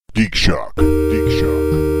Geek Shock. Geek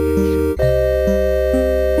Shock.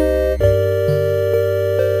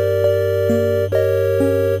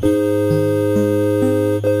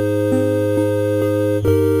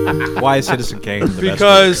 Why is Citizen Kane the best movie?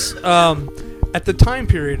 Because at the time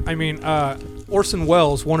period, Orson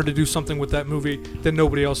Welles wanted to do something with that movie that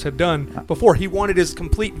nobody else had done before. He wanted his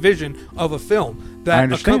complete vision of a film. I That a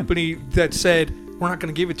understand. company that said, we're not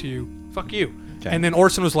going to give it to you. Fuck you. Okay. And then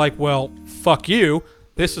Orson was like, well, fuck you.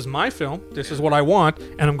 This is my film. This is what I want,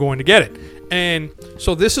 and I'm going to get it. And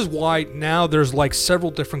so this is why now there's like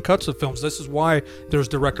several different cuts of films. This is why there's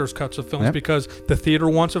director's cuts of films, Yep. because the theater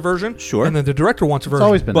wants a version, Sure. and then the director wants a version. It's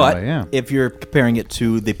always been that But way, yeah. if you're comparing it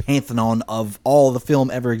to the pantheon of all the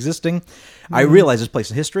film ever existing, I realize this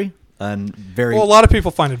place in history and very. Well, a lot of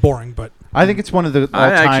people find it boring, but I think it's one of the I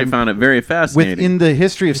actually all-time found it very fascinating. within the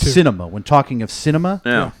history of Me too. cinema. When talking of cinema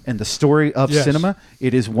Yeah. and the story of Yes. cinema,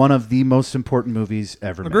 it is one of the most important movies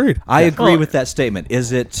ever made. agreed. I agree Well- with that statement.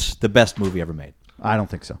 Is it the best movie ever made? I don't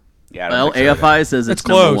think so. Yeah, I don't Well, think so either. AFI says It's it's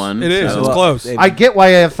number close. one. It is. so- It's close. it- I get why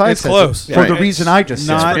AF5 It's says close. it for the Right. reason I just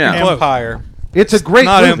said. Not Yeah. Empire. It's a great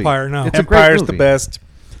Not movie. Empire, no. It's a great Empire's the movie. best.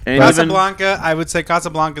 And even, Casablanca, I would say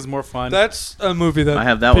Casablanca's more fun. That's a movie that I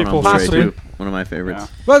have that one people on the should tray see. too. One of my favorites.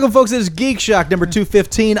 Welcome, folks. This is Geek Shock number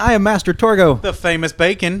 215. I am Master Torgo. the famous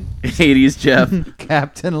bacon. 80s Jeff.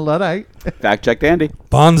 Captain Luddite. Fact checked Andy.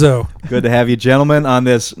 Bonzo. Good to have you, gentlemen, on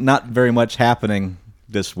this not very much happening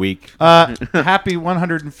this week. Happy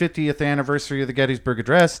 150th anniversary of the Gettysburg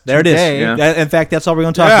Address. There it is. today. Yeah. In fact, that's all we're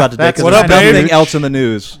going to talk Yeah, about today that's because what there's up, nothing baby? else in the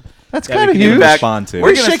news. That's that kind we of can huge. respond to. What are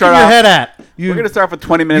you gonna shaking start your off- head at? You, We're going to start for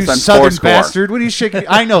 20 minutes you on southern four score. bastard. What are you shaking?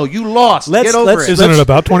 I know you lost. Let's- Get over let's- it. Isn't it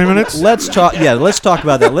about 20 minutes? Let's talk. Yeah, let's talk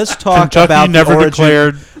about that. Let's talk Kentucky about never the origin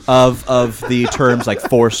declared. of the terms like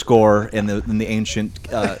fourscore in the ancient,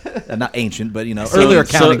 not ancient, but earlier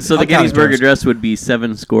accounting. So the accounting Gettysburg terms. Address would be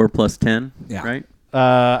 7 score plus 10, Yeah. right?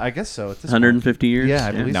 I guess so. At this 150 years? Yeah,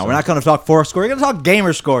 I believe No, so. we're not going to talk fourscore. We're going to talk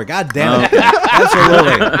gamer score. God damn it!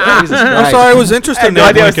 Absolutely. Jesus I'm Christ. sorry, I was interested I in had no that.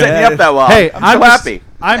 idea I was Lincoln. setting you up that well. Hey, I'm so happy.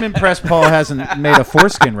 I'm impressed Paul hasn't made a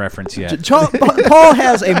foreskin reference yet. Paul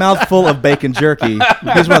has a mouthful of bacon jerky.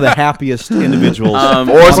 He's one of the happiest individuals. Foreskin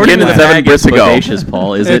according to and the 7 bag, bricks it's ago. bodacious,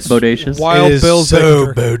 Paul. Is it bodacious? Wild It is Bill's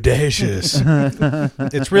so Baker.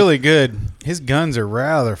 bodacious. It's really good. His guns are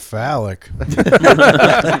rather phallic.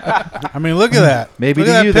 I mean, look at that. Maybe look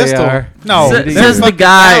to at you that they pistol. are. No, Says they're the fucking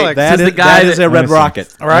guy. phallic. Says the guy that is a red Let me see.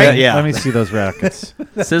 rocket. All right? Yeah. Let me see those rockets.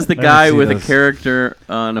 Says the me guy see with those. a character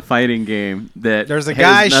on a fighting game that There's a has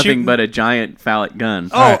guy nothing shooting- but a giant phallic gun.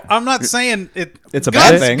 Oh, Right. I'm not saying it. It's a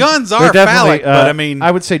guns, bad thing. Guns They're are definitely, phallic, but I mean,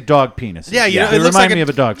 I would say dog penis. yeah, you know, they it looks remind like me of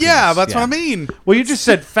a dog. Yeah, penis. that's what I mean. Well, you just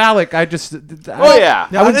said phallic. I just. Oh, yeah.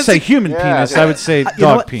 I wouldn't it's say a- human yeah, penis. yeah. I would say You know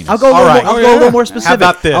dog what? penis. I'll go. All right. I'll Oh, go a yeah. little more specific. How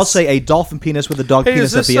about this? I'll say a dolphin penis with a dog Hey,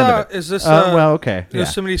 penis is at the this, end of it. is this well, okay. Yeah.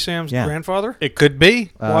 Yosemite Sam's Yeah. grandfather? It could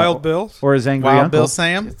be Wild Bill? Or his angry Wild uncle. Bill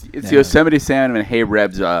Sam. It's Yosemite Sam and Hey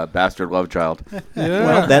Reb's bastard love child. Yeah.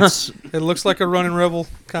 Well, that's it looks like a running rebel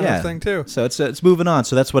kind yeah. of thing, too. So it's moving on.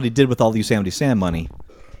 So that's what he did with all the Yosemite Sam money,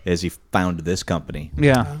 is he founded this company.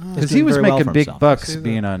 Yeah, because he doing was very well making for big himself. bucks See that?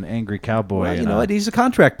 being an angry cowboy. Well, you and know a- what? He's a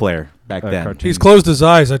contract player back a then. cartoon. He's closed his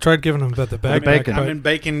eyes. I tried giving him the backpack. bacon. I'm but in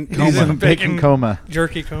bacon He's coma. in bacon coma.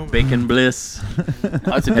 jerky coma. Bacon bliss.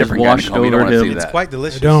 That's a different washed kind of you don't over want to see him. that. Quite I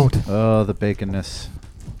delicious. don't. Oh, the baconness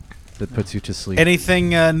that puts you to sleep. Anything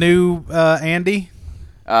new, Andy?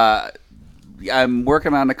 I'm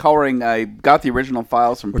working on the coloring. I got the original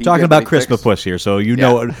files from. We're talking about Christmas here, so you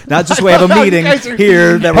know, not just we have a You meeting guys are-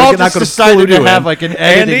 here that Paul we're not just going decided to to have like an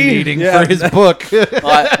editing meeting for his book.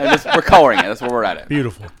 We're coloring it. That's where we're at it.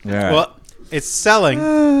 Beautiful. Yeah. Well, it's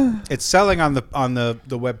selling. It's selling on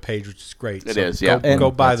the web page, which is great. It So is, yeah.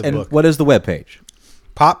 Go buy the and book. what is the webpage?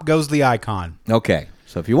 Pop goes the icon. Okay,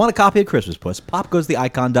 so if you want a copy of Christmas Puss,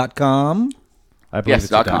 popgoestheicon.com. I believe Yes,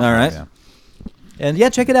 it's a .com. All right. Yeah. And yeah,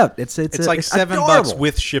 check it out. It's like it's $7 adorable.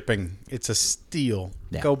 with shipping. It's a steal.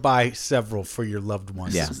 Yeah. Go buy several for your loved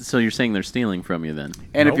ones. Yeah. So you're saying they're stealing from you then?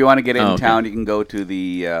 And if you want to get it in Oh, okay. town, you can go to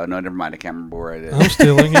the. No, never mind. I can't remember where it is. I'm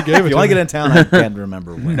stealing. He gave it If you to want to me. get in town, I can't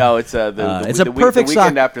remember when. No, it's It's a perfect the weekend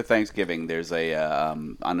sock- after Thanksgiving. There's a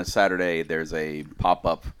on a Saturday. There's a pop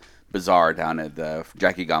up bazaar down at the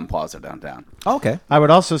Jackie Gunn Plaza downtown. Okay. I would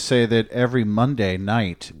also say that every Monday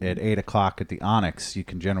night at 8 o'clock at the Onyx, you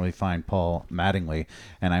can generally find Paul Mattingly,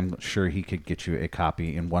 and I'm sure he could get you a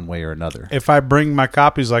copy in one way or another. If I bring my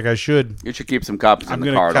copies like I should, You should keep some copies I'm in the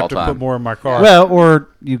going car at to all have to put time. more in my car. Well, or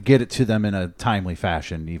you get it to them in a timely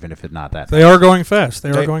fashion, even if it's not that. They are going fast.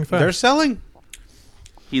 They are going fast. They're selling.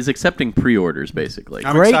 He's accepting pre-orders, basically.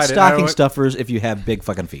 I'm Great excited. stocking I- stuffers if you have big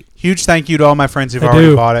fucking feet. Huge thank you to all my friends who've They already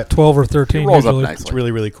do. bought it. 12 or 13 It rolls up usually. nicely. It's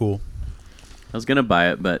really, really cool. I was gonna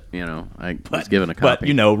buy it, but I was given a copy. But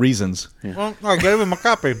you know reasons. Well, I gave him a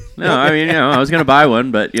copy. No, I mean, I was gonna buy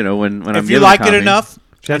one, but when I'm If you given like a it copy, enough, and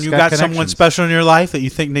Jeff's you got got someone connections. special in your life that you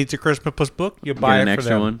think needs a Christmas Puss book, you get buy an it for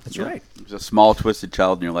extra them. one. That's right. There's a small twisted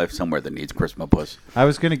child in your life somewhere that needs Christmas Puss. I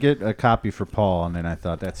was going to get a copy for Paul, and then I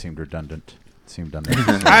thought that seemed redundant. It seemed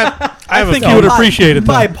unnecessary. I think he would appreciate it.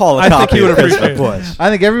 Buy though. Paul a I think copy he would of Christmas appreciate it. Puss. I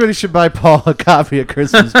think everybody should buy Paul a copy of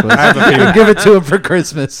Christmas Puss. have a feeling. and give it to him for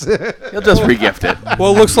Christmas. He'll just regift it.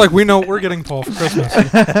 Well, it looks like we know what we're getting Paul for Christmas.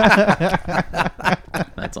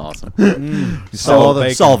 That's awesome. You sell all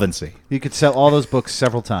the- Solvency. You could sell all those books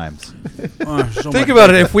several times. Think about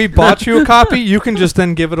it. If we bought you a copy, you can just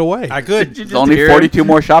then give it away. I could. There's only 42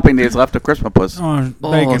 more shopping days left of Christmas Puss. Oh,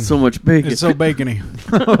 Oh, bacon. so much bacon. It's so bacony.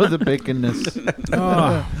 Oh, the baconness.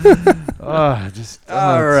 Just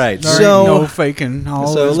All right. There So, ain't no faking.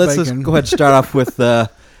 so let's go ahead and start off with we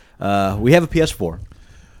have a PS4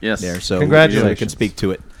 Yes. there, so Congratulations. we can speak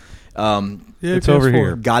to it. Yeah, It's over PS4.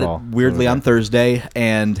 here. Got Paul. it weirdly Over on Thursday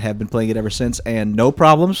and have been playing it ever since, and no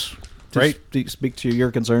problems. To Great. speak to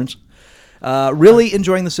your concerns. Really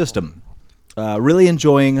enjoying the system. Really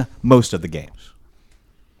enjoying most of the games.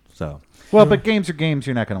 So Well, but games are games.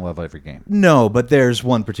 You're not going to love every game. no, but there's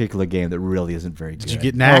one particular game that really isn't very good. Did you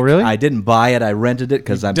get knacked? Oh, really? I didn't buy it. I rented it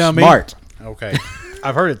because I'm dummy. smart. Okay.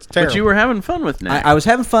 I've heard it's terrible. But you were having fun with Knack. I was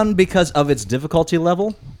having fun because of its difficulty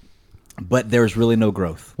level, but there's really no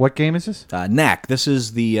growth. What game is this? Knack. This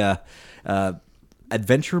is the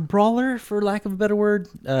adventure brawler, for lack of a better word.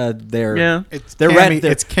 They're Yeah. It's, they're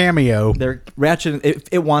it's Cameo. they're Ratchet.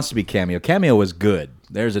 It wants to be Cameo. Cameo was good.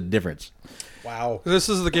 There's a difference. Wow. This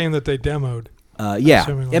is the game that they demoed. Yeah,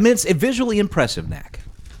 Assuming I mean it's visually impressive, Knack,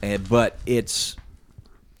 but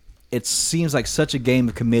it seems like such a game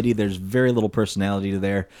of committee. There's very little personality to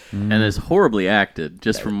there. and is horribly acted,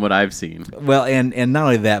 just from what I've seen. Well, and not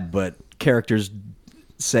only that, but characters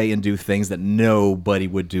say and do things that nobody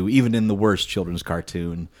would do, even in the worst children's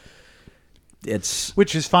cartoon. It's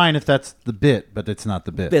Which is fine if that's the bit, but it's not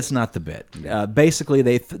the bit. not the bit. Basically,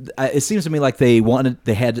 it seems to me like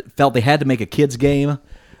felt they had to make a kids game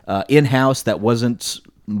in house that wasn't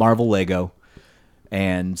Marvel Lego,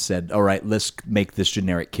 and said, "All right, let's make this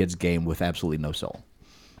generic kids game with absolutely no soul."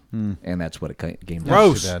 And that's what it game does.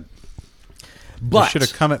 Gross. Too bad. But should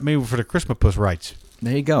have come at me for the Christmas Puss rights.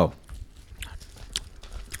 there you go.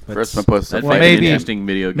 But Christmas Puss. That'd Well, be maybe- an interesting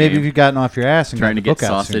video game. Maybe if you'd gotten off your ass and trying to gotten the get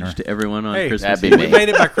book out sausage sooner. to everyone on Hey, Christmas that'd be Day. me. We made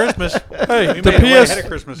it by Christmas. Hey, We the made it way PS. ahead of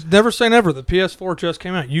Christmas. Never say never. The PS4 just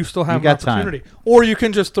came out. You still have You an got time. opportunity, or you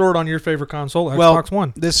can just throw it on your favorite console, Well, Xbox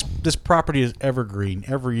One. this property is evergreen.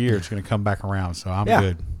 Every year it's going to come back around, so I'm Yeah.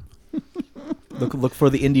 good. Look for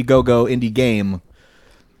the Indiegogo indie game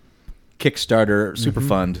Kickstarter super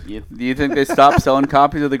fund. Do you think they stopped selling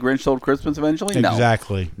copies of The Grinch Stole Christmas eventually? No.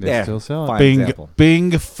 Exactly. They still sell it. fine Bing, example.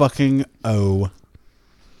 bing, fucking O.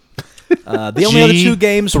 The only other two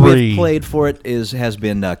games G3. we've played for it has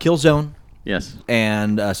been Killzone Yes.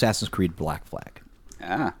 and Assassin's Creed Black Flag.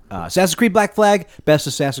 Ah. Assassin's Creed Black Flag, best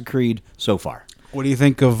Assassin's Creed so far. What do you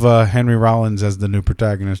think of Henry Rollins as the new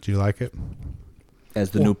protagonist? Do you like it?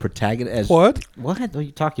 As the new protagonist. As What? What are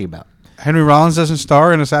you talking about? Henry Rollins doesn't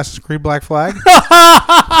star in Assassin's Creed Black Flag?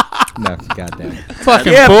 No, goddamn.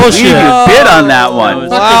 Fucking Yeah, bullshit. you bid on that one.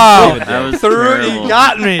 Wow. That was Through, terrible. you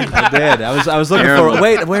got me. I did. I was looking Terrible. for.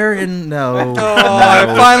 Wait, where in? No. Oh, I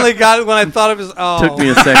finally got it when I thought it was. Oh, Took me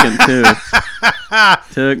a second, too.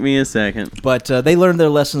 Took me a second. But they learned their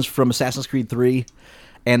lessons from Assassin's Creed 3,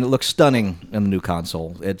 and it looks stunning in the new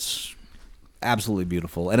console. It's absolutely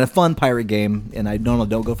beautiful and a fun pirate game. And I normally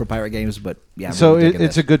don't go for pirate games, but yeah. I'm So really digging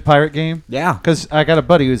it's this. a good pirate game? Yeah. Because I got a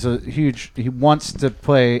buddy who's he wants to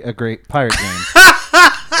play a great pirate game.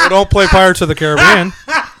 well, don't play Pirates of the Caribbean.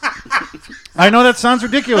 I know that sounds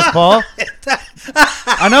ridiculous, Paul.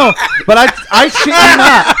 I know, but I shit you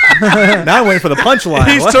not. Now I'm waiting for the punchline.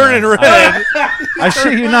 He's What? turning red. I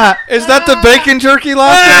shit you not. Is that the bacon jerky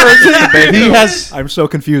laughter? Or is it He has. I'm so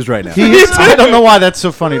confused right now. I don't know why that's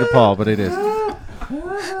so funny to Paul, but it is.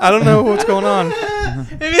 I don't know what's going on.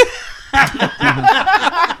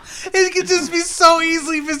 It could just be so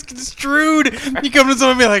easily misconstrued. You come to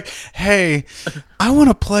someone and be like, hey, I want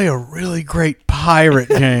to play a really great pirate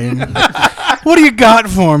game. What do you got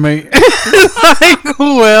for me? Like,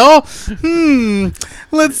 well,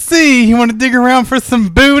 let's see. You want to dig around for some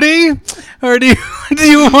booty? Or do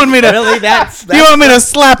you want me to... Really? That's Do you want me to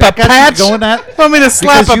slap a patch? Going that? Want me to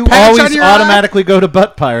slap Because a you patch on always your eye? automatically go to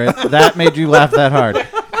butt pirate. That made you laugh that hard.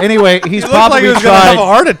 Anyway, he's He looked like he probably was gonna have a tried.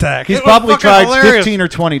 heart attack. He's It was probably fucking tried hilarious. 15 or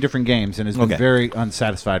 20 different games and has been Okay. very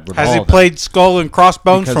unsatisfied with Has all he of them. played Skull and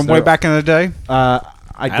Crossbones Because from way they're- back in the day?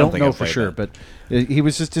 I don't think know I've for played sure, that. but he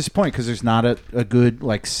was just disappointed because there's not a good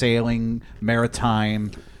like sailing,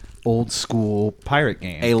 maritime, old school pirate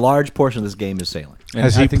game. A large portion of this game is sailing. And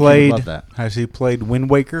Has I he think would played? love that. Has he played Wind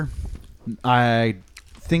Waker? I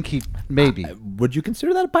think he maybe. Would you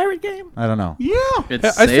consider that a pirate game? I don't know. Yeah, It's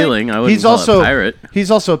I think sailing. I wouldn't He's call also it pirate. he's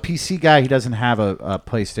also a PC guy. He doesn't have a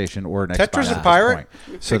PlayStation or an Tetris Xbox a at this pirate?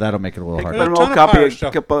 point. So that'll make it a little Pick harder. it Put up. an ton old of pirate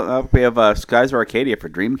stuff. copy of Skies of Arcadia for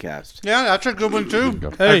Dreamcast. Yeah, that's a good one too.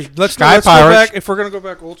 Hey, let's Sky go Pirates. back. If we're gonna go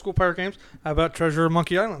back old school pirate games, how about Treasure of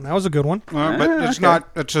Monkey Island? That was a good one. But it's okay. not.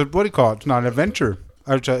 It's a what do you call it? It's not an adventure.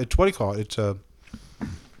 It's what do you call it? It's a.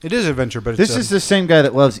 It is adventure, but This is the same guy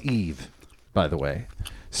that loves Eve, by the way.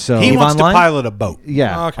 So he Eve wants Online? to pilot a boat.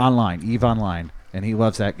 yeah, Oh, okay. online, Eve Online, and he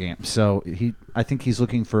loves that game. So I think he's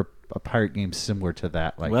looking for a pirate game similar to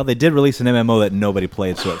that. Like, Well, they did release an MMO that nobody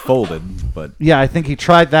played, so it folded. But yeah, I think he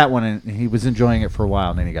tried that one and he was enjoying it for a while,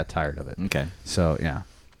 and then he got tired of it. okay, So yeah,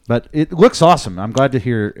 but it looks awesome. I'm glad to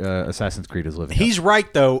hear Assassin's Creed is living. He's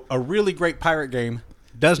right though. A really great pirate game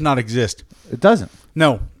does not exist. up. It doesn't.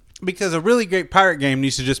 No, because a really great pirate game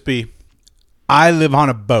needs to just be, I live on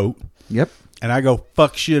a boat Yep. and I go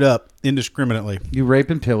fuck shit up indiscriminately. You rape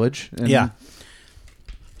and pillage. And, Yeah.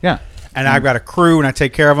 Yeah. And I've got a crew and I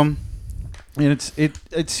take care of them. And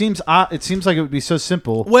it seems it seems like it would be so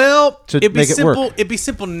simple. Well, To it'd be make it work. simple. It'd be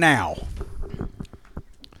simple now.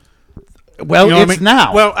 Well, You know what it's I mean?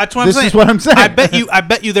 now. Well, that's what this I'm saying. is what I'm saying. I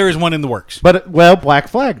bet you there is one in the works. But Black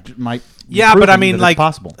Flag might. be Yeah, but I proven mean, that it's like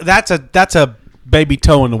possible. that's a baby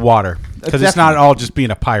toe in the water because it's not Definitely. all just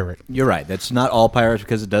being a pirate. you're right. That's not all pirates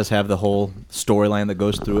because it does have the whole storyline that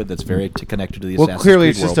goes through it. That's very connected to the Well, Assassin's clearly, Creed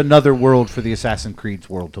it's just world. another world for the Assassin's Creed's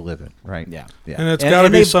world to live in, right? Yeah. yeah. And it's got to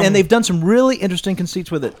be they've, some. and they've done some really interesting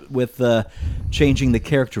conceits with it, with changing the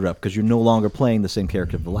character up because you're no longer playing the same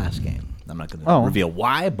character of the last game. I'm not going to Oh. reveal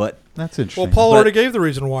why, but That's interesting. well, Paul But- already gave the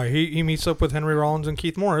reason why. He meets up with Henry Rollins and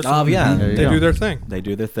Keith Morris. Oh, and yeah. There you they go. do their thing. they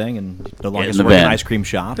do their thing and no longer in gets the to work in an van. ice cream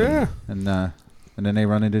shop. Yeah. and then they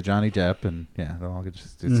run into Johnny Depp, and yeah, it all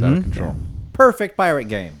gets it's out of control. Perfect pirate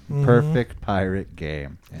game. Perfect pirate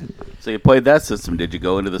game. So you played that system. Did you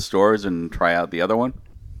go into the stores and try out the other one?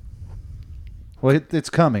 Well, it's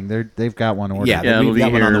coming. They've got one ordered. Yeah, Yeah, it'll we've be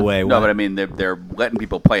got one on the here. way. No, but I mean they're letting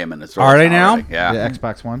people play them in the stores. Are they now? already. Yeah. The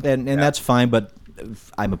Xbox One. and that's fine, but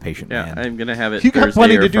I'm a patient Yeah, man. I'm gonna have it. You got Thursday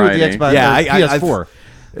plenty or to do Friday. with the Xbox. Yeah,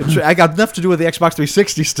 PS4. I got enough to do with the Xbox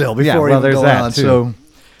 360 still before Yeah, well, even there's going that, on. too. So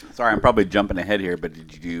Sorry, I'm probably jumping ahead here, but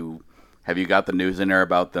have you got the news in there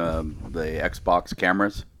about the Xbox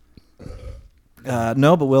cameras?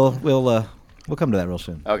 no, but we'll come to that real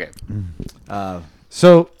soon. Okay.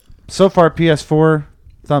 So far, PS4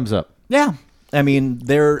 thumbs up. Yeah. I mean,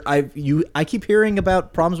 I keep hearing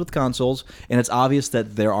about problems with consoles, and it's obvious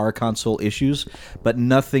that there are console issues, but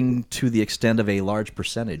nothing to the extent of a large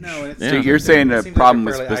percentage. So you're saying the problem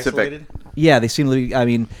with specific. Yeah, they seem to be. I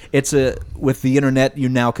mean, with the internet, you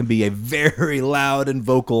now can be a very loud and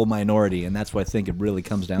vocal minority, and that's what I think it really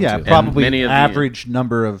comes down Yeah, to. probably many of the- average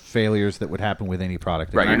number of failures that would happen with any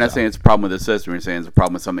product. Right, you're not saying it's a problem with the system. You're saying it's a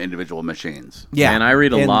problem with some individual machines. Yeah, And I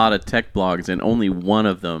read a and- lot of tech blogs, and only one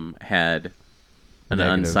of them had an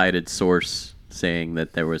Negative. unsighted source saying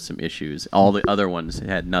that there was some issues. All the other ones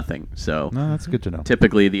had nothing. So No, that's good to know.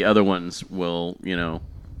 typically, the other ones will,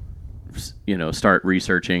 start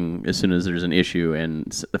researching as soon as there's an issue. And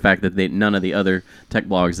the fact that none of the other tech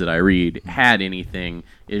blogs that I read had anything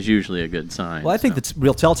is usually a good sign. Well, I think So. the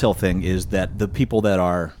real telltale thing is that the people that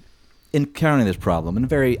are encountering this problem and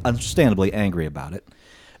very understandably angry about it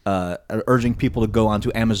are urging people to go onto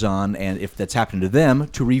Amazon and, if that's happened to them,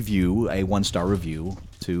 to review a 1-star review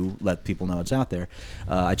to let people know it's out there.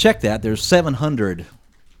 I checked that. There's 700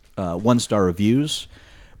 1-star reviews,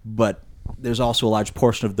 but there's also a large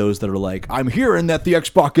portion of those that are like, I'm hearing that the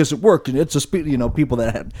Xbox isn't working. It's people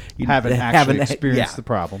that Haven't actually experienced yeah. the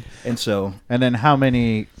problem. And so And then how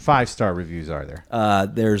many 5-star reviews are there?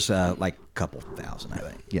 there's like a couple thousand, I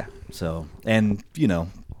think. Yeah. So, and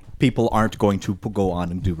people aren't going to go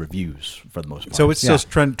on and do reviews for the most part. So it's Yeah.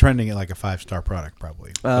 still trending at like a 5-star product,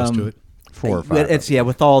 probably. Close to it. 4 or 5. It's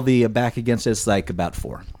with all the back against it, it's like about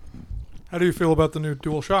 4. How do you feel about the new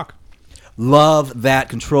DualShock? Love that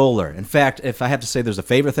controller. In fact, if I have to say there's a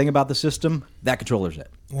favorite thing about the system, that controller's it.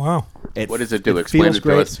 Wow. What does it do? Explain feels it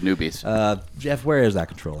great. to us newbies. Jeff, where is that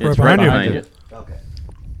controller? It's Right right behind you. behind you. Okay.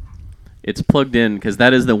 It's plugged in because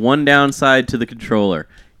that is the one downside to the controller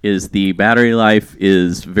is the battery life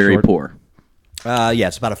is very Short. poor. Yeah,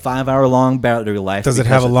 it's about a 5-hour-long battery life. Does it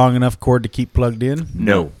have a long enough cord to keep plugged in?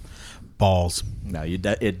 No. Balls. No,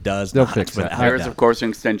 it does They'll not. fix that. without There is, doubt. of course, an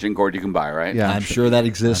extension cord you can buy, right? Yeah, I'm sure that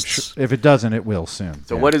exists. If it doesn't, it will soon.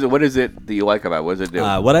 So what is it? What is it that you like about it? What does it do?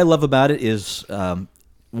 What I love about it is,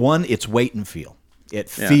 one, its weight and feel.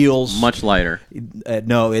 It Yeah, feels much lighter.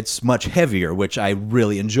 no, it's much heavier, which I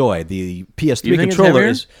really enjoy. The PS3 You think it's controller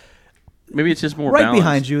heavier? is Maybe it's just more right balanced.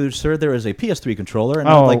 behind you, sir. There is a PS3 controller, and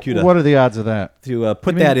I'd Oh, like you to what are the odds of that?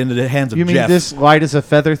 put that into the hands of You mean Jeff. this light as a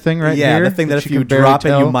feather thing right Yeah, here? the thing that if you you can barely drop it,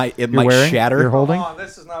 you tell might- it you're might wearing, shatter. You're holding?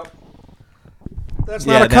 This is not. That's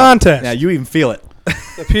Yeah, not a now- contest. Now you even feel it.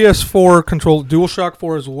 The PS4 control DualShock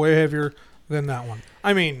 4 is way heavier than that one.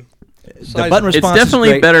 I mean, The button It's response definitely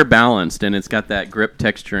is great. better balanced, and it's got that grip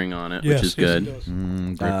texturing on it, yes, which is yes, good. it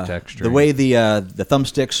does. Grip texture. The way the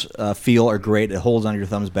thumbsticks feel are great. It holds on your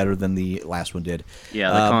thumbs better than the last one did. Yeah,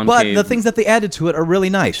 the but concave- the things that they added to it are really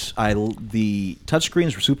nice. The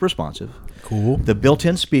touchscreens were super responsive. Cool. The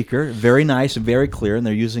built-in speaker, very nice and very clear, and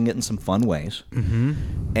they're using it in some fun ways. Mm-hmm.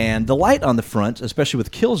 And the light on the front, especially with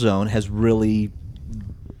Killzone, has really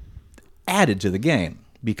added to the game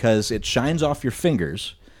because it shines off your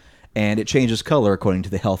fingers and it changes color according to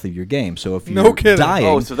the health of your game. So if you're No kidding. dying,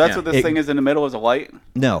 oh, so that's yeah. what this It- thing is in the middle is a light?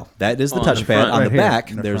 no, that is the Oh, on the touchpad. front. On Right the here, back,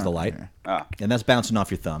 in the there's front, the light, yeah. Ah. and that's bouncing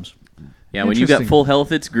off your thumbs. Yeah, when you got Interesting. full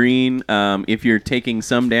health, it's green. If you're taking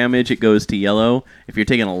some damage, it goes to yellow. If you're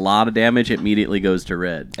taking a lot of damage, it immediately goes to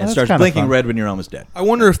red. And that's starts kinda blinking fun. red when you're almost dead. I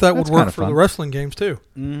wonder if that would That's work kinda for fun. the wrestling games too.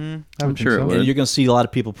 I'm sure it would. And you're going to see a lot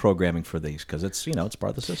of people programming for these because it's it's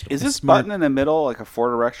part of the system. Is this button in the middle like a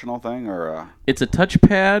four-directional thing or? It's a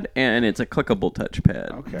touchpad, and it's a clickable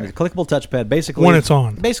touchpad. Okay. It's a clickable touchpad. Basically, When it's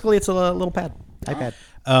on. Basically, it's a little pad, iPad.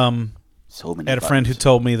 So many. I had a friend who buttons.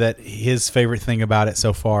 told me that his favorite thing about it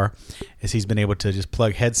so far is he's been able to just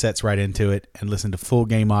plug headsets right into it and listen to full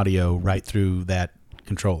game audio right through that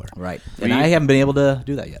controller. Right, and I haven't been able to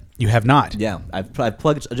do that yet. You have not. Yeah, I've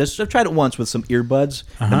plugged. I've tried it once with some earbuds.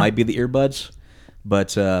 It might be the earbuds,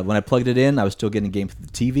 but when I plugged it in, I was still getting a game through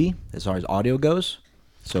the TV as far as audio goes.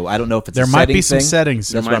 So I don't know if it's There a might be setting some thing. settings.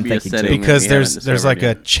 That's There what I'm might be a thinking setting. too. Because we there's haven't like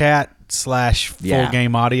a discovered chat / full Yeah.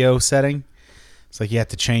 game audio setting. It's like you have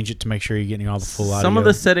to change it to make sure you're getting all the full audio. Some of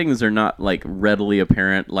the settings are not like readily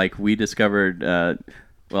apparent. Like we discovered,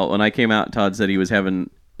 well, when I came out, Todd said he was having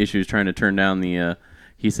issues trying to turn down the.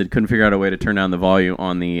 He said couldn't figure out a way to turn down the volume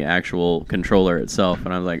on the actual controller itself,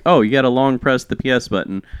 and I was like, "Oh, you got to long press the PS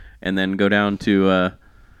button and then go down to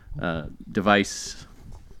device,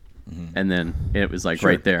 and then it was like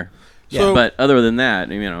right there." So- But other than that,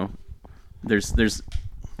 there's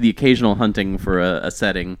the occasional hunting for a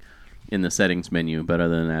setting in the settings menu, but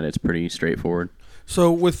other than that, it's pretty straightforward.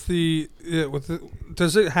 So with the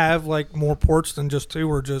does it have like more ports than just two,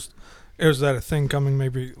 or just is that a thing coming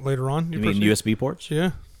maybe later on? You mean perceive? USB ports?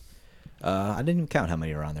 Yeah. I didn't even count how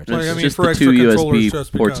many are on there. Like, There's I mean, just for the extra two controllers, USB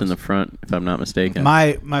just ports in because. the front, if I'm not mistaken.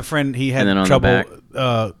 my friend he had And then on the trouble.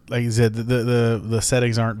 back. Like you said, the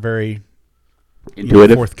settings aren't very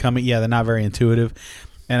Intuitive. forthcoming. Yeah, they're not very intuitive.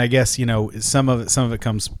 And I guess some of it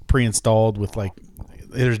comes pre-installed with like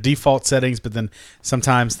there's default settings, but then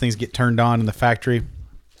sometimes things get turned on in the factory.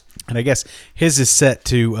 And I guess his is set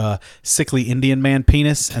to sickly Indian man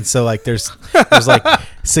penis, and so like there's like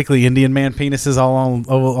sickly Indian man penises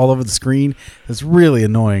all over the screen. It's really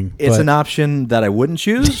annoying. It's but- an option that I wouldn't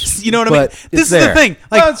choose. you know what I mean. but This it's is there. the thing.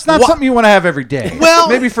 Like Well, it's not wha- something you want to have every day. Well,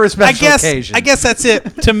 maybe for a special I guess, occasion. I guess that's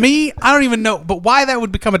it. To me, I don't even know, but why that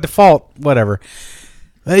would become a default, whatever.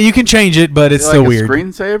 You can change it, but it's Is it still like weird. A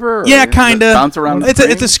screensaver? Or Yeah, does it kind of. Bounce around. It's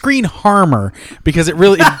a screen harmer because it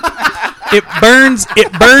really it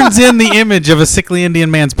burns in the image of a sickly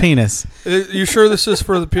Indian man's penis. You sure this is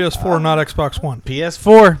for the PS4, not Xbox One?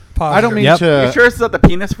 PS4. Positive. I don't mean Yep. to. You sure it's not the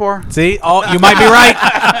penis for? See, you might be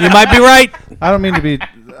right. You might be right. I don't mean to be.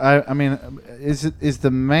 I mean, is the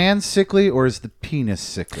man sickly or is the penis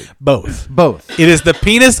sickly? Both. Both. It is the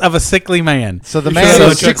penis of a sickly man. So the You man sure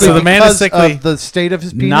is so sickly the man is because sickly. of the state of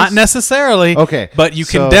his penis. Not necessarily. Okay, But you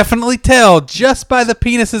can so- definitely tell just by the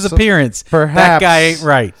penis's appearance. That perhaps- guy ain't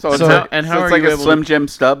right. So, So- it's, and so how it's are like you a able Slim to- Jim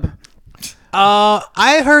stub.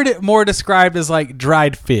 I heard it more described as like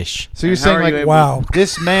dried fish. So you're And how saying are like you able- Wow.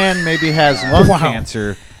 this man maybe has lung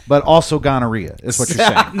cancer, but also gonorrhea. Is what you're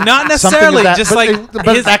saying? Not Something necessarily, of that- just but like it-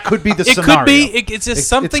 but that could be the It scenario. could be. It's just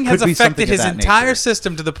something has could be affected something of his that entire nature.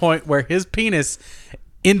 system to the point where his penis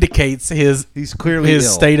indicates his He's clearly his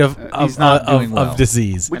ill. state of He's not doing well. of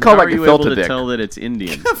disease. We And call how that are the you able filter to dick. tell that it's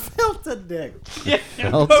Indian?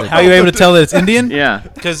 How are you able to tell that it's Indian? Yeah.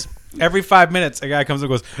 Because Every 5 minutes, a guy comes and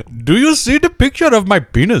goes, "Do you see the picture of my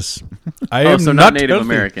penis? I Oh, am so not not Native healthy."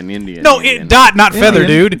 American, Indian. No, Indian. dot, not feather,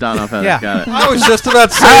 Indian. dude. Dot, not feather. Yeah. Got it. I was just about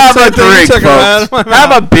to say Have a something. drink, Took it right out of folks. my mouth.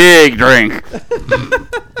 Have a big drink.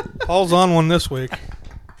 Paul's on one this week,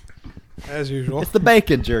 as usual. It's the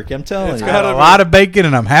bacon jerky. I'm telling you. Got a lot of bacon,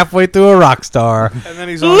 and I'm halfway through a rock star. And then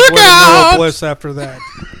he's on Look his way to out! Neural Bliss after that.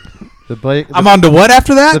 I'm on to what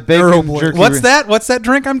after that? The bacon jerky. What's that? What's that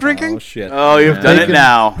drink I'm drinking? Oh shit! Oh, you've done it Bacon-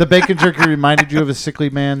 now. The bacon jerky reminded you of a sickly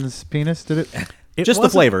man's penis, did it? It Just the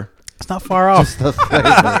wasn't- flavor. It's not far off. Just the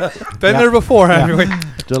flavor. Been there before, haven't we?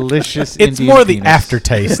 Delicious It's Indian more the penis.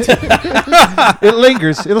 aftertaste. It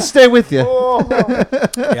lingers. It'll stay with you.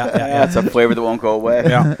 Yeah, it's a flavor that won't go away.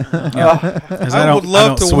 Yeah. 'Cause I would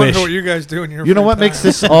love to swish. wonder what you guys do in your You know free what time. makes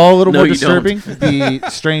this all a little No, more you don't. disturbing? The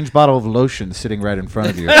strange bottle of lotion sitting right in front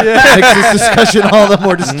of you. Makes this discussion all the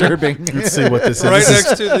more disturbing. Let's see what this is. Right This is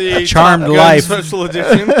next to the Charmed Top Gun Life. special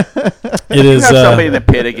edition. it You is. have somebody in the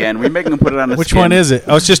pit again. We make them put it on the Which skin. one is it?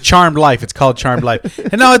 Oh, it's just Charmed Life. It's called Charmed Life.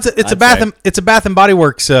 And no, it's a Bath and Body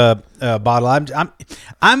Works bottle.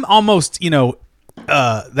 I'm almost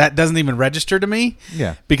that doesn't even register to me.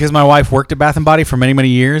 Yeah. Because my wife worked at Bath and Body for many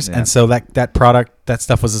years, and so that product, that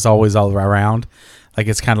stuff was just always all around. Like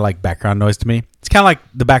it's kind of like background noise to me. It's kind of like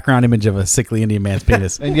the background image of a sickly Indian man's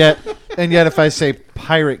penis. And yet, if I say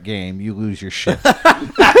pirate game, you lose your shit.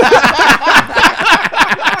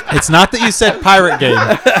 It's not that you said pirate game.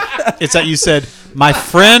 It's that you said, my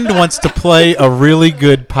friend wants to play a really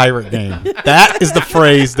good pirate game. That is the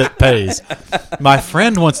phrase that pays. My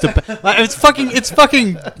friend wants to it's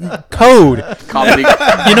fucking code. Comedy.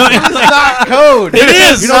 You know, it's Not code. It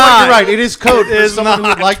is You know what? not. You're right. It is code for is someone who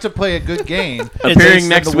not. would like to play a good game. Appearing based in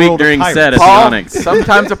next the week world of during pirates. set at the Paul, Onyx.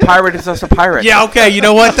 sometimes a pirate is just a pirate. Yeah, okay, you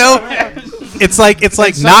know what though? It's like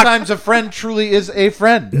knock Sometimes a friend truly is a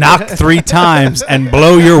friend. knock 3 times and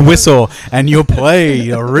blow your whistle and you'll play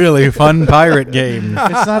a really fun pirate game.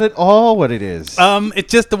 It's not at all what it is.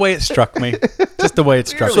 It's just the way it struck me. Just the way it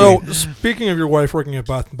struck So, me. speaking of your wife working at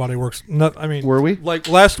Bath and Body Works, Were we? Like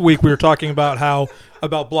last week, we were talking about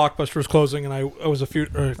about Blockbuster's closing, and I was a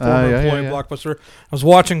former employee of Blockbuster. I was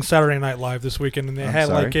watching Saturday Night Live this weekend, and they had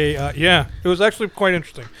sorry. like it was actually quite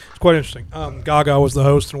interesting. It's quite interesting. Gaga was the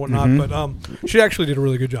host and whatnot, but she actually did a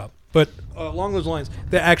really good job. But along those lines,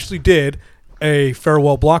 they actually did a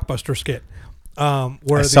farewell Blockbuster skit.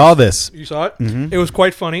 Where I saw this. You saw it? It was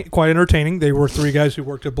quite funny, quite entertaining. They were 3 guys who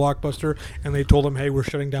worked at Blockbuster, and they told them, hey, we're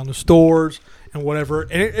shutting down the stores and whatever.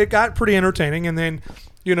 And it got pretty entertaining. And then,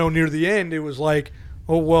 near the end, it was like,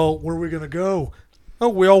 oh, well, where are we going to go? Oh,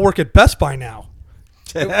 we all work at Best Buy now.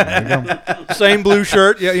 Same blue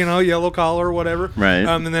shirt, yellow collar, whatever. Right.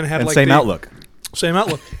 And then it had And like same the outlook. Same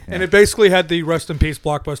outlook. And it basically had the Rest in Peace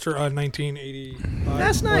Blockbuster 1985.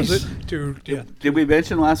 That's nice. Was it? Did we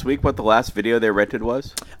mention last week what the last video they rented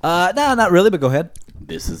was? No, not really, but go ahead.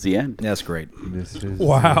 This is the end. That's great. This is,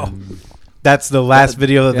 Wow. That's the last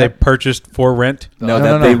video that they purchased for rent. No,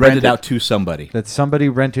 No, they no, rented out to somebody that somebody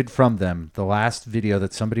rented from them. The last video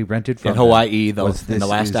that somebody rented from in them Hawaii. was In This the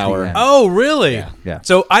last Is hour. End. Oh, really? Yeah.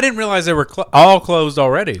 So I didn't realize they were all closed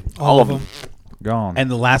already. All of them. Gone. And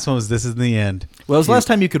the last one was This Is the End. Well, it was the last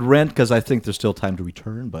time you could rent because I think there's still time to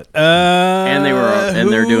return. But And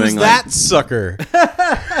they're doing, that like- sucker.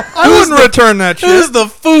 I wouldn't return that shit. Who's the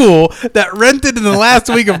fool that rented in the last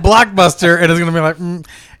week of Blockbuster and is going to be like,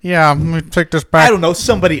 yeah, let me take this back. I don't know,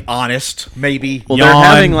 somebody honest, maybe. Well, Yawn.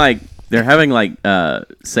 they're having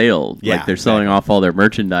sale. Yeah, Like they're selling off all their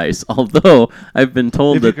merchandise. Although I've been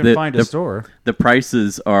told if you that can find a store, the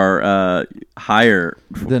prices are higher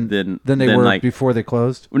than they were like before they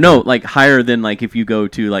closed. no, like higher than like if you go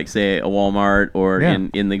to like say a Walmart or Yeah.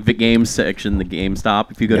 in the games section, the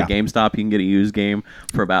GameStop. If you go Yeah. to GameStop, you can get a used game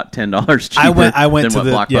for about $10 cheaper. I went than to what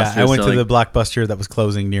the Blockbuster I is went to selling. the Blockbuster that was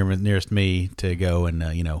closing nearest me to go and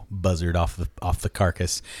buzzard off the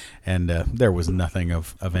carcass, and there was nothing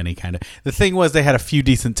of any kind of. The thing was they had a few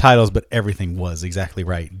decent titles, but everything was exactly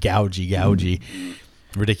right. Gougy,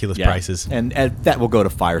 ridiculous prices. And that will go to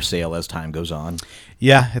fire sale as time goes on.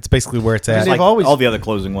 Yeah, it's basically where it's at. They've always- all the other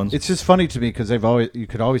closing ones. It's just funny to me because you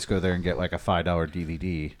could always go there and get like a $5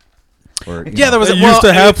 DVD. Or there was They used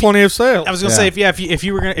to have plenty of sales. I was gonna say if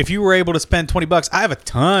you were able to spend $20, I have a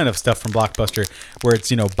ton of stuff from Blockbuster where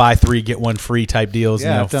it's buy 3 get 1 free type deals.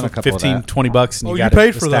 Yeah, I've done a couple of that. $15-$20, and Oh, you you got paid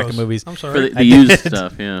a for stack those. of movies. I'm for sorry. the I used did.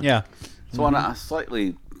 stuff. Yeah. Yeah. So on a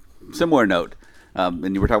slightly similar note,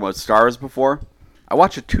 and you were talking about stars before, I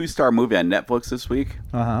watched a 2-star movie on Netflix this week.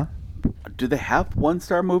 Uh huh. Do they have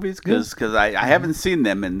 1-star movies? Because I haven't seen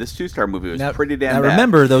them, and this 2-star movie was pretty damn Now bad.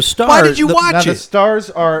 remember those stars. Why did you watch Now the it? stars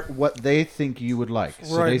are what they think you would like.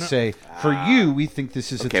 So Right, they no- say, for you, we think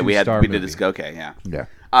this is a Okay, 2-star we movie. did this. Okay, yeah. Yeah.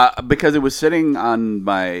 Because it was sitting on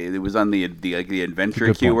it was on the adventure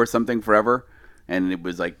good queue point. or something forever, and it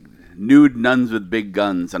was like nude nuns with big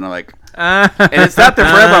guns, and I'm like, and it's not there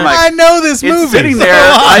forever. I'm like, I know this movie. it's sitting there.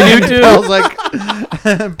 I do too. I was like,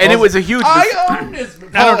 And it was a huge. I own this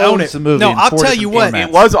movie. I don't Paul own owns it. the movie No, in I'll 4 tell different you what. formats.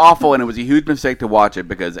 It was awful, and it was a huge mistake to watch it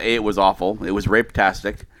because it was awful. It was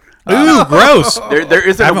rape-tastic. Ooh, gross. There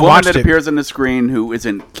isn't I a haven't woman watched that it. appears on the screen who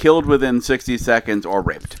isn't killed within 60 seconds or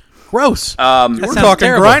raped. Gross. We're sounds talking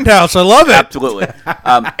terrible. Grindhouse. I love it. Absolutely.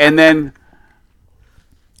 And then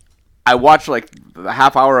I watched like a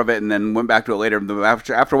half hour of it and then went back to it later.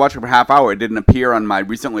 After watching for a half hour, it didn't appear on my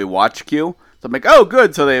recently watched queue. So I'm like, oh,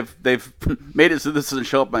 good. So they've made it so this doesn't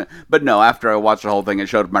show up. But no, after I watched the whole thing, it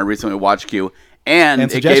showed up my recently watched queue, and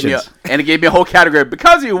it gave me a whole category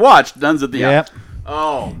because you watched Nuns at the Yep.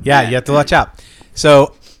 Oh, Yeah, man. you have to watch out.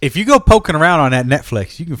 So if you go poking around on that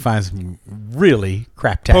Netflix, you can find some really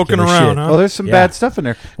craptacular Poking around, shit. huh? Well, there's some Yeah. bad stuff in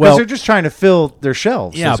there. Because Well- they're just trying to fill their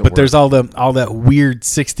shelves. Yeah, as it but were. there's all that weird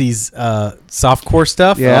 '60s softcore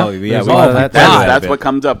stuff. Yeah. Oh, yeah, There's we a lot got of that. that. That's what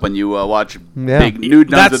comes up when you watch Yeah. big nude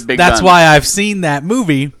nuns with big That's guns. why I've seen that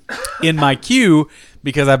movie in my queue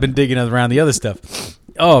because I've been digging around the other stuff.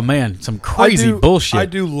 Oh man, some crazy bullshit. I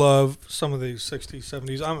do love some of these 60s,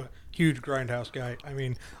 70s. I'm a huge Grindhouse guy. I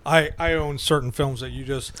mean, I own certain films that you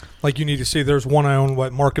just like. You need to see. There's one I own,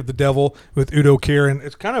 Mark of the Devil with Udo Kier, and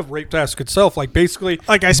it's kind of rape-tastic itself. Like basically,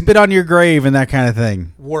 Like I spit on your grave and that kind of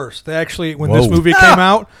thing. worse. They actually, when Whoa. this movie came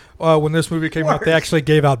out, they actually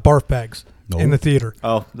gave out barf bags in the theater.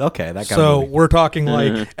 Oh, okay. That kind So of movie. we're talking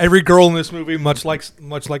like every girl in this movie, much like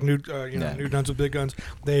nude, nude nuns with big guns.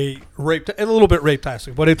 They raped a little bit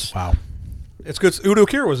rape-tastic, but it's Wow. it's good. Udo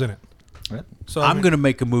Kier was in it. So I I'm mean, going to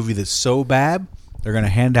make a movie that's so bad, they're going to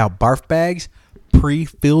hand out barf bags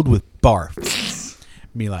pre-filled with barf.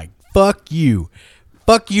 Be like, fuck you.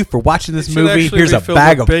 Fuck you for watching this It should movie. actually Here's be a filled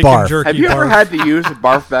bag with of bacon barf. jerky. Have you ever barf. had to use a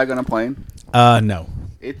barf bag on a plane? No.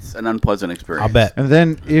 It's an unpleasant experience. I'll bet. And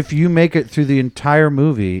then if you make it through the entire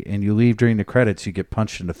movie and you leave during the credits, you get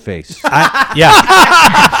punched in the face. Yeah.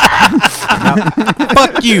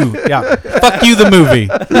 Fuck you. Yeah. Fuck you, the movie.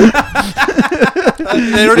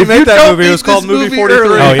 They already made that movie. It was called Movie 43.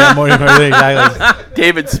 Oh, yeah. More exactly.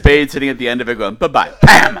 David Spade sitting at the end of it going, bye-bye,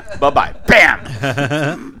 bam, bye-bye,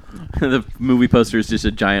 bam. The movie poster is just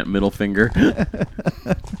a giant middle finger.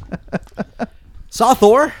 Saw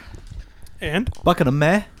Thor. And Bucket of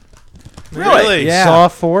meh. really, Yeah. Saw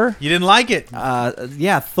 4? You didn't like it.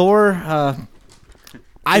 Yeah, Thor.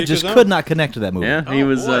 I Each just his own. could not connect to that movie. Yeah, he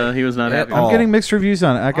was not At happy. all. I'm getting mixed reviews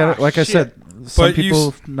on it. I got it. Like I said, some But you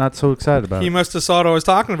people not so excited about he it. must have saw what I was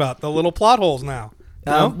talking about. The little plot holes now.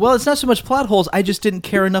 No? Well, it's not so much plot holes. I just didn't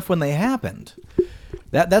care enough when they happened.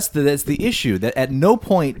 That's the issue. That at no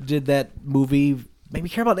point did that movie make me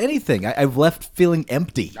care about anything. I've left feeling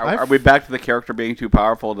empty. Are we back to the character being too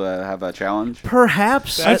powerful to have a challenge?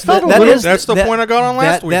 Perhaps That's that- the that little- is- that's the point I got on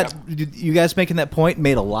last week. You guys making that point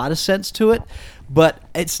made a lot of sense to it, but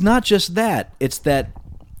it's not just that. It's that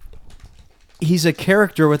he's a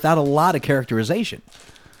character without a lot of characterization.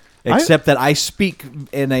 Except that I speak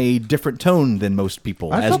in a different tone than most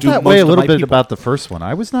people. I as felt do that most way a of little my bit people. about the first one.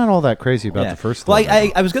 I was not all that crazy about the first Well,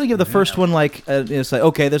 one. I was going to give the first one like it's like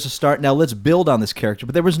okay, there's a start. Now let's build on this character,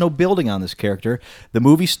 but there was no building on this character. The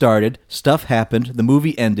movie started, stuff happened, the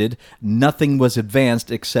movie ended, nothing was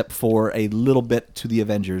advanced except for a little bit to the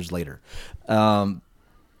Avengers later,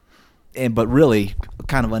 but really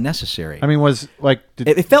kind of unnecessary. I mean, was like,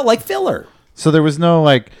 it felt like filler. so there was no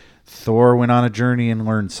like Thor went on a journey and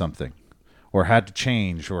learned something, or had to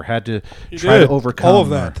change, or had to try did. to overcome All of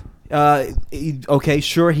that. Okay,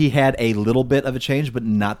 sure, he had a little bit of a change, but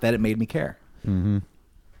not that it made me care.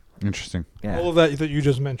 Interesting. Yeah. All of that you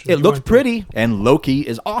just mentioned. It You looked went through. pretty, and Loki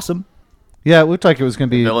is awesome. Yeah, it looked like it was going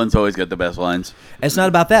to be. Villains always get the best lines. It's not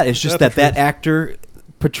about that. It's just That's that the actor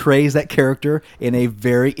portrays that character in a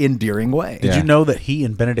very endearing way. Did Yeah. you know that he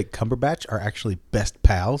and Benedict Cumberbatch are actually best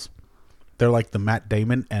pals? They're like the Matt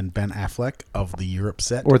Damon and Ben Affleck of the Europe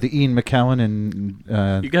set. Or the Ian McKellen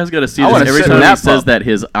and You guys got to see I this. wanna Every sit in time he that says pub. that,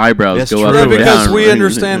 his eyebrows That's go up true. and Yeah, because down. we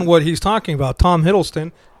understand what he's talking about. Tom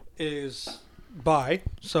Hiddleston is bi,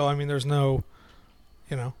 so I mean, there's no,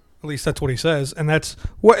 at least that's what he says, and that's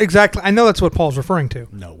what exactly. I know that's what Paul's referring to.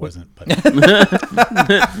 no, it wasn't. But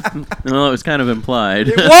Well, it was kind of implied.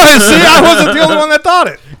 It was. See, I wasn't the only one that thought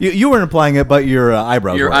it. You weren't implying it, but your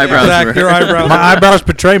eyebrows. Your were. eyebrows Exactly, were. your eyebrows. my eyebrows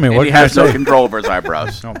betray me. And What he can I has no say? control over his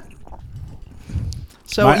eyebrows.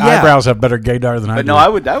 So My yeah, eyebrows have better gaydar than I But do. no, I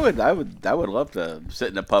would love to sit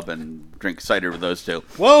in a pub and drink cider with those two.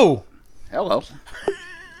 Whoa, Hello.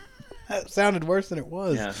 that sounded worse than it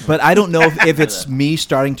was. Yeah. but I don't know if it's me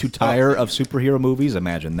starting to tire of superhero movies.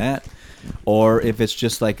 Imagine that, or if it's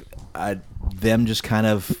just like them just kind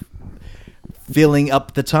of filling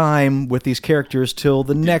up the time with these characters till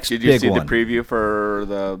the next Did you big see one. the preview for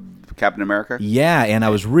the Captain America? Yeah, and I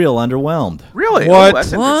was real underwhelmed. Really? What? Oh,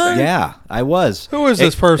 that's What? interesting. Yeah, I was. Who is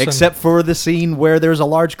this person? Except for the scene where there's a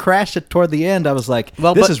large crash toward the end, I was like, this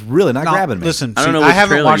but- is really not no, grabbing me. Listen, I don't see, know I which haven't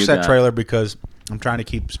trailer watched you that got. trailer because I'm trying to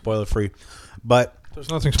keep spoiler free. But There's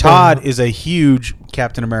nothing. Todd spoiling. is a huge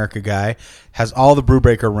Captain America guy. Has all the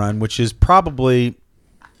Brubaker run, which is probably.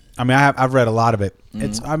 I mean, I've read a lot of it.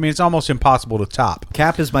 It's almost impossible to top.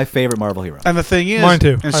 Cap is my favorite Marvel hero. And the thing is, Mine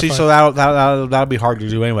too. And High see, five. so that'll be hard to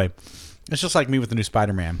do anyway. It's just like me with the new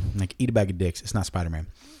Spider-Man. Like, eat a bag of dicks. It's not Spider-Man.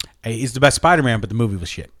 He's the best Spider-Man, but the movie was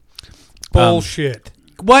shit. Bullshit.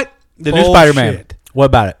 What? The new Bullshit. Spider-Man. What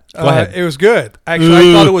about it? Go ahead. It was good.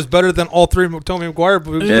 Actually, I thought it was better than all three Tobey Maguire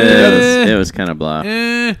movies. It was kind of blah.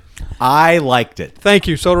 I liked it. Thank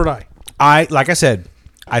you. So did I. Like I said,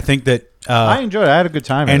 I think that I enjoyed it. I had a good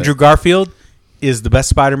time. with Andrew it. Garfield is the best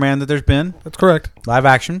Spider-Man that there's been, That's correct. live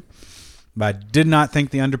action. But I did not think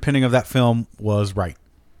the underpinning of that film was right.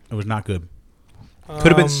 It was not good. Could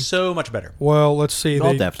have been so much better. Well, let's see.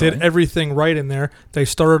 Well, They definitely. did everything right in there. They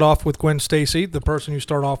started off with Gwen Stacy, the person you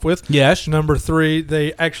start off with. Yes. Number 3,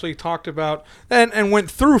 they actually talked about and went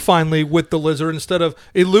through finally with the lizard instead of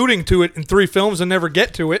alluding to it in 3 films and never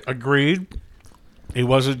get to it. Agreed. He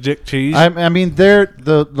was a dick tease. I mean,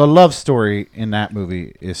 the love story in that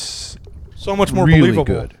movie is So much more really believable.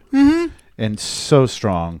 good and so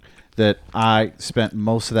strong that I spent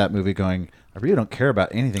most of that movie going, I really don't care about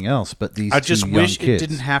anything else but these I just two young wish kids. it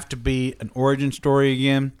didn't have to be an origin story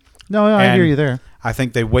again. No, I And hear you there. I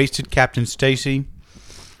think they wasted Captain Stacy.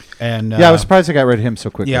 And Yeah, I was surprised they got rid of him so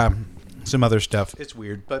quickly. yeah, some other stuff. It's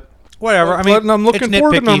weird, but whatever. I But mean, I'm looking it's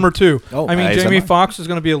forward to nitpicky. number 2. Oh, I mean, as am Jamie I. Foxx is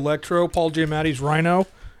going to be Electro. Paul Giamatti's Rhino.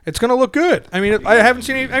 It's going to look good. I mean, I haven't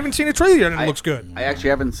seen a trailer yet, and it looks good. I actually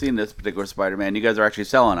haven't seen this particular Spider-Man. You guys are actually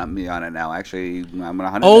selling on me on it now. Actually, I'm going to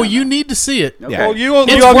hunt it Oh, down you now. need to see it. Okay. Well, you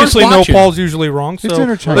It's obviously worth know watching. Paul's usually wrong, so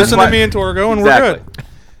entertaining. listen to That's me and Torgo, and exactly. we're good.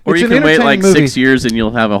 Or It's you an can wait like entertaining movie. 6 years and you'll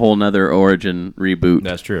have a whole nother origin reboot.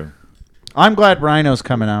 That's true. I'm glad Rhino's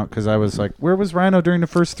coming out because I was like, where was Rhino during the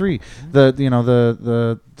first 3?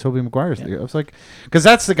 The Tobey Maguire. I was like, because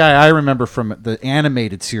that's the guy I remember from the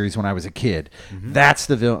animated series when I was a kid. That's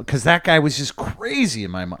the villain because that guy was just crazy in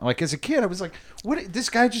my mind. Like as a kid, I was like, what? This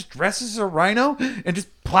guy just dresses as a rhino and just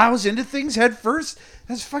plows into things head first.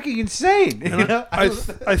 That's fucking insane. You know? I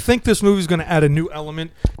think this movie is going to add a new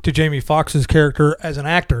element to Jamie Foxx's character as an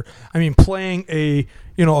actor. I mean, playing a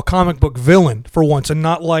comic book villain for once, and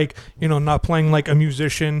not like not playing like a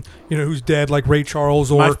musician who's dead like Ray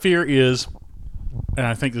Charles or My fear is, and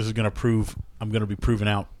I think this is going to prove, I'm going to be proven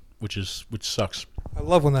out, which sucks, I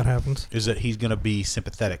love when that happens. is that he's going to be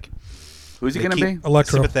sympathetic. Who's he They going to keep- be?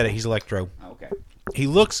 Electro. Sympathetic. He's Electro. Okay. He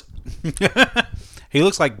looks he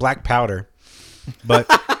looks like black powder, but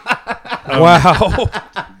Wow.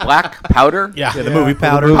 Black Powder? yeah, The movie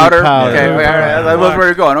Powder. Powder? Powder. Okay, Yeah. that was where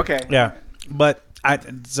you're going. Okay. yeah. But I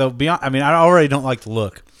already don't like the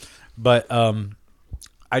look, but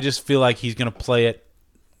I just feel like he's gonna play it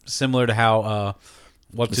similar to how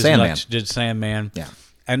what's his Sandman. nuts did Sandman. Yeah.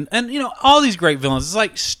 And all these great villains. It's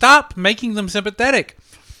like, stop making them sympathetic.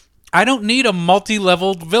 I don't need a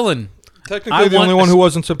multi-leveled villain. Technically, the only one who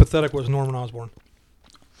wasn't sympathetic was Norman Osborn.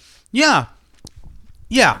 Yeah.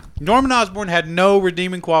 Norman Osborn had no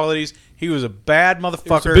redeeming qualities. He was a bad He was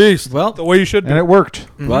motherfucker. a beast. Well, the way you should be. And it worked.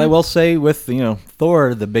 Well, I will say with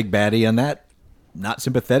Thor, the big baddie, on that, not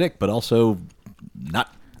sympathetic, but also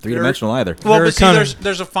not 3-dimensional either. Well, Very but see, cunning.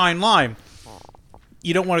 there's a fine line.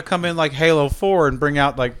 You don't want to come in like Halo 4 and bring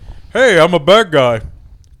out like, hey, I'm a bad guy.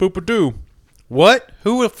 Boop-a-doo. What?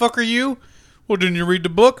 Who the fuck are you? Well, didn't you read the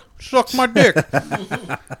book? Suck my dick.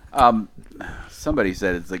 Somebody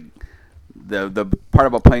said it's like the part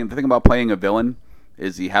about playing. The thing about playing a villain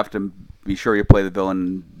is you have to be sure you play the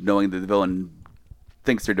villain knowing that the villain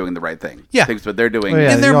thinks they're doing the right thing. Yeah. Thinks what they're doing. Oh,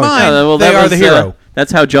 yeah. In their you always- mind, well, they that are was, the hero.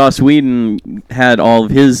 That's how Joss Whedon had all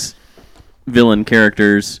of his villain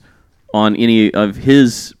characters on any of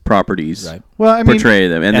his properties Right. Well, I mean, portray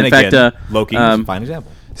them. And, And in again, fact, Loki is a fine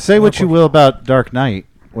example. say what you will about Dark Knight,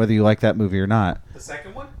 whether you like that movie or not. The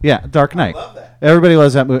second one? Yeah, Dark Knight. love that. Everybody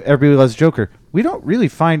loves that movie. Everybody loves Joker. We don't really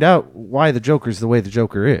find out why the Joker's the way the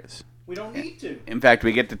Joker is. We don't need to. In fact,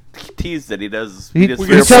 we get to teased that he does. He does We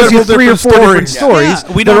three or can tells four- you several 3 or different 4 different stories. stories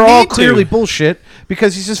Yeah, we that don't are all need to. clearly bullshit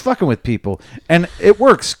because he's just fucking with people, and it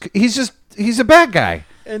works. He's a bad guy,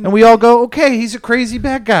 and we all go, okay, he's a crazy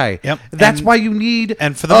bad guy. Yep. That's And- why you need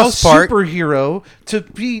and for the a most part- superhero to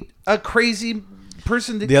beat a crazy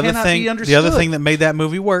person that The other cannot thing, be understood. the other thing that made that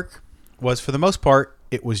movie work was, for the most part,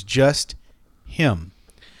 it was just him.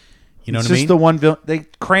 You know it's what I just mean? the one villain. They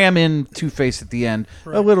cram in Two-Face at the end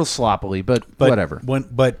a little sloppily, but whatever.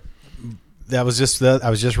 But that was just I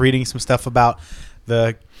was just reading some stuff about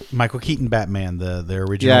the Michael Keaton Batman, the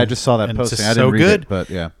original. Yeah, I just saw that and it's posting. just I didn't so read good, it, but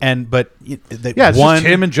yeah. Yeah, It's one just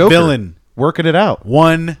him and Joker villain, working it out.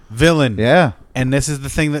 one villain. Yeah. And this is the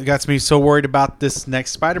thing that got me so worried about this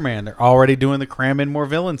next Spider-Man. They're already doing the cram in more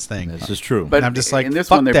villains thing. This is true. But And I'm just like, in this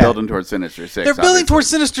fuck one, they're that. building towards Sinister Six. They're building obviously. towards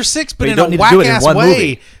Sinister Six, but you in don't a need to do it in whack-ass one way.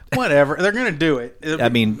 movie. Whatever. They're going to do it. I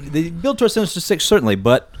mean, they built towards Sinister Six certainly,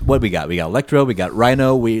 but what we got? We got Electro, we got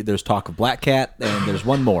Rhino, there's talk of Black Cat, and there's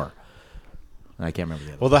one more. I can't remember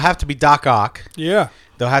the other. Well, they'll have to be Doc Ock. Yeah.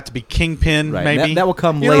 They'll have to be Kingpin, Right. maybe. That will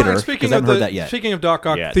come You know, later and because I haven't heard that yet. Speaking of Doc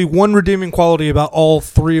Ock, Yeah. the one redeeming quality about all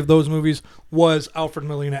 3 of those movies was Alfred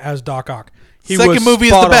Molina as Doc Ock. Second was movie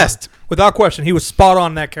is spot the on. best. Without question. He was spot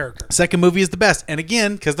on that character. Second movie is the best. And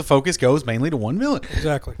again, because the focus goes mainly to one villain.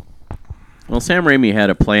 Exactly. Well, Sam Raimi had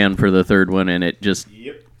a plan for the third one, and it just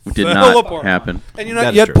did Fell not apart. happen. And you know,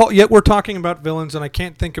 That's yet, true. Paul, yet we're talking about villains, and I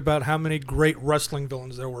can't think about how many great wrestling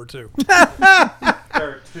villains there were, too.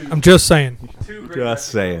 I'm just saying. Just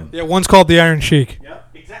saying. Yeah, one's called the Iron Sheik.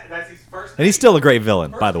 Exactly. That's his first. And he's still a great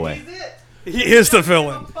villain, by the way. He is the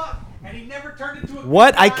villain. And he never turned into a.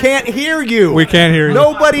 What? I can't hear you. We can't hear you.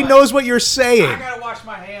 Nobody knows what you're saying. gotta wash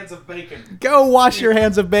my hands of bacon. Go wash your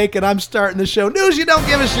hands of bacon. I'm starting the show. News you don't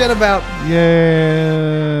give a shit about.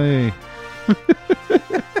 Yay.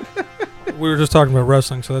 We were just talking about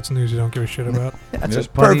wrestling, so that's news you don't give a shit about. That's There's a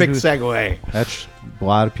plenty perfect who- segue. That's a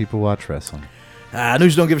lot of people watch wrestling.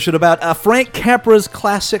 News you don't give a shit about. Frank Capra's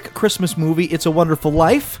classic Christmas movie, It's a Wonderful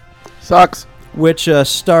Life, Sucks. which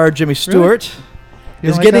starred Jimmy Stewart, You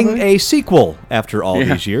is don't like that getting movie? a sequel after all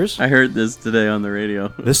Yeah. these years. I heard this today on the radio.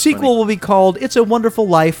 The sequel will be called It's a Wonderful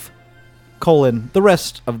Life, the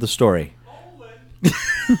rest of the story.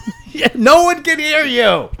 Yeah, no one can hear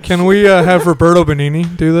you. Can we have Roberto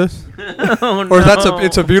Benigni do this? Oh, Or that's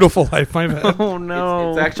It's a Beautiful Life, my bad. Oh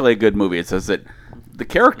no! It's actually a good movie. It says that the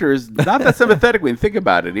character is not that sympathetic when you think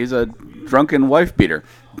about it. He's a drunken wife beater.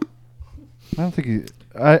 I don't think he.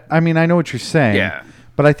 I mean, I know what you're saying. Yeah.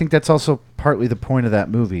 But I think that's also partly the point of that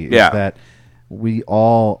movie. Is Yeah. that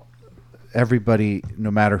everybody,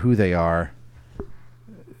 no matter who they are,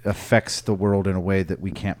 affects the world in a way that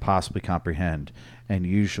we can't possibly comprehend. And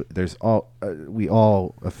usually, we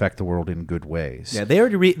all affect the world in good ways. Yeah, they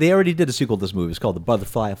already did a sequel to this movie. It's called The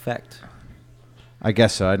Butterfly Effect. I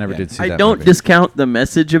guess so. I never did see I that. don't movie. discount the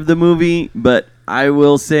message of the movie, but I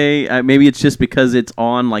will say maybe it's just because it's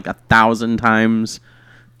on like 1,000 times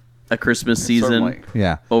a Christmas season Certainly.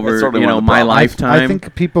 Yeah. over That's certainly one of the my problems. lifetime. I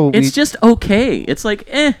think people. it's need- just okay. It's like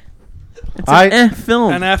It's I- an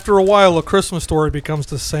film. And after a while, A Christmas Story becomes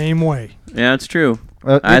the same way. Yeah, it's true.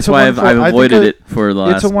 It's That's a why I've Wonderful- I think avoided a- it for the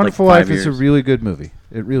last. It's a Wonderful like 5 Life is a years. really good movie.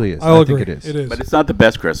 It really is. I'll I agree. think it is. It is. But it's not the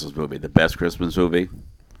best Christmas movie. The best Christmas movie,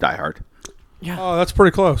 Die Hard. Oh, that's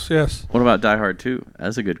pretty close, yes. What about Die Hard 2?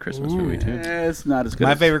 That's a good Christmas movie too. It's not as good.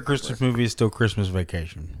 My as favorite Christmas movie is still Christmas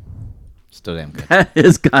Vacation. Still damn good. That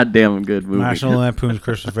is goddamn good movie. National Lampoon's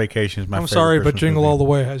Christmas Vacation is my I'm favorite sorry, but Christmas Jingle movie. All the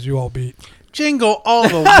Way has you all beat. Jingle All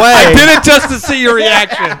the Way. I did it just to see your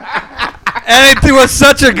reaction. And it was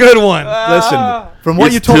such a good one. Listen, from what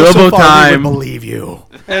It's you told us so turbo far, we time. would believe you.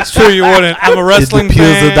 That's true, you wouldn't. I'm a wrestling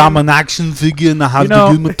fan. I'm an action figure and I have You know,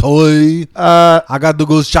 to give him a toy. I got to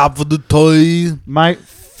go shop for the toy. My We're late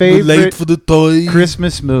favorite for the toy.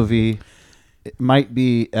 Christmas movie, it might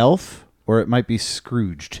be Elf or it might be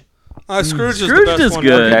Scrooged. Scrooge is Scrooge the best is one.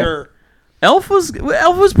 good. for sure. Elf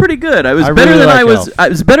was pretty good. I was I better really than like I was. Elf. I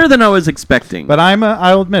was better than I was expecting. But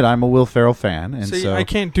I'll admit I'm a Will Ferrell fan, and See, so I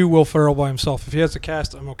can't do Will Ferrell by himself. If he has a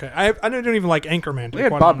cast, I'm okay. I don't even like Anchorman. To We be had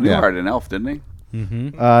quite Bob honest. Newhart in Elf, didn't he?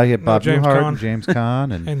 he had Bob James Newhart Caan. and James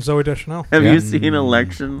Caan, and And Zoe Deschanel. Have Yeah. you seen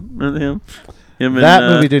Election with him? Him and, that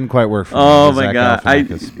movie didn't quite work for me. Oh with my Zach god!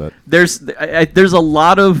 Galifianakis, but There's a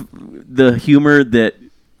lot of the humor that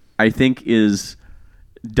I think is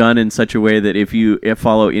done in such a way that if you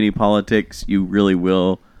follow any politics, you really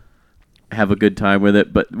will have a good time with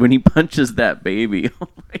it. But when he punches that baby, oh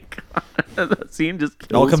my god, that scene just kills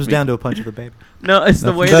It all comes me. down to a punch of the baby. No, it's the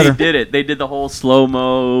Nothing way better. they did it. They did the whole slow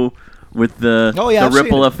mo with the Oh, yeah, I've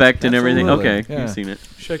ripple seen it. effect and everything. Absolutely, Okay, yeah. you've seen it.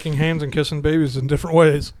 Shaking hands and kissing babies in different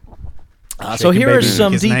ways. So here are baby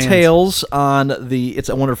some kissing hands. details on the It's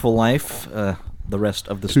a Wonderful Life, the rest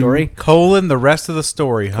of the story. Colon the rest of the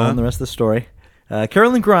story, huh? On the rest of the story.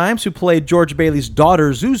 Carolyn Grimes, who played George Bailey's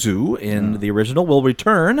daughter Zuzu in the original, will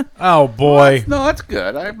return Oh boy. No, that's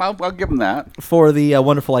good. I'll give him that. for the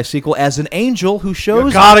Wonderful Life sequel as an angel who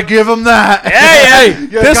shows... Gotta give him that. Hey,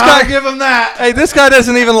 this guy, give him that. hey, this guy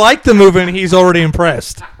doesn't even like the movie, and he's already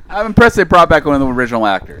impressed. I'm impressed they brought back one of the original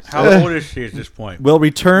actors. How old is she at this point? will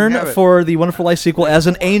return for the Wonderful Life sequel as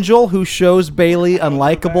an angel who shows Bailey's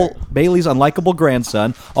unlikable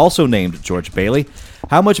grandson, also named George Bailey,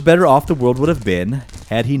 how much better off the world would have been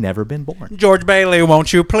had he never been born. George Bailey,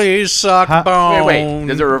 won't you please suck bone? Wait.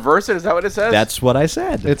 Does it reverse it? Is that what it says? That's what I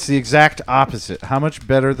said. It's the exact opposite. How much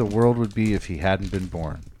better the world would be if he hadn't been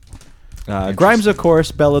born. Grimes, of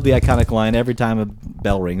course, bellowed the iconic line, "Every time a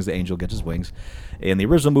bell rings, the angel gets his wings." In the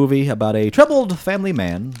original movie about a troubled family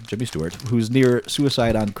man, Jimmy Stewart, who's near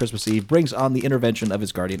suicide on Christmas Eve, brings on the intervention of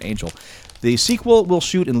his guardian angel. The sequel will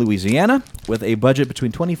shoot in Louisiana with a budget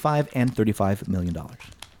between $25 and $35 million.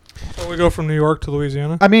 So we go from New York to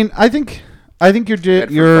Louisiana. I mean, I think your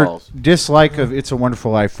Bedford Falls. dislike of It's a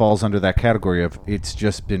Wonderful Life falls under that category of it's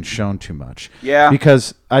just been shown too much. Yeah.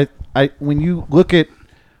 Because I when you look at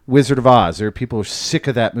Wizard of Oz, there are people who are sick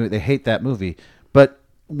of that movie. They hate that movie. But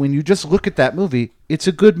when you just look at that movie, it's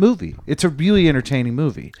a good movie. It's a really entertaining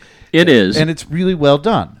movie. It is. And it's really well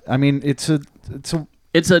done. I mean, it's an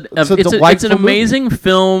an amazing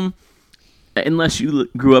film, unless you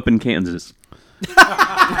grew up in Kansas.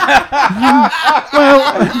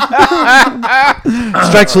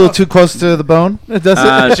 strikes a little too close to the bone. It does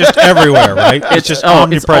it. It's just everywhere, right? It's just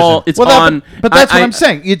omnipresent. It's Well, on. but that's what I- I'm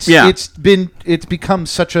saying. It's become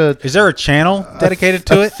such a Is there a channel dedicated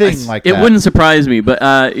to it? thing like It that. wouldn't surprise me, but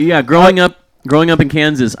growing up in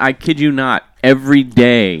Kansas, I kid you not, every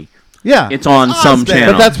day Yeah, it's on some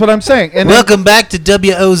channel. But that's what I'm saying. And then- Welcome back to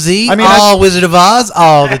WOZ, I mean, all Wizard of Oz,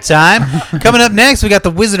 all the time. Coming up next, we got the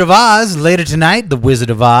Wizard of Oz. Later tonight, the Wizard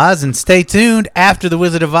of Oz. And stay tuned after the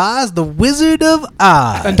Wizard of Oz, the Wizard of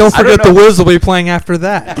Oz. And don't forget the Wiz will be playing after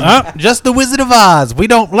that. Just the Wizard of Oz. We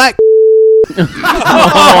don't like...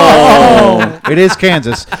 it is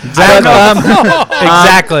Kansas.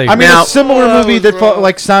 Exactly. I mean, Now- a similar movie that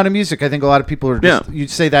like Sound of Music. I think a lot of people are just, Yeah. you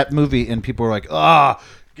say that movie and people are like,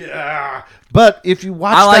 yeah. But if you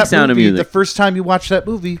watch I like that Sound of movie, Music. the first time you watch that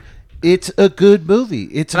movie, it's a good movie.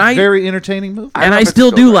 It's a And I- very entertaining movie. and know I if it's still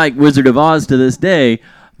still do there. like Wizard of Oz to this day,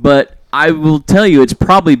 but I will tell you, it's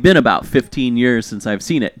probably been about 15 years since I've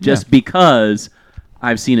seen it, just because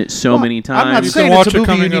I've seen it so many times. I'm not You saying can it's watch a it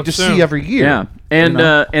movie you coming need up to soon. see every year. Yeah, and You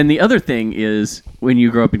know? and the other thing is when you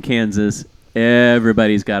grow up in Kansas,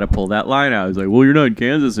 everybody's got to pull that line out. It's like, well, you're not in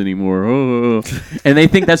Kansas anymore, and they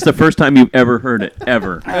think that's the first time you've ever heard it,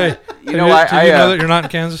 ever. Hey, You know, did I you know that you're not in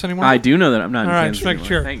Kansas anymore? I do know that I'm not in All right, Kansas just make anymore.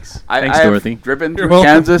 sure. Thanks, I thanks, have Dorothy. driven through welcome.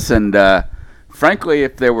 Kansas, and frankly,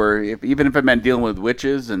 even if it meant dealing with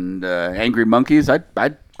witches and angry monkeys,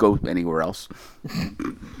 I'd go anywhere else.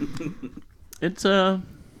 It's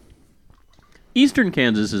Eastern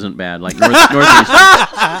Kansas isn't bad, like northeastern.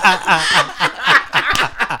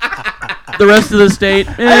 The rest of the state,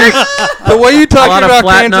 the way you talk lot of about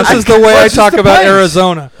flat Kansas nuts. is the way Well, I it's talk just the about plains.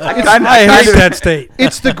 Arizona. I I hate that state.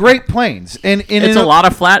 It's the Great Plains, and it's a lot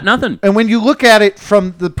of flat nothing. And when you look at it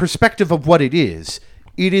from the perspective of what it is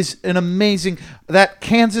an amazing that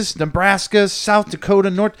Kansas, Nebraska, South Dakota,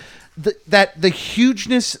 North, the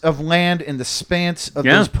hugeness of land and the span of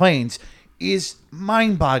Yeah. those plains is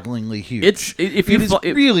mind-bogglingly huge. If It is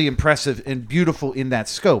really impressive and beautiful in that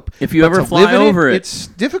scope. If you But ever to fly live in over it, it's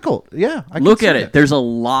difficult. Yeah, I can look see at that. it. There's a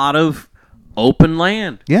lot of open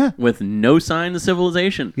land. Yeah. With no sign of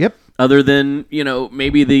civilization. Yep. Other than,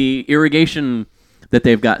 maybe the irrigation that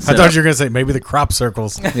they've got I set thought up. you were going to say maybe the crop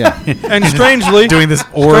circles. Yeah. And strangely, Doing this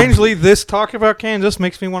orb. strangely, this talk about Kansas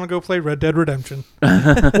makes me want to go play Red Dead Redemption.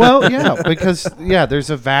 Well, yeah, because there's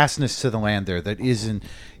a vastness to the land there that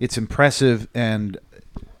it's impressive and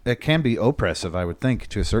it can be oppressive, I would think,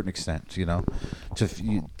 to a certain extent.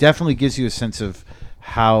 Definitely gives you a sense of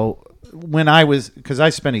how. When because I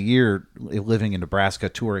spent a year living in Nebraska,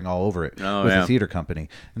 touring all over it with yeah. a theater company,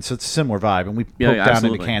 and so it's a similar vibe. And we poke Yeah, down into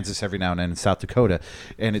absolutely. Kansas every now and then in South Dakota,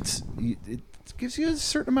 and it gives you a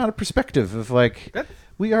certain amount of perspective of like.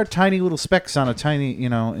 We are tiny little specks on a tiny,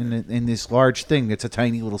 in this large thing that's a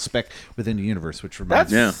tiny little speck within the universe, which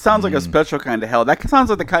reminds That me. sounds like a special kind of hell. That sounds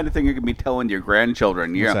like the kind of thing you could be telling your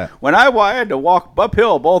grandchildren. What's that? When I had to walk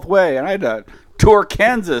uphill both way, and I had to tour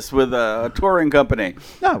Kansas with a touring company.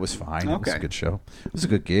 No, it was fine. It was Okay. a good show. It was a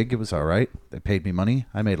good gig. It was all right. They paid me money.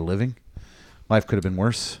 I made a living. Life could have been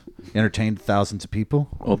worse. Entertained thousands of people.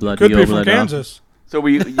 Obladi, Could be from oblada. Kansas. So were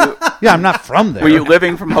you Yeah, I'm not from there. were you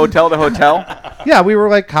living from hotel to hotel? Yeah, we were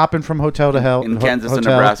like hopping from hotel to hell In ho- Kansas and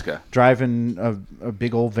hotel, Nebraska. driving a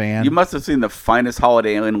big old van. You must have seen the finest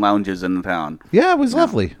Holiday Inn lounges in the town. Yeah, it was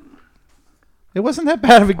lovely. It wasn't that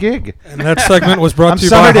bad of a gig. And that segment was brought I'm to you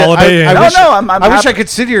sorry by to- Holiday Inn. I No, wish, no, I'm I wish I happy- could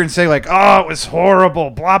sit here and say like, oh, it was horrible,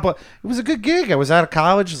 blah blah. It was a good gig. I was out of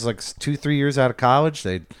college. It was like 2-3 years out of college.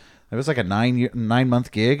 It was like a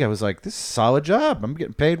 9-month gig. I was like, this is a solid job. I'm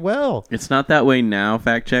getting paid well. It's not that way now,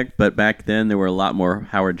 fact check, but back then there were a lot more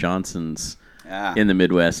Howard Johnsons Yeah. in the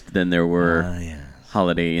Midwest than there were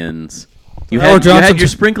Holiday Inns. You Howard had Johnson's- your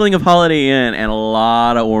sprinkling of Holiday Inn and a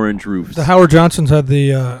lot of orange roofs. The Howard Johnsons had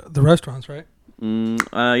the restaurants, right?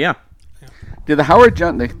 Yeah. Did the Howard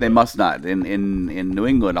Johnson? They must not. In New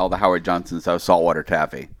England, all the Howard Johnsons have saltwater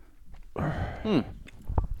taffy. Yeah,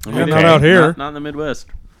 not out here. Not in the Midwest.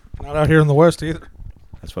 Not out here in the West either.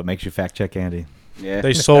 That's what makes you fact check Andy. Yeah,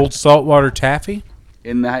 They sold saltwater taffy.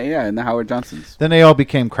 in the Howard Johnsons. Then they all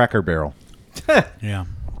became Cracker Barrel. Yeah.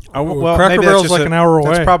 Well, Cracker Barrel's like an hour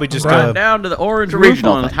away. That's probably just Right. a. Down to the orange It's a roof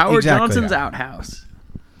regional on thing. Howard Exactly. Johnson's outhouse.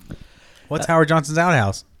 What's Howard Johnson's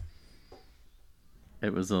outhouse?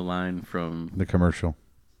 It was a line from The commercial.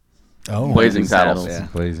 Oh, Blazing Saddles. Saddles.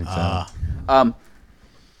 Blazing Saddles.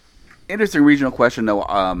 Interesting regional question though.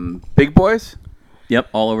 Big Boys. Yep,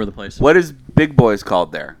 all over the place. What is Big Boys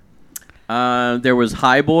called there? There was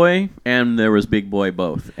High Boy and there was Big Boy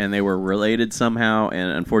both, and they were related somehow.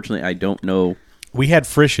 And unfortunately, I don't know We had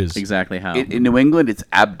Frisch's. exactly how. In New England, it's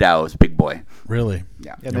Abdow's Big Boy. Really?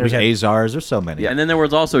 Yeah. And there's Azars. There's so many. And then there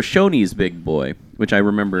was also Shoney's Big Boy, which I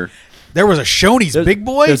remember. There was a Shoney's Big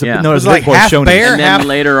Boy. There's a, Yeah. No, It there's was a like Big Boy half Shoney's. bear, And then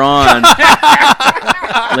later on,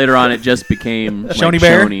 it just became like Shoney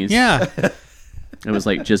Bear. Shoney's. Yeah. It was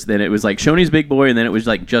like then it was like Shoney's Big Boy, and then it was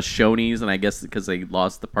like just Shoney's, and I guess because they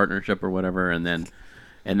lost the partnership or whatever, and then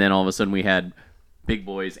all of a sudden we had Big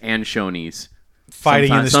Boys and Shoney's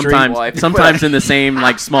Fighting in the street. Sometimes, Well, I think sometimes in the same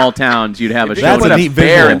like small towns, you'd have a That's Shoney's. a neat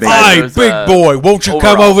bear visual. inside Hey, those, big boy, won't you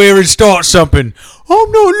come overalls. over here and start something?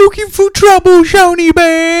 I'm not looking for trouble, Shoney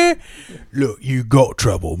Bear. Look, you got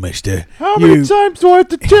trouble, mister. How many times do I have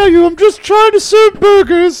to tell you? I'm just trying to serve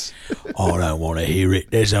burgers. I don't want to hear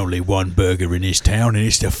it. There's only one burger in this town, and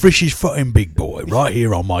it's the freshest fucking Big Boy right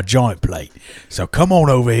here on my giant plate. So come on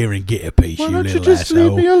over here and get a piece, Why you don't you little just leave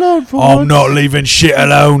asshole. me alone for I'm once? not leaving shit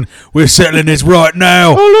alone. We're settling this right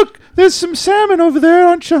now. Oh, look, there's some salmon over there.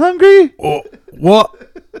 Aren't you hungry? Oh, what?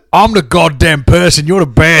 I'm the goddamn person. You're the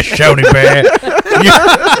bear, Shoney Bear.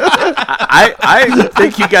 I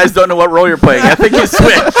think you guys don't know what role you're playing. I think you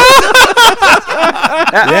switched.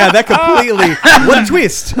 Yeah, that completely. What a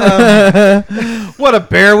twist. What, a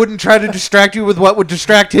bear wouldn't try to distract you with what would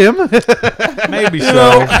distract him? Maybe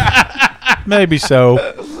so. Maybe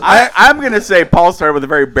so. I'm going to say Paul started with a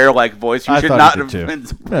very bear-like voice. You I should thought not he have did,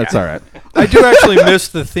 too. been. That's all right. I do actually miss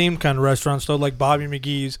the theme kind of restaurants, though, like Bobby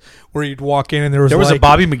McGee's, where you'd walk in and there was There was like, a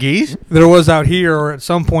Bobby McGee's. There was out here, or at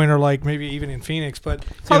some point, or like maybe even in Phoenix. But you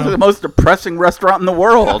Sounds like know, the most depressing restaurant in the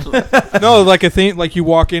world. no, like a thing, like you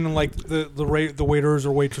walk in and like the waiters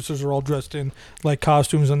or waitresses are all dressed in like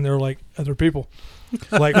costumes, and they're like other people,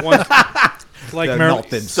 like one, like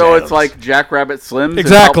Marilyn. So it's like Jackrabbit Slim's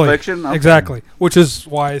Exactly. in Pulp Fiction? Okay. Exactly. Which is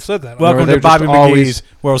why I said that. Welcome they're to Bobby just always- McGee's,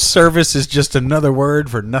 where service is just another word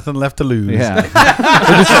for nothing left to lose. Yeah.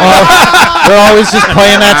 They're always just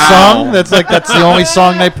playing that song. That's the only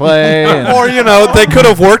song they play. and- Or they could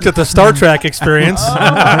have worked at the Star Trek experience.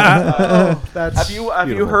 Have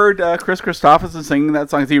you heard Chris Christopherson singing that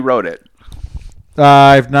song? He wrote it.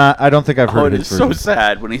 I've not. I don't think I've Oh, heard it his is so version.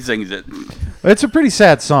 sad when he sings it. It's a pretty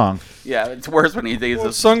sad song. Yeah, it's worse when he sings Well, it.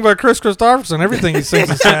 it's sung by Chris Christopherson. Everything he sings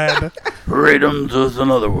is sad. Freedom's is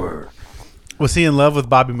another word. Was he in love with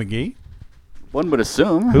Bobby McGee? One would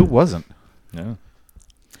assume. Who wasn't? News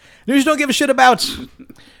you don't give a shit about.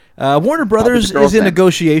 Warner Brothers the girl is in thing.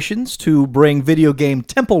 negotiations to bring video game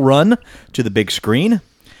Temple Run to the big screen.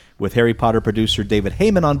 With Harry Potter producer David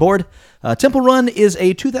Heyman on board, Temple Run is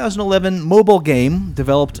a 2011 mobile game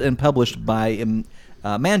developed and published by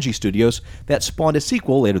Manji Studios that spawned a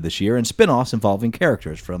sequel later this year and spin-offs involving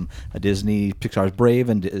characters from Disney, Pixar's Brave,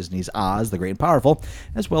 and Disney's Oz, the Great and Powerful,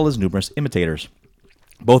 as well as numerous imitators.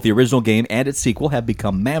 Both the original game and its sequel have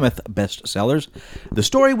become mammoth bestsellers. The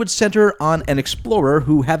story would center on an explorer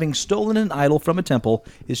who, having stolen an idol from a temple,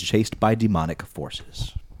 is chased by demonic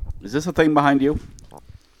forces. Is this a thing behind you?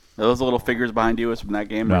 Are those little figures behind you is from that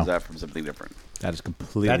game, or No. is that from something different? That is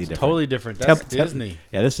completely That's different. totally different. That's Disney.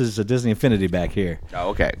 Yeah, this is a Disney Infinity back here. Oh,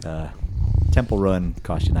 okay. Temple Run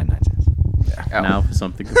cost you 99 cents. Oh. Now for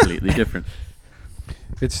something completely different.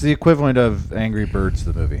 It's the equivalent of Angry Birds,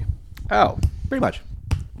 the movie. Oh. Pretty much.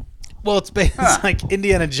 Well, it's like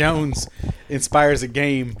Indiana Jones inspires a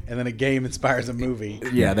game, and then a game inspires a movie.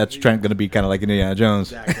 Yeah, that's going to be kind of like Indiana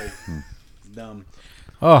Jones. Exactly. It's dumb.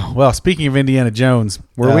 Oh, well, speaking of Indiana Jones,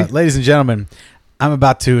 ladies and gentlemen, I'm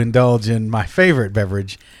about to indulge in my favorite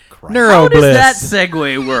beverage, How Neurobliss. does that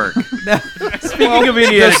segue work? Speaking of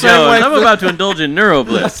Indiana Jones, I'm about to indulge in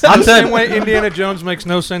Neurobliss. The same way Indiana Jones makes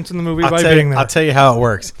no sense in the movie by being there. I'll tell you how it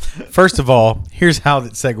works. First of all, here's how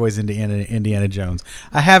it segues into Indiana Jones.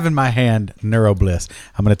 I have in my hand Neurobliss.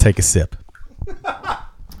 I'm going to take a sip.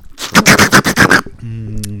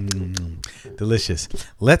 Delicious.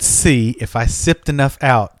 Let's see if I sipped enough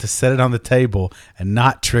out to set it on the table and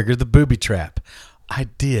not trigger the booby trap. I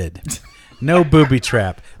did. No booby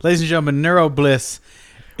trap. Ladies and gentlemen, Neurobliss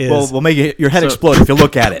is... We'll make your head explode if you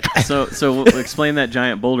look at it. So explain that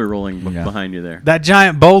giant boulder rolling behind you there. That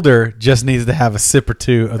giant boulder just needs to have a sip or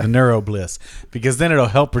two of the Neurobliss, because then it'll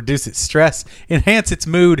help reduce its stress, enhance its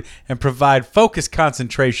mood, and provide focused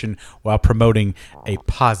concentration while promoting a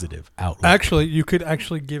positive outlook. Actually, you could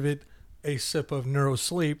actually give it a sip of Neuro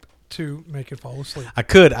Sleep to make it fall asleep. I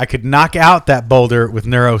could knock out that boulder with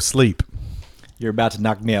Neuro Sleep. You're about to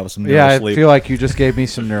knock me out with some Yeah, sleep. I feel like you just gave me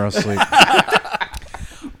some neurosleep.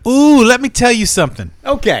 Ooh, let me tell you something.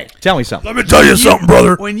 Okay, tell me something. Let me tell you something,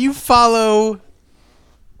 brother. When you follow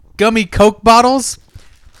gummy Coke bottles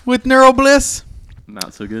with Neurobliss,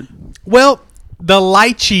 Not so good. well, the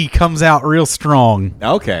lychee comes out real strong.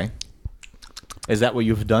 Okay. Is that what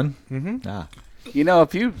you've done? Mm-hmm. Ah. You know,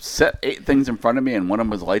 if you set 8 things in front of me and one of them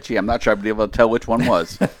was lychee, I'm not sure I'd be able to tell which one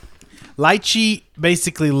was. Lychee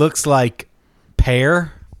basically looks like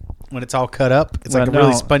pear when it's all cut up. It's like a Well,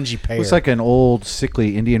 really no, spongy pear. Looks like an old,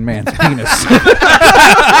 sickly Indian man's penis.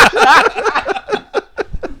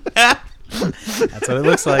 That's what it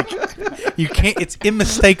looks like. You can't. It's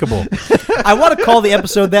unmistakable. I want to call the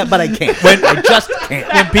episode that, but I can't. I just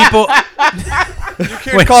can't. When people, You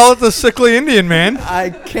can't call it the sickly Indian man. I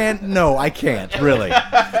can't. No, I can't. Really.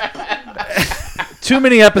 Too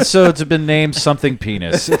many episodes have been named something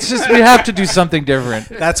penis. It's just we have to do something different.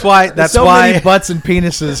 that's why. That's so why. many butts and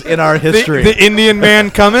penises in our history. The Indian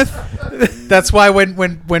man cometh. That's why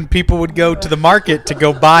when people would go to the market to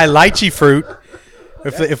go buy lychee fruit,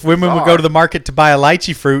 if women would go to the market to buy a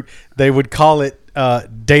lychee fruit, they would call it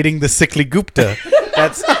dating the sickly Gupta.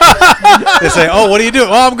 That's they say, oh, what are you doing?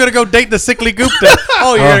 Oh, I'm gonna go date the sickly Gupta.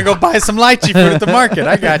 Oh, you're gonna go buy some lychee fruit at the market.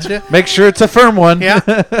 I got you. Make sure it's a firm one. Yeah.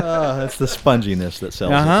 That's the sponginess that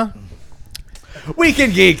sells. Uh huh. It.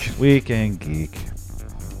 Weekend Geek. Weekend Geek.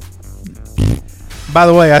 By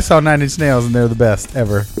the way, I saw Nine Inch Nails and they're the best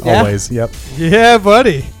ever. Yeah? Always. Yep. Yeah,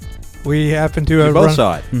 buddy. We happen to have both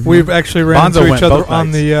saw it. We've actually ran Bonzo into went each other both on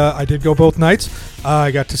nights. the. I did go both nights. I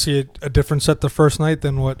got to see a different set the first night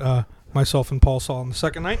than what myself and Paul saw on the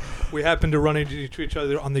second night. We happened to run into each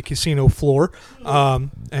other on the casino floor,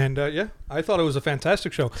 yeah, I thought it was a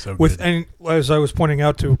fantastic show. So With good. and as I was pointing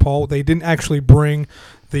out to Paul, they didn't actually bring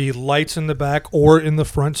the lights in the back or in the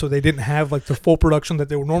front, so they didn't have like the full production that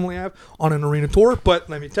they would normally have on an arena tour. But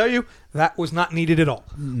let me tell you, that was not needed at all.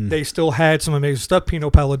 They still had some amazing stuff. Pino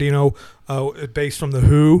Palladino, based from The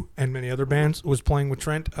Who and many other bands, was playing with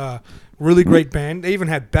Trent. Really great band. They even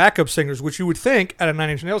had backup singers, which you would think at a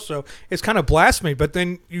Nine Inch Nails show is kind of blasphemy, but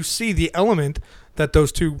then you see the element that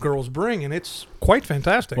those two girls bring, and it's quite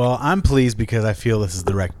fantastic. Well, I'm pleased because I feel this is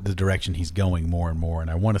the direction he's going more and more,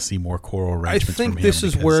 and I want to see more choral I arrangements from think him this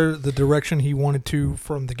is because- where the direction he wanted to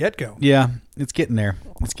from the get-go. Yeah, it's getting there.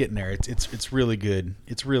 It's getting there. It's really good.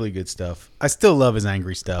 It's really good stuff. I still love his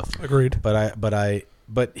angry stuff. Agreed.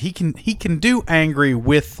 But he can do angry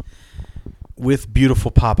with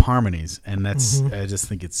beautiful pop harmonies, and that's I just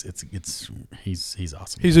think he's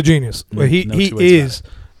awesome. He's a genius. No- Well, he no two ways is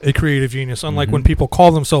a creative genius. Unlike when people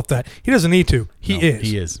call themselves that, he doesn't need to. He No, is.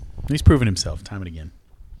 He is. He's proven himself time and again.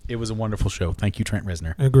 It was a wonderful show. Thank you, Trent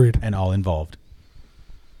Reznor, Agreed. and all involved.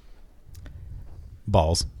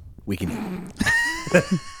 Balls. Weekend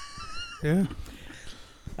Yeah.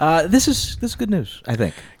 Geek. This is good news. I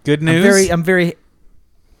think. Good news. I'm very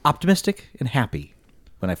optimistic and happy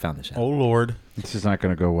when I found this out. Oh Lord. This is not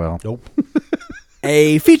going to go well. Nope.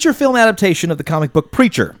 A feature film adaptation of the comic book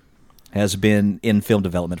Preacher has been in film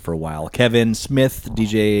development for a while. Kevin Smith,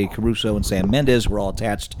 DJ Caruso, and Sam Mendes were all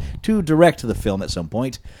attached to direct the film at some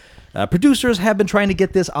point. Producers have been trying to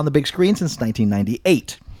get this on the big screen since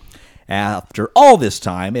 1998. After all this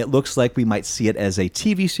time, it looks like we might see it as a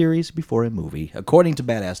TV series before a movie. According to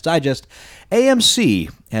Badass Digest,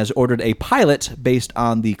 AMC has ordered a pilot based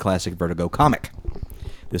on the classic Vertigo comic.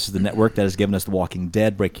 This is the network that has given us The Walking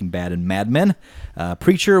Dead, Breaking Bad, and Mad Men.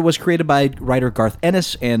 Preacher was created by writer Garth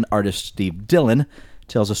Ennis and artist Steve Dillon.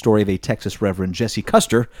 tells a story of a Texas Reverend Jesse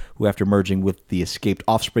Custer, who after merging with the escaped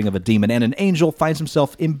offspring of a demon and an angel, finds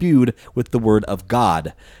himself imbued with the word of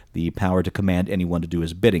God, the power to command anyone to do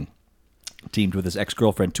his bidding. Teamed with his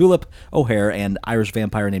ex-girlfriend Tulip, O'Hare, and Irish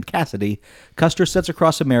vampire named Cassidy, Custer sets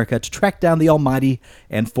across America to track down the Almighty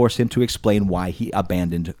and force him to explain why he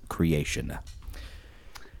abandoned creation.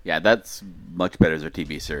 Yeah, that's much better as a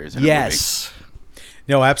TV series. than a Yes.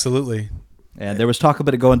 No, absolutely. And there was talk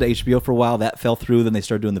about it going to HBO for a while. That fell through. Then they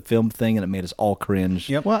started doing the film thing, and it made us all cringe.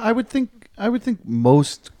 Yep. Well, I would think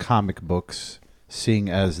most comic books, seeing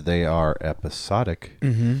as they are episodic,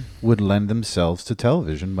 would lend themselves to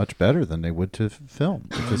television much better than they would to film.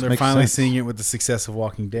 It just They're makes finally sense. seeing it with the success of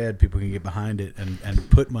Walking Dead. People can get behind it and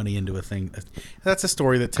put money into a thing. That's a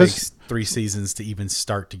story that 'Cause- takes 3 seasons to even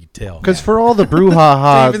start to tell. Because for all the to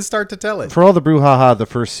brouhaha, even start to tell it. for all the brouhaha, the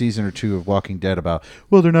first season or two of Walking Dead about,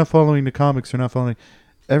 well, they're not following the comics, they're not following.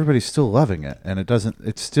 Everybody's still loving it, and it doesn't.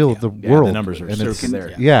 It's still the Yeah, world. the numbers are and so it's,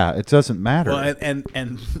 there. Yeah, it doesn't matter. Well,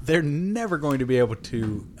 and they're never going to be able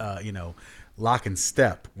to, lock and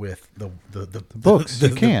step with the books. You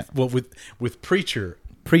can't. With Preacher.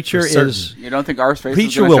 Preacher For certain. is You don't think Arseface is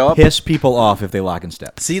Preacher going to show will up? piss people off if they lock and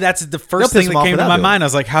step. See, that's the They'll first piss thing them that off came to without my doing mind. I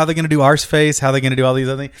was like, how are they going to do Arseface? How are they going to do all these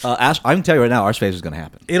other things? I can tell you right now, Arseface is going to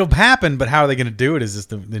happen. It'll happen, but how are they going to do it is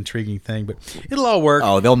just the intriguing thing. But it'll all work.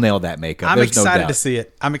 Oh, they'll nail that makeup. I'm There's excited no doubt. to see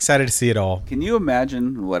it. I'm excited to see it all. Can you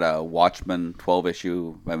imagine what a Watchmen 12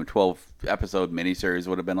 episode miniseries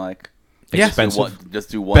would have been like? Yeah.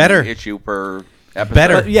 Just do one Better. issue per episode.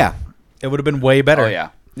 Better. Yeah. It would have been way better. Oh yeah.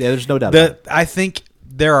 Yeah, there's no doubt about it. I think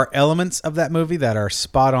there are elements of that movie that are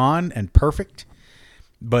spot on and perfect,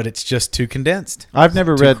 but it's just too condensed. I've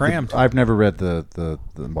never Too read. crammed. I've never read the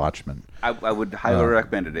Watchmen. I would highly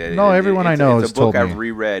recommend it. No, everyone I know it's has a book told I've me.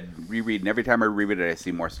 reread, and every time I reread it, I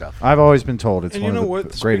see more stuff. I've always been told it's And one you of know the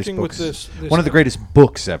what? greatest Speaking with books. this One of the greatest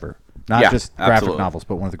books ever. Not Yeah, just graphic absolutely. novels,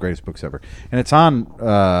 but one of the greatest books ever. And it's on.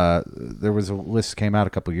 There was a list came out a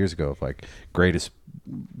couple of years ago of like greatest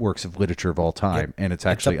works of literature of all time, and it's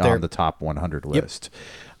actually up there. on the top 100 list.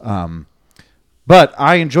 But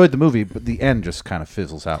I enjoyed the movie, but the end just kind of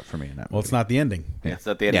fizzles out for me in that Well, movie. it's not the ending. It's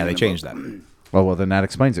at the end Yeah, of they the changed book. that. Well, then that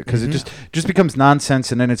explains it because it just becomes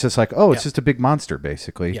nonsense, and then it's just like, oh, it's Yeah. just a big monster,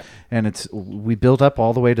 basically. Yeah. And we build up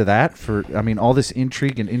all the way to that for, I mean, all this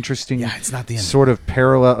intrigue and interesting. Yeah, it's not the end. Sort of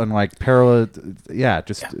parallel and like parallel. Yeah,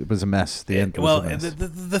 it was a mess. The end. Well, was a mess.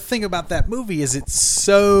 the thing about that movie is it's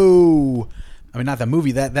so. I mean, not that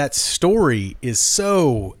movie. That story is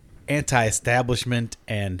so anti-establishment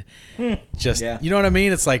and just Yeah. you know what I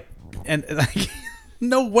mean. It's like and like.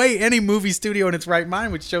 No way any movie studio in its right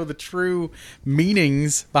mind would show the true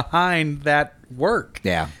meanings behind that work.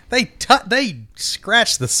 Yeah. They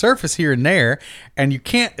scratch the surface here and there, and you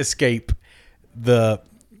can't escape the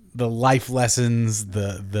life lessons,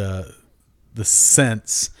 the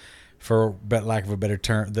sense, for lack of a better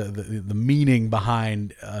term, the meaning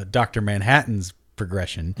behind Dr. Manhattan's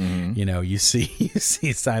progression. Mm-hmm. You know, you see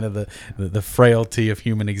a sign of the frailty of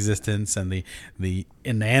human existence and the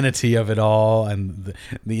inanity of it all and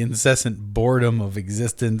the incessant boredom of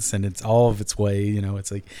existence and it's all of its way. You know,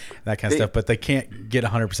 it's like that kind of stuff. But they can't get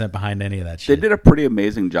 100% behind any of that They shit. did a pretty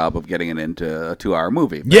amazing job of getting it into a 2-hour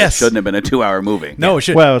movie. But Yes. it shouldn't have been a 2-hour movie. No, it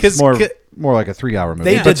should. well, it's 'cause- more like a 3-hour movie.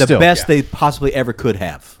 They Yeah. did the Still. best they possibly ever could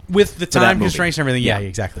have. with the that time movie. constraints and everything. Yeah,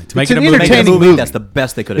 exactly. To make It's it a an movie. Make a entertaining movie, movie. that's the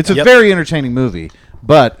best they could have It's a done. very entertaining movie,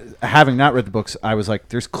 but having not read the books, I was like,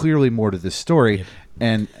 "There's clearly more to this story,"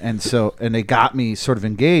 and they got me sort of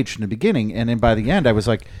engaged in the beginning, and then by the end, I was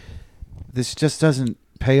like, "This just doesn't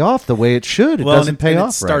pay off the way it should. It doesn't pay off."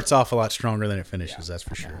 It starts off a lot stronger than it finishes. That's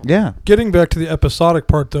for sure. right. Yeah, Getting back to the episodic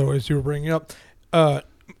part, though, as you were bringing up,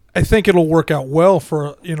 I think it'll work out well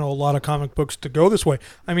for a lot of comic books to go this way.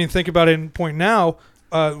 I mean, think about it in Point Now.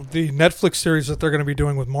 The Netflix series that they're going to be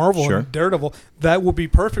doing with Marvel Sure. and Daredevil, that will be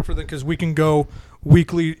perfect for them because we can go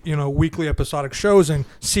weekly episodic shows and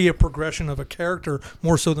see a progression of a character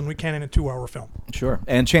more so than we can in a 2-hour film. Sure.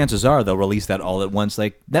 And chances are they'll release that all at once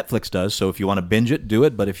like Netflix does. So if you want to binge it, do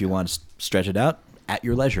it. But if you want to stretch it out, at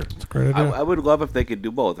your leisure. Great idea. I would love if they could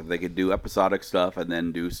do both. If they could do episodic stuff and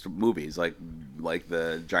then do movies like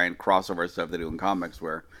the giant crossover stuff they do in comics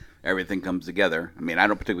where everything comes together. I mean, I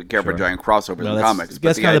don't particularly care for giant crossovers No, in that's comics.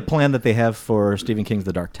 that's but kind of the plan that they have for Stephen King's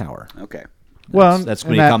The Dark Tower. Okay. well, That's and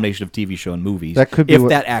going to be a combination of TV show and movies. that could be if what-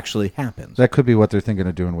 that actually happens. That could be what they're thinking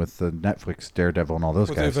of doing with the Netflix Daredevil and all those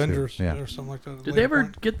with guys. the too. Avengers Yeah. or something like that. Did they ever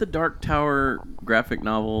get the Dark Tower graphic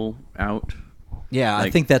novel out? Yeah, I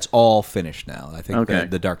Like- think that's all finished now. I think Okay.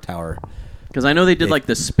 the Dark Tower. Because I know they did like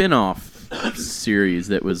the spin-off series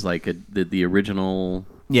that was like the original.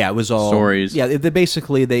 Yeah, it was all Stories. Yeah, they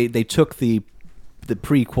basically they took the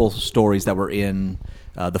prequel stories that were in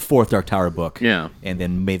the fourth Dark Tower book. Yeah. And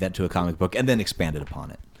then made that to a comic book and then expanded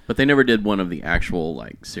upon it. But they never did one of the actual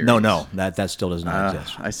like series. No, that still does not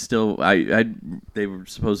exist. They were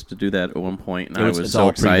supposed to do that at one point, and It's I was all so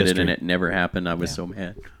excited, prehistory. and it never happened. I was so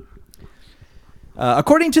mad.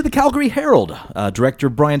 According to the Calgary Herald, director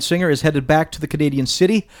Bryan Singer is headed back to the Canadian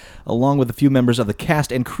city, along with a few members of the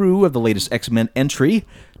cast and crew of the latest X-Men entry,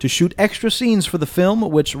 to shoot extra scenes for the film,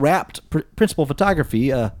 which wrapped principal photography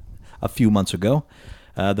a few months ago.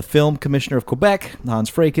 The film commissioner of Quebec,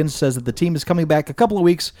 Hans Frakens, says that the team is coming back a couple of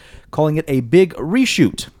weeks, calling it a big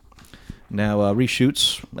reshoot. Now,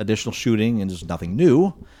 reshoots, additional shooting, and is nothing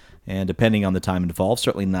new. And depending on the time involved,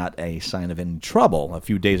 certainly not a sign of any trouble. A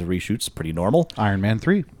few days of reshoots, pretty normal. Iron Man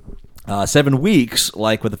 3. 7 weeks,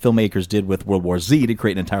 like what the filmmakers did with World War Z to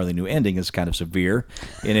create an entirely new ending, is kind of severe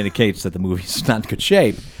and indicates that the movie's not in good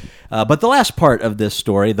shape. But the last part of this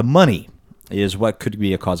story, the money, is what could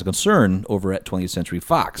be a cause of concern over at 20th Century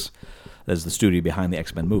Fox, as the studio behind the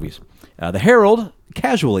X-Men movies. The Herald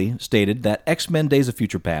casually stated that X-Men Days of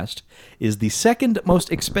Future Past is the second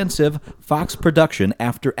most expensive Fox production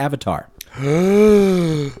after Avatar.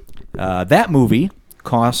 That movie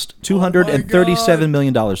cost $237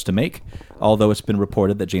 million to make, although it's been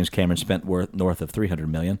reported that James Cameron spent north of $300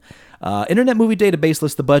 million. Internet Movie Database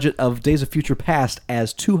lists the budget of Days of Future Past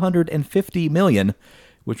as $250 million,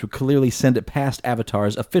 which would clearly send it past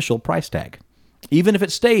Avatar's official price tag. Even if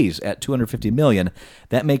it stays at $250 million,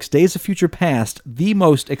 that makes Days of Future Past the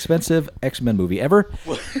most expensive X-Men movie ever.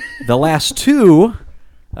 The last two,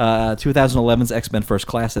 2011's X-Men First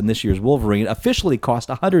Class and this year's Wolverine, officially cost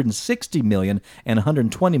 $160 million and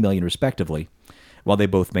 $120 million respectively. While they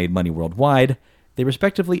both made money worldwide, they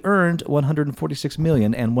respectively earned $146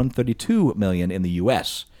 million and $132 million in the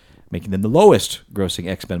U.S., making them the lowest grossing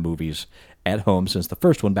X-Men movies at home since the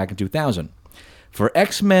first one back in 2000. For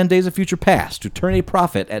X-Men Days of Future Past to turn a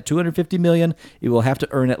profit at $250 million, it will have to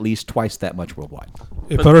earn at least twice that much worldwide.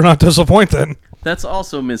 It better not disappoint then. That's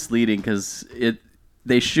also misleading because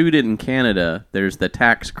they shoot it in Canada. There's the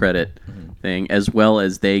tax credit thing, as well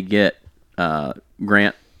as they get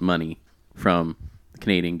grant money from the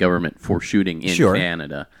Canadian government for shooting in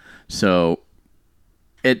Canada. So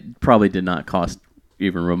it probably did not cost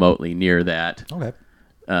even remotely near that. Okay.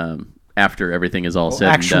 After everything is all said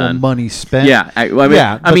Actual and done, money spent. Yeah, I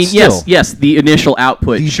but mean, still. yes, the initial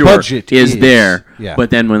output The budget is there, yeah. but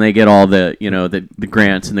then when they get all the the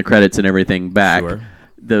grants and the credits and everything back, Sure.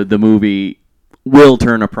 the movie will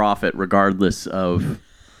turn a profit regardless of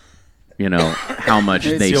how much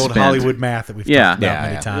It's they the old spent. Hollywood math that we've Yeah. talked about Yeah,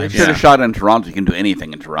 many yeah. They times. should have shot in Toronto. You can do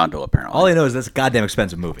anything in Toronto, apparently. All I know is that's a goddamn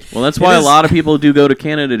expensive movie. Well, that's why a lot of people do go to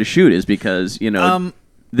Canada to shoot, is because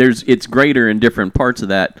it's greater in different parts of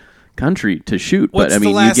that country to shoot, but What's I the mean,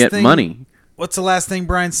 you last get thing- money. What's the last thing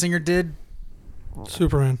Bryan Singer did?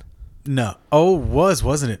 Superman. No. Oh,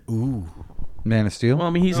 wasn't it? Ooh. Man of Steel. Well,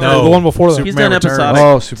 I mean, he's No. The one before that. he's Superman done Returns. episodic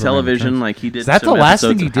Oh, Superman television, Returns. like he did. Is that the some last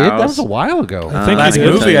thing episodes he of did? That House. was a while ago. I think Last he I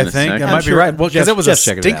did. can tell movie, you I in a think. second. That I'm might be sure- right. Well, because it was a Just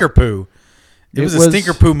check it stinker out. poo. It was a was-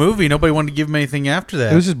 stinker poo movie. Nobody wanted to give him anything after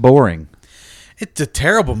that. It was just boring. It's a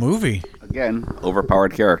terrible movie. Again,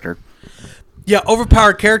 overpowered character. Yeah,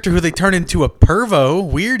 overpowered character who they turn into a pervo,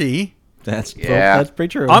 weirdy. That's pretty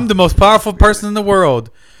true. I'm the most powerful person in the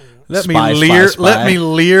world. Let me Spy, leer. spy, spy. Let me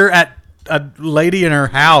leer at a lady in her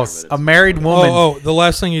house, a married woman. Oh, the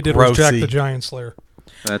last thing he did was Jack Grossy. the Giant Slayer.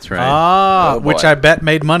 That's right. Ah, Oh, boy. which I bet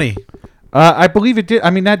made money. I believe it did. I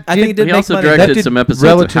mean, that I think it did he make also money. That directed did some episodes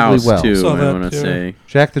relatively of House well. too. Saw I that, want to too. say.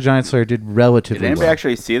 Jack the Giant Slayer did Did relatively anybody well.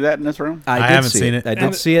 actually see that in this room? I haven't did see seen it. it. I did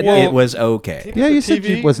And- see it. well- It was okay. Yeah, you said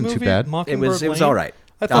TV it wasn't too movie, bad. It Mockingbird was Lane? all right.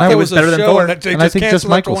 I I thought think it it was better than show Thor. and they And I think just canceled after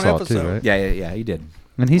Michael one saw it too, episode. right? Yeah, he did.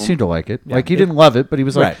 And he seemed to like it. Like he it- didn't love it, but he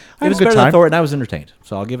was like, Right. I It had was a good better time. than Thor, and I was entertained.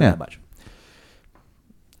 So I'll give it Yeah. that much.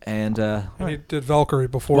 And And he did Valkyrie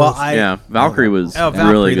before. Well, Yeah, Valkyrie was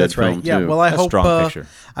Valkyrie, really good that's right. film Yeah, too. well, I A hope. strong picture.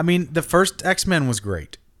 I mean, the first X-Men was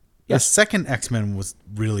great. The Yes. second X-Men was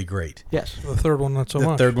really great. yes, the third one, not so The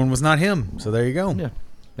much. third one was not him. So there you go. yeah,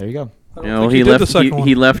 there you go. I don't You know, think he did the left. second one.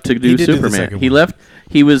 He left to do did do the Superman. second He one. left.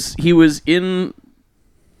 He was in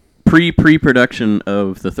pre-production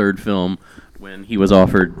of the third film when he was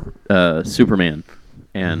offered Superman,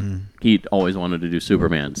 and he always wanted to do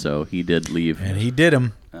Superman, so he did leave. And he did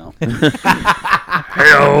him. No.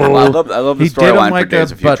 Well, I love the He did him storyline like for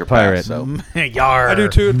Days a of Future butt pirate. Past. So Yar. I do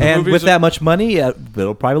too. The And movies with are- that much money,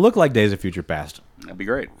 it'll probably look like Days of Future Past. that'd be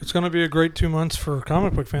great. it's going to be a great 2 months for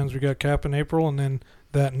comic book fans. We got Cap in April, and then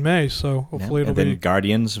that in May. So hopefully and it'll then be.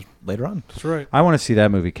 Guardians later on. That's right. I want to see that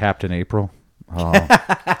movie, Captain April. Oh,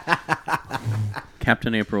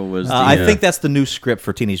 Captain April was. I think that's the new script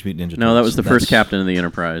for Teenage Mutant Ninja Turtles. No, that was the first captain of the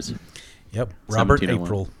Enterprise. Yep, Robert 1701.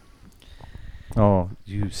 April. Oh,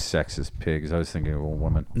 you sexist pigs! I was thinking of a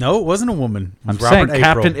woman. No, it wasn't a woman. It was I'm saying Robert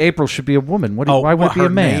Captain April. April should be a woman. What? Oh, Why would it be her a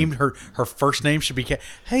man? name, her first name should be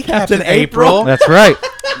Hey, Captain April. That's right.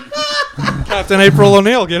 Captain April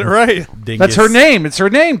O'Neil, get it right. Dingus. That's her name. It's her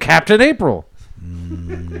name, Captain April.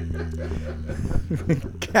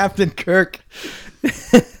 Captain Kirk,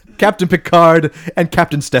 Captain Picard, and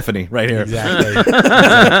Captain Stephanie right here.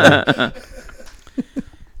 Exactly.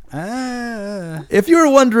 If you were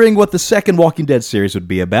wondering what the second Walking Dead series would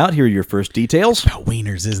be about, here are your first details. About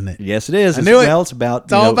wieners, isn't it? Yes, it is. I knew it. Well, it's about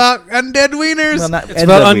It's all about undead wieners. well, not It's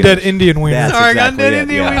about undead wieners. Indian wieners. That's Sorry, exactly undead it,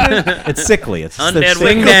 Indian yeah. wieners. It's sickly. It's Undead sickly.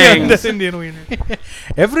 wing dangs. Undead Indian wiener.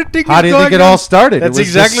 Everything How is do you going think it on. all started? That's It was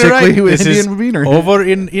exactly just right. sickly with This is Indian wiener. over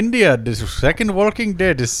in India. The second Walking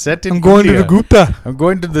Dead is set in I'm going India. to the Gupta. I'm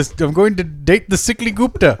going to date the sickly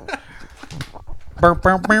Gupta. You're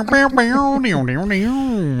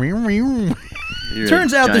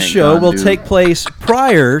Turns a out the giant show will Gondu. take place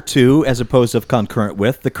prior to, as opposed to concurrent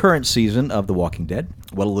with, the current season of The Walking Dead.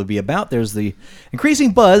 What will it be about? There's the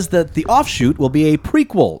increasing buzz that the offshoot will be a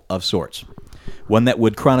prequel of sorts, one that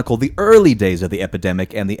would chronicle the early days of the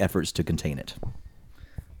epidemic and the efforts to contain it.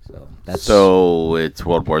 So it's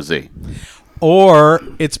World War Z. Or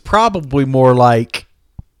it's probably more like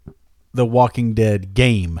the Walking Dead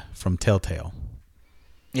game from Telltale.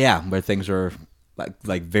 Yeah, where things are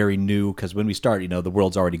like very new, because when we start, the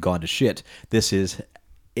world's already gone to shit. This is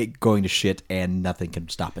it going to shit, and nothing can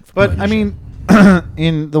stop it from But going to I shit. mean,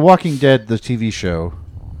 in The Walking Dead, the TV show,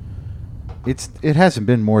 it hasn't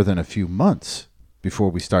been more than a few months before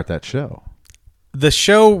we start that show. The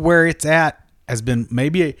show where it's at has been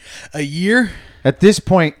maybe a year. At this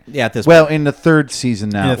point, Yeah, at this well, in the third season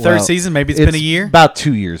now. In the third season, maybe it's been a year? About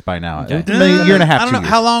 2 years by now. Okay. A year and a half. I don't know 2 years.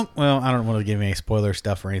 how long. Well, I don't want to give any spoiler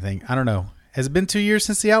stuff or anything. I don't know. Has it been 2 years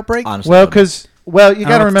since the outbreak? Honestly, Well, I don't know. because you got to know what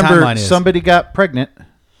the remember, timeline is. somebody got pregnant,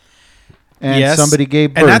 and Yes. somebody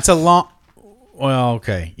gave birth. And that's a long. Well,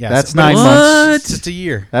 okay. Yeah. That's but 9 it's months. just a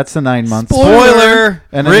year. That's the 9 months. Spoiler!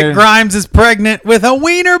 And then Rick there- Grimes is pregnant with a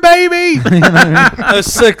wiener baby. A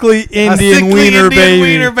sickly Indian a sickly wiener Indian baby.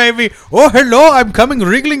 wiener baby. Oh, hello! I'm coming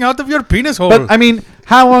wriggling out of your penis hole. But I mean,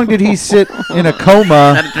 how long did he sit in a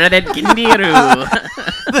coma? Dreaded Kindiru.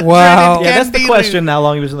 Wow. Yeah, that's the question. How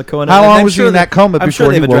long he was in the coma? How And long I'm was he sure in that coma I'm sure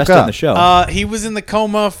before he they've woke addressed it in up? the show. he was in the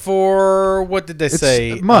coma for what did they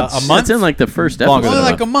say? months. A month. That's in like the first Longer episode. than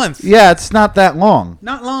Only like a month. Yeah, it's not that long.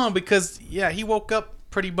 Not long because he woke up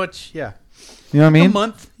pretty much. Yeah, You know what I a mean?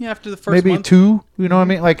 month. Yeah, after the first Maybe month. 2. You know what I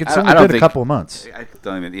mean? Like it's I only don't been a think- couple of months. I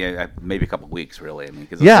don't even. Yeah, maybe a couple of weeks, really. I mean,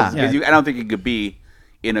 cause Yeah. I don't think you could be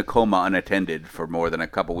in a coma unattended for more than a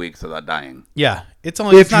couple weeks without dying. Yeah, it's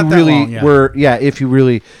only. If it's not you that really long, yeah. were, if you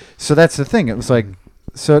really. So that's the thing. It was like,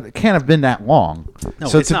 so it can't have been that long. No,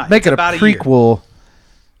 so it's to not. make It's it a about a year. prequel,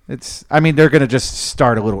 it's. I mean, they're going to just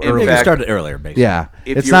start a little In early. They fact- started earlier, basically. Yeah,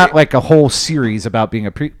 If it's you're- not like a whole series about being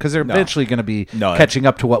a because they're No. eventually going to be No. catching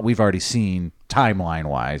up to what we've already seen timeline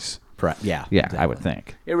wise. Yeah. Yeah, I would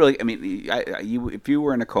think. It really. I mean, if you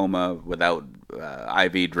were in a coma without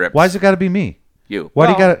IV drips, Why's it got to be me? you? Why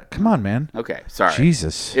do you got to? Come on, man. Okay, sorry.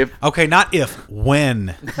 Jesus. If Okay, not if,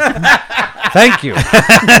 when. Thank you.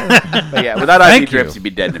 but yeah, without Thank IV drips, you. you'd be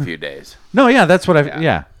dead in a few days. No, yeah, that's what I. Yeah.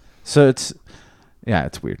 Yeah. So it's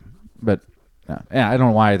weird, but I don't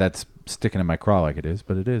know why that's sticking in my craw like it is,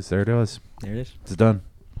 but it is. There it is. There it is. It's done.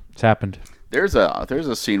 It's happened. There's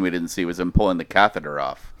a scene we didn't see was him pulling the catheter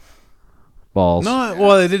off. Balls. No,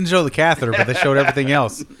 well, they didn't show the catheter, but they showed everything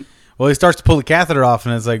else. Well, he starts to pull the catheter off,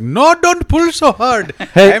 and it's like, no, don't pull so hard.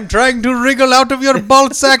 Hey. I'm trying to wriggle out of your ball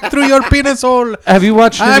sack through your penis hole. Have you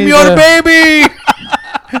watched? I'm any your of the- baby.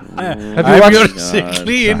 Have you I'm watched? your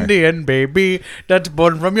sickly Indian baby that's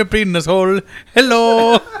born from your penis hole.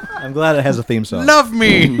 Hello, I'm glad it has a theme song. love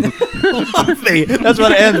me. Love me. That's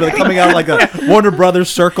what it ends with, coming out like a Warner Brothers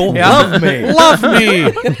circle. Love me. Love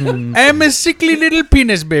me. I'm a sickly little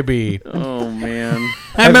penis baby. Oh man.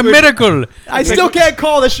 I'm a miracle. I still can't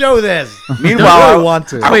call the show this. Meanwhile, I really want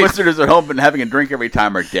to. Our listeners at home been having a drink every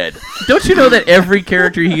time are dead. Don't you know that every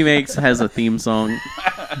character he makes has a theme song?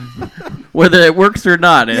 Whether it works or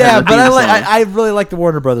not. It Yeah, has a but theme song. I really like the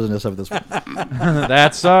Warner Brothers of this one.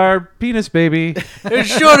 That's our penis baby. It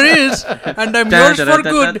sure is, and I'm yours for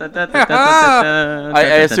good. I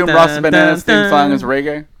assume Ross Bananas' theme song is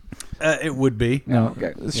reggae. It would be. No,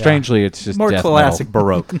 Okay. strangely, it's just More death classic metal.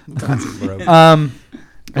 Baroque.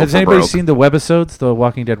 Has for anybody broke. seen the webisodes, the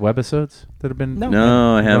Walking Dead webisodes that have been?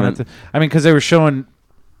 No, I haven't. I mean, because they were showing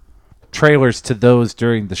trailers to those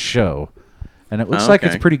during the show, and it looks Oh, like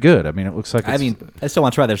okay. it's pretty good. I mean, it looks like I mean, I still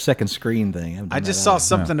want to try their second screen thing. haven't I done just that saw either.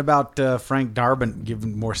 something about Frank Darabont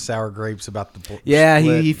giving more sour grapes about the Yeah,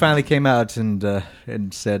 split. he finally came out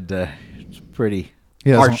and said pretty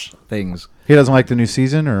He doesn't- harsh things. he doesn't like the new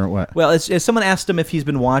season or what? Well, it's someone asked him if he's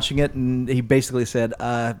been watching it, and he basically said,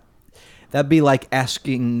 "That'd be like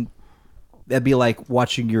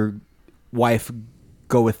watching your wife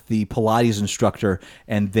go with the Pilates instructor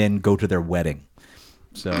and then go to their wedding."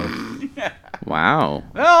 So, Wow.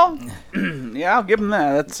 Well, yeah, I'll give him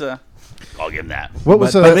that. That's I'll give him that. What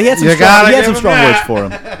was but he had some you strong, gotta he had give some him strong words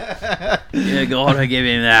that. for him. Yeah, go on and give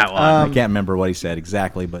him that one. I can't remember what he said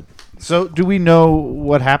exactly, but So, do we know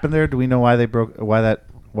what happened there? Do we know why they broke? Why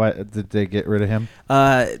did they get rid of him?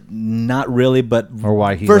 not really. But Or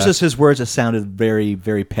why he versus left. his words, it sounded very,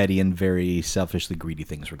 very petty and very selfishly greedy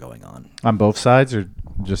things were going on On both sides, or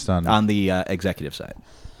just on? the executive side.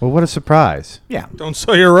 Well, what a surprise! Yeah, Don't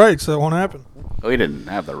sell your rights. That won't happen. Oh, he didn't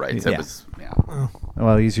have the rights. Yeah. It was, yeah.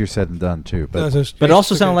 Well, easier said than done too. But but it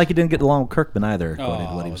also sounded like he didn't get along with Kirkman either, according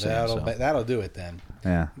to what he Oh, was saying. So. that'll do it then.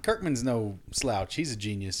 yeah, Kirkman's no slouch. He's a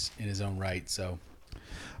genius in his own right. So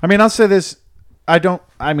I mean, I'll say this: I've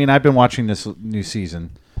been watching this new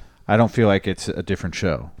season. I don't feel like it's a different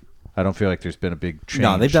show. I don't feel like there's been a big change.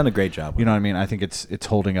 No, they've done a great job. You know what I mean? I think it's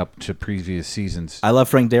holding up to previous seasons. I love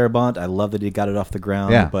Frank Darabont. I love that he got it off the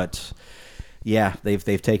ground. Yeah. But yeah, they've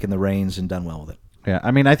taken the reins and done well with it. Yeah,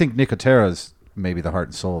 I mean, I think Nicotera's maybe the heart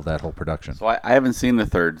and soul of that whole production. So I haven't seen the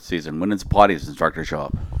third season. When does Pilates instructor show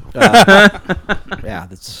up? Yeah,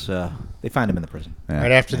 that's they find him in the prison. Yeah.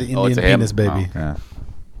 right after the Oh, it's Indian a him? penis baby. Oh. Yeah,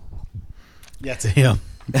 Yeah, it's a him.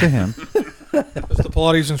 to him, Is the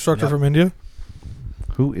Pilates instructor from India?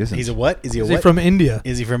 who isn't? He's a what? Is he a Is what? he from India?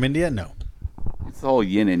 Is he from India? No. It's the whole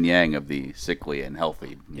yin and yang of the sickly and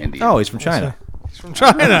healthy Indian. Oh, he's from China. He's from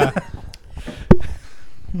China.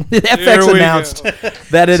 FX we announced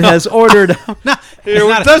that it has ordered.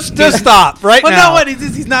 Just stop right Well, now. no, what?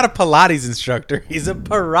 He's not a Pilates instructor. He's a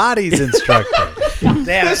Pilates instructor.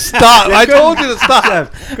 Damn. Stop! I told you to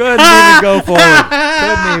stop. Couldn't even go forward.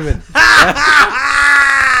 Couldn't even.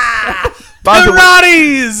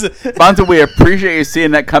 Bonzo, we appreciate you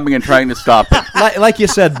seeing that coming and trying to stop it. Like you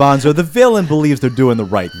said, Bonzo, the villain believes they're doing the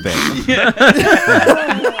right thing.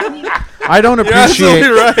 I don't appreciate. absolutely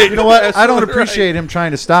right. You know what? You're I don't absolutely appreciate him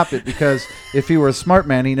trying to stop it because if he were a smart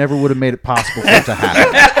man, he never would have made it possible for it to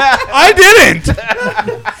happen. I didn't.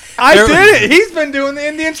 I did it. He's been doing the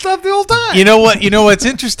Indian stuff the whole time. You know what? You know what's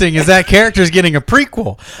interesting is that character's getting a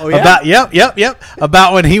prequel. Oh, yeah? About yep.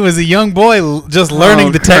 About when he was a young boy just learning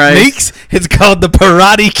Oh, the Christ. techniques. It's called The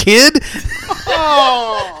Karate Kid.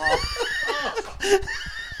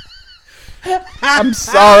 I'm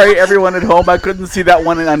sorry, everyone at home. I couldn't see that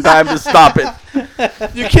one on time to stop it.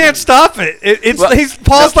 You can't stop it. Well, He's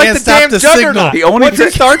Paul's like can't the stop damn the juggernaut. signal. The only Once he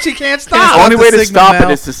trick- starts, he can't The stop. only way to signal stop now.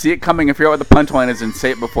 it is to see it coming and figure out what the punchline is and say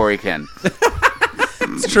it before he can.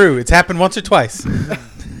 It's true. It's happened once or twice.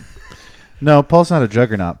 No, Paul's not a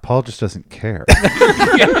juggernaut. Paul just doesn't care.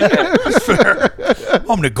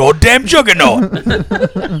 I'm the goddamn juggernaut.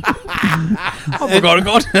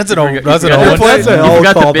 That's an old. That's an Yeah, old one. That's an you old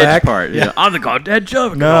forgot the bitch callback. part. Yeah. I'm the goddamn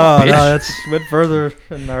joke. No, that's went further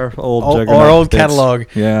in our old Or Juggernaut old bits. catalog.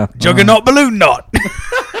 Yeah. Juggernaut balloon knot.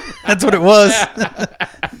 That's what it was.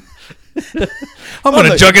 I'm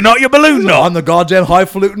gonna juggernaut your balloon knot. On the goddamn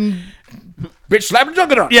highfalutin bitch slapping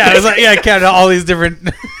Juggernaut. Yeah, it was like counted all these different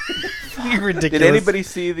ridiculous. Did anybody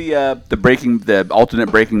see the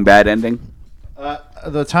alternate Breaking Bad ending?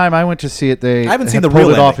 The time I went to see it, they I haven't had seen the pulled real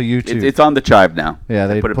it off of ending. YouTube. It's on the Chive now. Yeah,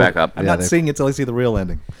 they put it pulled- back up. I'm Yeah, not they- seeing it till I see the real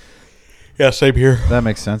ending. Yeah, same here. that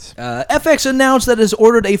makes sense. FX announced that it has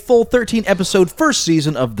ordered a full 13-episode first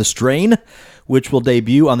season of The Strain, which will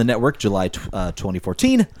debut on the network July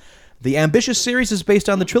 2014. The ambitious series is based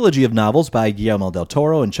on the trilogy of novels by Guillermo del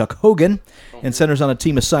Toro and Chuck Hogan, and centers on a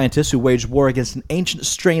team of scientists who wage war against an ancient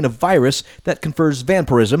strain of virus that confers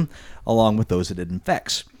vampirism, along with those that it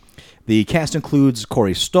infects. The cast includes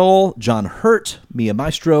Corey Stoll, John Hurt, Mia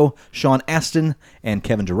Maestro, Sean Astin, and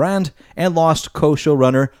Kevin Durand, and Lost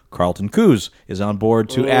co-showrunner Carlton Cuse is on board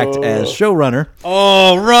to act as showrunner,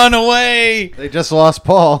 Oh, run away! They just lost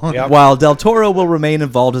Paul. while Del Toro will remain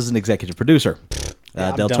involved as an executive producer.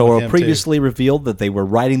 I'm Del done Toro with him, previously revealed that they were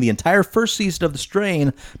writing the entire first season of The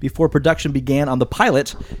Strain before production began on the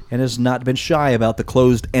pilot, and has not been shy about the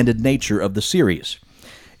closed-ended nature of the series.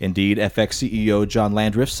 Indeed, FX CEO John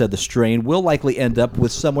Landreth said The Strain will likely end up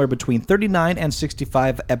with somewhere between 39 and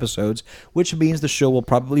 65 episodes, which means the show will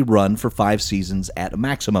probably run for 5 seasons at a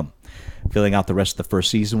maximum. Filling out the rest of the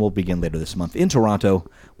first season will begin later this month in Toronto,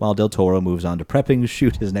 while Del Toro moves on to prepping to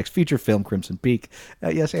shoot his next feature film, Crimson Peak.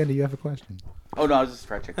 Yes, Andy, you have a question. Oh no, I was just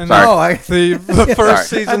stretching. And Sorry. the first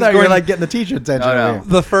Sorry. season I thought you were like getting the teacher attention. No, no. over here.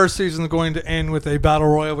 the first season is going to end with a battle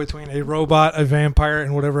royal between a robot, a vampire,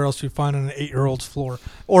 and whatever else you find on an 8-year-old's floor,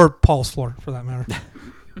 or Paul's floor, for that matter.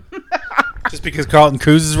 Just because Carlton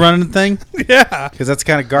Cruz is running the thing? Yeah, Because that's the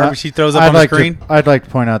kind of garbage he throws up on the screen? I'd like to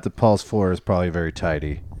point out that Paul's floor is probably very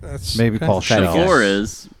tidy. that's Maybe okay. Paul's Tidy The shelves. guy. floor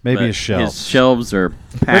is. Maybe but his shelves. His shelves are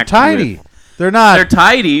packed. They're tidy. with- They're not. They're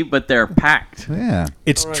tidy, but they're packed. Yeah.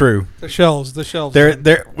 It's All right. true. The shelves.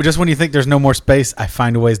 They're just when you think there's no more space, I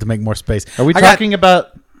find ways to make more space. Are we I got- talking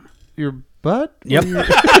about your butt? Yep.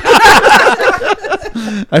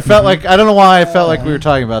 I felt like I don't know why I felt like we were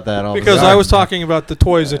talking about that all Because the time. I was talking about the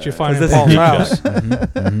toys that you find in Paul's house.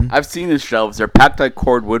 I've seen his shelves. They're packed like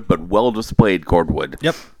cordwood, but well displayed cordwood.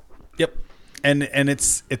 Yep. And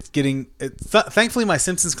it's getting. Thankfully, my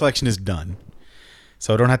Simpsons collection is done,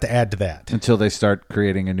 so I don't have to add to that. until they start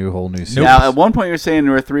creating a whole new series. Now, at one point you were saying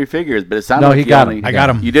there were 3 figures, but it sounded No, like he you got only- them. I got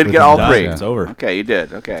 'em. You did With get him all done. 3. It's over. Okay, you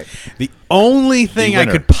did. Okay. The only thing I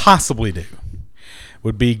winner. could possibly do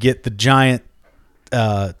would be get the giant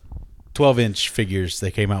 12-inch figures.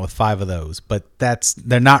 They came out with 5 of those, but that's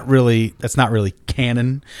not really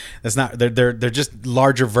canon. That's not they're just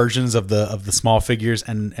larger versions of the small figures,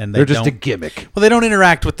 and They're just a don't- gimmick. Well, they don't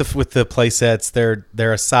interact with the play sets. They're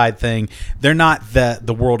a side thing. They're not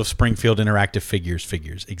the World of Springfield interactive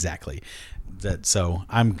figures exactly. So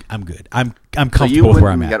I'm good. I'm So comfortable you with went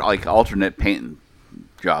where I'm and at. got like alternate paint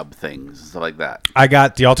job things and stuff like that. I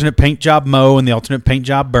got the alternate paint job Moe and the alternate paint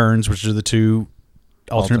job Burns, which are the 2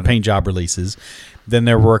 alternate paint job releases. Then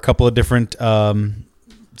there were a couple of different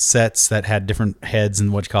sets that had different heads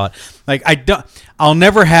and what you call it. Like I'll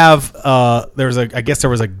never have. I guess there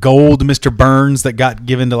was a gold Mr. Burns that got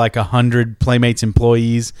given to like 100 Playmates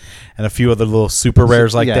employees and a few other little super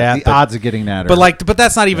rares like yeah, that. The but- odds of getting that. but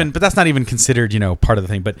that's not even considered, part of the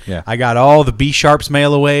thing. But Yeah. I got all the B Sharps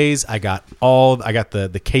mail-aways. I got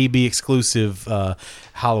the KB exclusive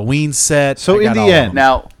Halloween set. So I in got the all of end- them.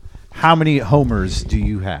 Now, how many homers do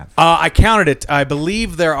you have? I counted it. I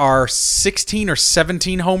believe there are 16 or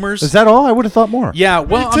 17 homers. Is that all? I would have thought more. Yeah,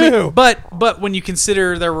 well, Me I mean, too. but when you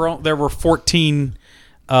consider there were 14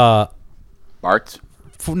 Bart.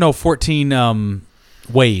 14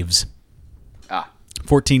 waves.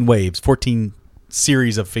 14 waves, 14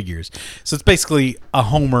 series of figures. So it's basically a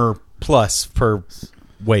homer plus per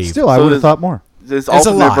wave. Still, I So would have does- thought more. This It's a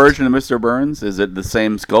alternate lot. version of Mr. Burns, is it the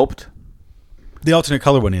same sculpt? The alternate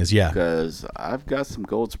color one is, yeah. Because I've got some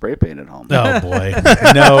gold spray paint at home. Oh boy,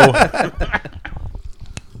 no.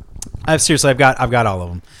 I've got all of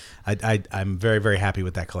them. I'm very, very happy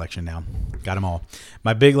with that collection now. Got them all.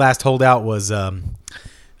 My big last holdout was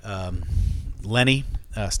Lenny,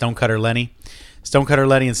 Stonecutter Lenny. Stonecutter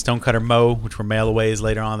Lenny and Stonecutter Moe, which were mail-aways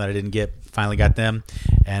later on that I didn't get. Finally got them.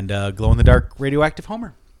 And glow-in-the-dark radioactive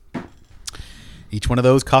Homer. Each one of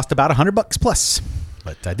those cost about $100 plus.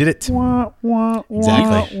 But I did it.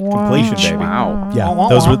 Exactly. Completion, baby. Wow. Yeah,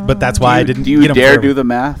 those were, but that's why I didn't Do you get them dare for do the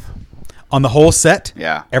math? on the whole set.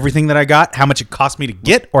 Yeah. Everything that I got, how much it cost me to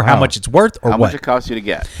get, or how Wow. much it's worth, or How what? much it costs you to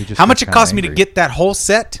get? How much it cost me to get that whole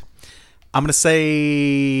set? I'm gonna say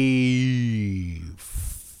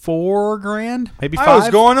 $4,000, maybe $5,000. I was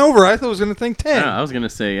going over. I thought I was going to think 10. I was gonna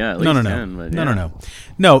say at least No. 10, but yeah.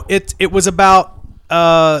 No. It was about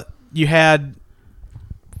you had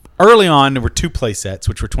early on there were 2 play sets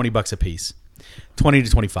which were $20 a piece, 20 to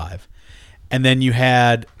 25, and then you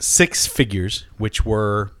had 6 figures which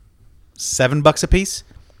were $7 a piece,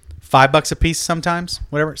 $5 a piece sometimes,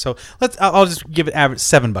 whatever. So I'll just give it average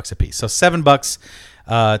 $7 a piece. So $7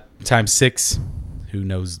 times 6, who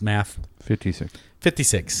knows math? 56.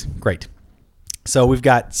 56. Great. So we've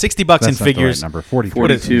got $60 That's in not the right figures. number. 42.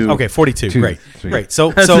 What is- 42. Okay, 42. Two, Great. three. Great.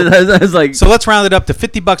 So I was like, so let's round it up to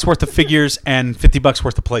 $50 worth of figures and $50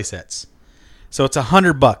 worth of play sets. So it's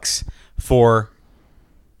 $100 for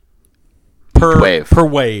per wave. per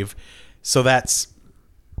wave. So that's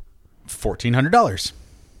 $1,400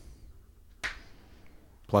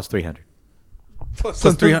 Plus 300. plus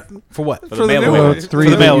 300 for what? For the mail new away. one. Well, it's three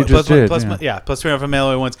For the that mail, you just did. plus, yeah. plus 300 for mail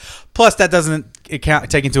away ones. Plus that doesn't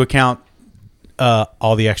take into account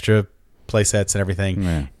all the extra play sets and everything.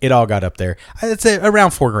 Yeah. It all got up there. I'd say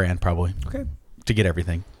around $4,000 probably. Okay. To get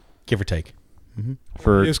everything, give or take.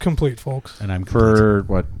 For It is complete, folks. And I'm complete. for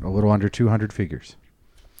what, a little under 200 figures.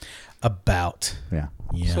 About. Yeah.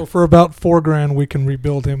 Yeah. So for about $4,000, we can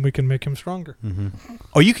rebuild him. We can make him stronger.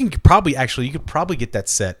 Oh, you could probably get that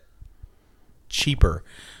set cheaper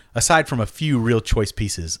aside from a few real choice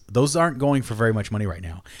pieces, those aren't going for very much money right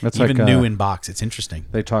now. That's even like, new in box. It's interesting.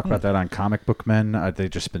 They talk about that on Comic Book Men. They've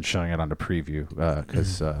just been showing it on the preview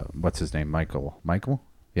because what's his name? Michael?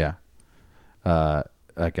 Yeah. I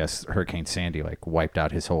guess Hurricane Sandy like wiped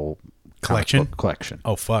out his whole comic Collection? book collection.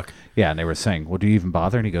 Oh fuck! Yeah, and they were saying, "Well, do you even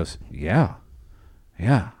bother?" And he goes, "Yeah,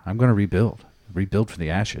 I'm going to rebuild from the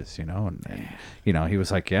ashes." And he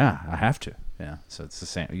was like, "Yeah, I have to." Yeah, so it's the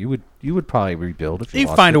same. You would probably rebuild if you You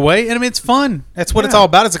lost find it. a way, and I mean it's fun. That's what it's Yeah. all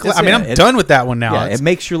about. I'm it. done with that one now. Yeah, It's- it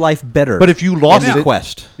makes your life better. But if you lost in it, a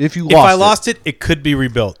quest. if you if lost I lost it could be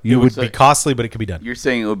rebuilt. You It would would- be costly, but it could be done. You're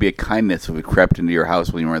saying it would be a kindness if we crept into your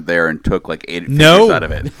house when you weren't there and took like 8 figures No, out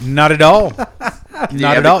of it. not at all. You Not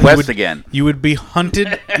have at the all. quest again. You would be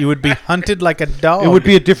hunted. You would be hunted like a dog. it would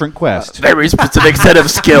be a different quest. Very specific set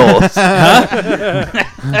of skills.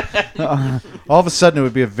 All of a sudden, it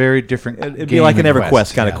would be a very different. It'd be like an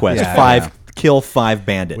EverQuest kind of Yeah. quest. Yeah. Kill 5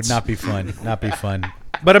 bandits. would not be fun. Not be fun.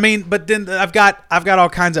 But I mean, but then I've got all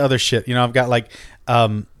kinds of other shit. I've got like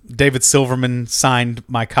David Silverman signed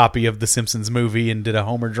my copy of the Simpsons movie and did a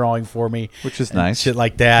Homer drawing for me, Which is and nice. shit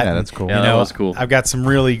like that. Yeah, And, that's cool. Yeah, that was cool. I've got some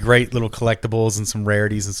really great little collectibles and some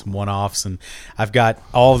rarities and some one-offs, and I've got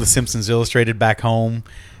all of the Simpsons Illustrated back home.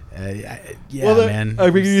 Man. I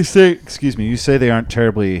mean, you say they aren't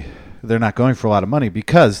terribly. They're not going for a lot of money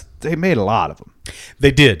because they made a lot of them. They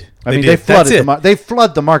did. I mean, did. they flooded That's it. they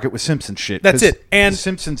flood the market with Simpsons shit. That's 'cause it. And- The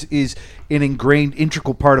Simpsons is an ingrained,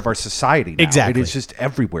 integral part of our society now. Exactly. It is just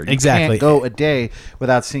everywhere. You Exactly. can't go a day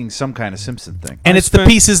without seeing some kind of Simpson thing. And it's the spent-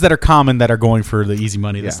 pieces that are common that are going for the easy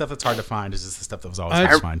money. The Yeah. stuff that's hard to find is just the stuff that was always I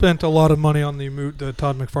hard to find. spent a lot of money on the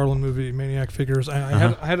Todd McFarlane movie Maniac figures.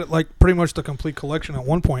 I had it like pretty much the complete collection at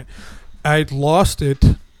one point. I'd lost it.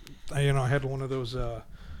 I had one of those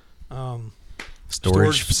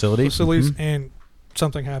Storage facilities. Mhm. and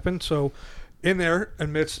something happened. So in there,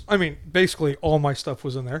 basically all my stuff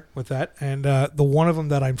was in there with that. And the one of them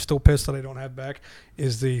that I'm still pissed that I don't have back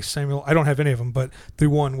is the Samuel. I don't have any of them, but the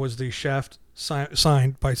one was the Shaft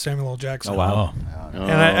signed by Samuel L. Jackson. Oh, wow.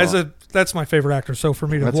 And that's my favorite actor. So for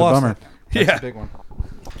me to have That's a lost bummer. it, That's yeah. a big one.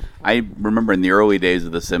 I remember in the early days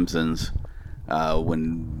of The Simpsons,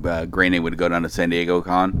 when Groening would go down to San Diego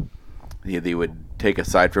Con, they would take a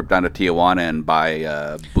side trip down to Tijuana and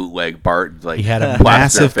buy bootleg Bart. Like He had a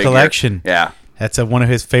plaster massive figure. collection. Yeah. That's one of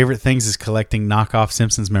his favorite things is collecting knockoff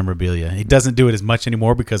Simpsons memorabilia. He doesn't do it as much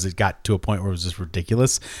anymore because it got to a point where it was just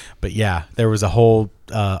ridiculous. But yeah, there was a whole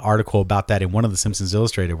article about that in one of the Simpsons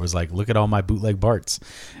Illustrated. Was like, look at all my bootleg Barts,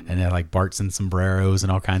 and they're like Barts and sombreros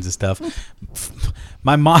and all kinds of stuff.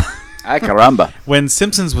 My mom. Ay, caramba. When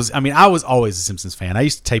Simpsons was, I was always a Simpsons fan. I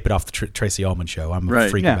used to tape it off the Tracy Ullman show. I'm a Right.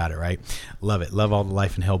 freak Yeah. about it, right? Love it. Love all the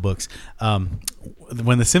Life in Hell books.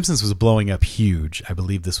 When the Simpsons was blowing up huge, I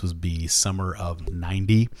believe this was the summer of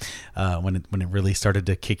 90, when it really started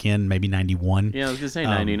to kick in, maybe 91. Yeah, I was gonna say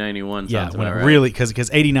 90, 91. Yeah, Sounds when it about right. really, because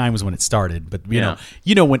 89 was when it started. But Yeah.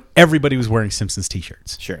 you know when everybody was wearing Simpsons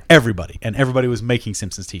t-shirts. Sure. Everybody was making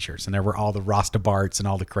Simpsons t-shirts, and there were all the Rasta Barts and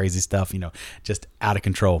all the crazy stuff. Just out of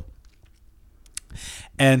control.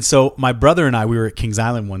 And so my brother and I, we were at Kings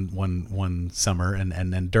Island one summer,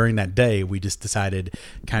 and during that day, we just decided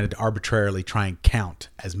kind of to arbitrarily try and count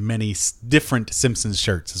as many different Simpsons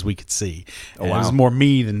shirts as we could see. And it was more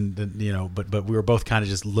me than but we were both kind of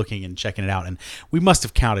just looking and checking it out, and we must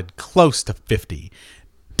have counted close to 50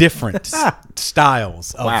 different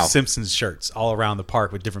styles of Simpsons shirts all around the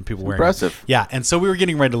park with different people wearing them. Impressive. Yeah, and so we were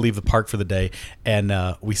getting ready to leave the park for the day, and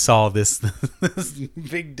we saw this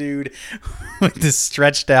big dude with this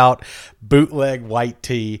stretched out bootleg white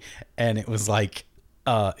tee, and it was like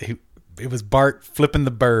it was Bart flipping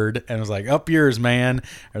the bird, and it was like, "Up yours, man,"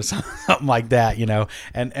 or something like that,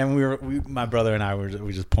 And my brother and I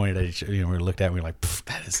we just pointed at each other, we looked at it, and we were like,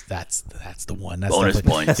 "That's the one." That's Bonus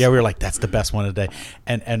definitely-" points. Yeah, we were like, "That's the best one today,"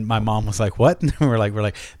 and my mom was like, "What?" And we're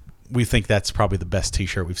like. We think that's probably the best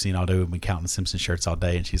T-shirt we've seen all day. We've been counting Simpson shirts all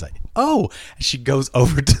day, and she's like, "Oh!" And she goes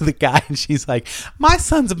over to the guy, and she's like, "My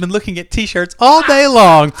sons have been looking at T-shirts all day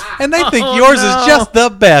long, and they think yours is just the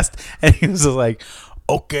best." And he was just like,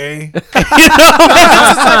 "Okay," it's just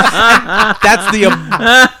like, that's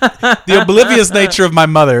the oblivious nature of my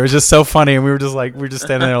mother. It was just so funny, and we were just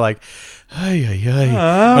standing there like. Ay, ay,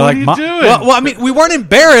 ay. We're like, what are you doing? Well, I mean, we weren't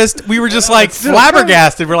embarrassed. We were just like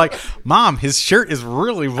flabbergasted. We're like, "Mom, his shirt is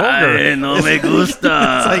really vulgar." Ay, no me gusta.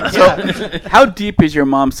 It's like, yeah. How deep is your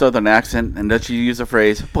mom's southern accent, and does she use the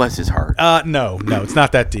phrase "bless his heart"? No, it's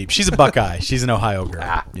not that deep. She's a Buckeye. She's an Ohio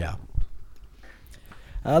girl. Yeah.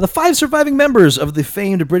 The 5 surviving members of the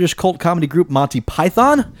famed British cult comedy group Monty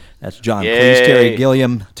Python, that's John Yay. Cleese, Terry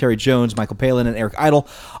Gilliam, Terry Jones, Michael Palin, and Eric Idle,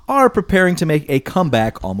 are preparing to make a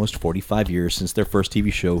comeback almost 45 years since their first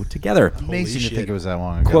TV show together. Amazing to shit. think it was that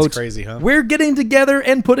long ago. Quote, crazy, huh? "We're getting together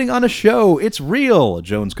and putting on a show. It's real,"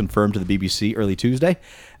 Jones confirmed to the BBC early Tuesday.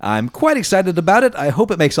 "I'm quite excited about it. I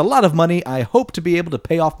hope it makes a lot of money. I hope to be able to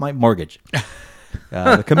pay off my mortgage."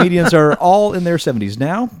 The comedians are all in their 70s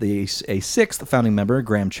now. A sixth founding member,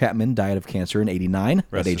 Graham Chapman, died of cancer in 89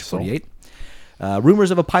 at age 48.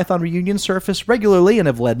 Rumors of a Python reunion surface regularly and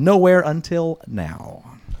have led nowhere until now.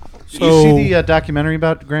 Did you see the documentary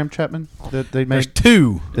about Graham Chapman that they There's made?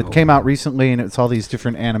 2. That came out recently, and it's all these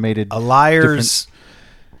different animated. A liar's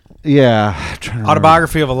Yeah. I'm trying to remember.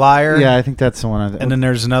 autobiography of a liar. Yeah, I think that's the one. And then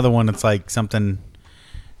there's another one that's like something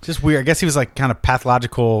just weird. I guess he was like kind of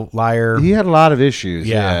pathological liar he had a lot of issues.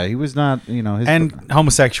 Yeah. Yeah, he was not, his and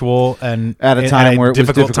homosexual and at a time where it was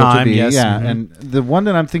difficult time, to be. yes. Yeah, Mhm. and the one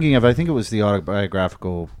that I'm thinking of, I think it was the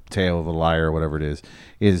autobiographical tale of a liar or whatever it is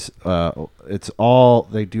it's all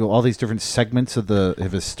they do all these different segments of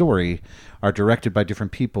his story are directed by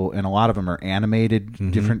different people, and a lot of them are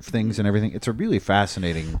animated different things and everything. It's a really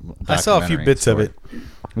fascinating I saw a few documentary bits of story. it.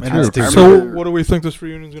 It's And really it's too- cool. So, what do we think this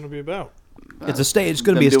reunion is going to be about? It's a stage. It's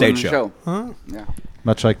going to Them be a doing stage the show. Yeah.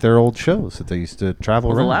 Much like their old shows that they used to travel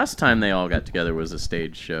Well, the around. last time they all got together was a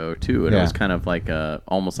stage show too, and it Yeah. was kind of like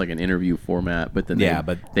almost like an interview format. But then Yeah,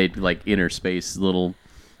 they'd like interspace little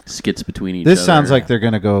skits between each This other. sounds like they're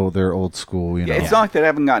going to go their old school, Yeah, it's not like they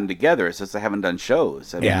haven't gotten together. It's just they haven't done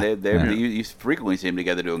shows. I mean, Yeah. you frequently see them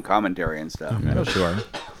together doing commentary and stuff. Oh, sure.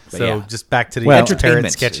 So yeah. just back to the Well, entertainment entertainment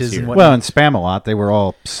is sketches here. and Well, whatnot. and Spam-A-Lot, they were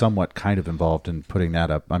all somewhat kind of involved in putting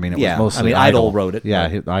that up. I mean, it Yeah, was mostly I mean, Idol wrote it, Yeah,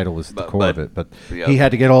 but- Idol was the But- core but- of it, but yeah. he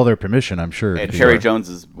had to get all their permission, I'm sure. And to Terry do it.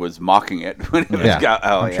 Jones was mocking it when it was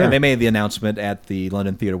Yeah. And they made the announcement at the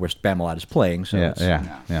London Theatre where Spamalot is playing. So Yeah,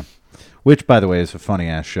 it's- yeah. Which, by the way, is a funny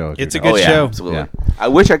ass show. if It's you a know. good yeah, show. absolutely. Yeah. I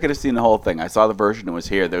wish I could have seen the whole thing. I saw the version that was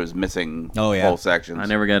here. That was missing Oh, yeah. whole sections. I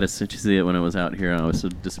never got to see it when it was out here. I was so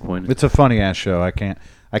disappointed. It's a funny ass show. I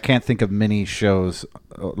can't think of many shows,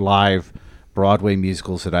 live Broadway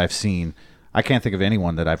musicals that I've seen. I can't think of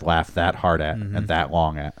anyone that I've laughed that hard at and that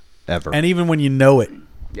long at ever. And even when you know it,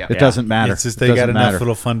 Yeah. it doesn't matter. it's just It they got doesn't enough matter.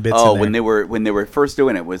 little fun bits. Oh, in there. when they were first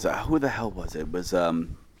doing it was who the hell was it? It was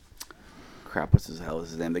crap. What's his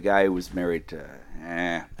name? The guy who was married to.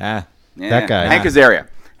 Ah, That guy. Hank Azaria.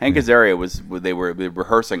 Hank Azaria was. They were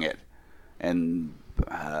rehearsing it, and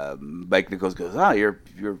Mike Nichols goes, "Oh,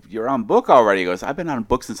 you're on book already." He goes, "I've been on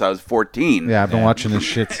book since I was 14." Yeah, I've been watching this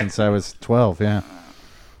shit since I was 12. Yeah.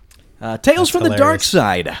 Tales from the Dark hilarious.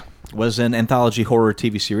 Side was an anthology horror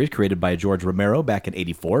TV series created by George Romero back in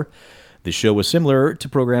 '84. The show was similar to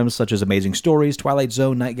programs such as Amazing Stories, Twilight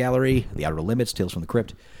Zone, Night Gallery, The Outer Limits, Tales from the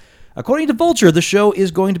Crypt. According to Vulture, the show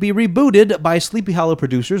is going to be rebooted by Sleepy Hollow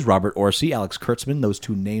producers Robert Orsi, Alex Kurtzman. Those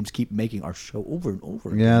two names keep making our show over and over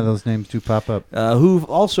again. Yeah, those names do pop up. Who've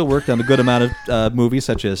also worked on a good amount of movies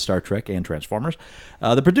such as Star Trek and Transformers.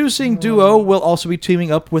 The producing duo will also be teaming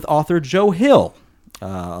up with author Joe Hill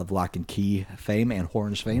of Lock and Key fame and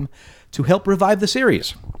Horns fame to help revive the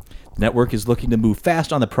series. The network is looking to move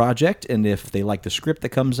fast on the project, and if they like the script that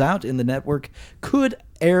comes out in the network, could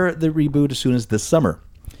air the reboot as soon as this summer.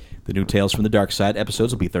 The new Tales from the Dark Side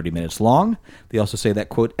episodes will be 30 minutes long. They also say that,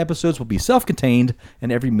 quote, episodes will be self-contained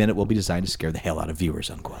and every minute will be designed to scare the hell out of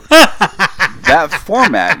viewers, unquote. That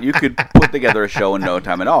format, you could put together a show in no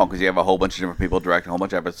time at all because you have a whole bunch of different people directing a whole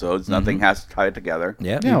bunch of episodes. Nothing has to tie it together.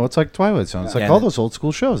 Yeah. Yeah, well, it's like Twilight Zone. It's like Yeah. all those old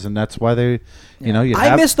school shows, and that's why they, you know, you I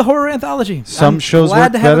have miss the horror anthology. some I'm shows glad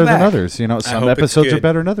work to have better it than back. others. You know, some hope it's episodes are good.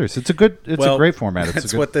 better than others. It's a Well, a great format. It's That's a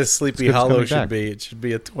good, what this it's Sleepy good it's Hollow coming should back. be. It should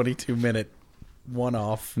be a 22-minute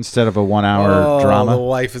one-off. Instead of a 1 hour The drama.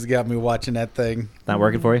 wife has got me watching that thing. Not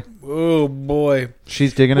working for you? Oh boy.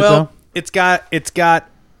 She's digging it Well, though. it's got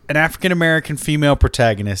an African American female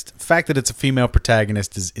protagonist. The fact that it's a female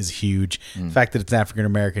protagonist is huge. The fact that it's African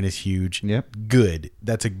American is huge. Yep. Good.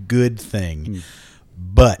 That's a good thing.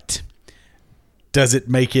 But does it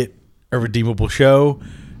make it a redeemable show?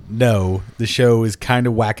 No. The show is kind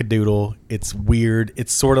of wackadoodle. It's weird.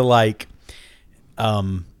 It's sort of like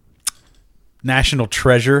National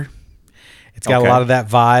Treasure. It's got Okay. a lot of that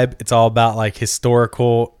vibe. It's all about like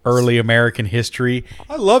historical early American history.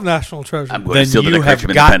 I love National Treasure. I'm going Then to steal the you have Declaration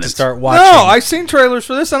of got to Independence. start watching. No, I've seen trailers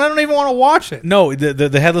for this and I don't even want to watch it. No,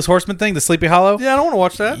 the Headless Horseman thing, the Sleepy Hollow. Yeah, I don't want to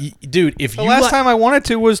watch that. Dude, if The you last li- time I wanted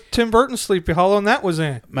to was Tim Burton's Sleepy Hollow, and that was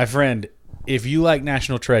in. my friend, if you like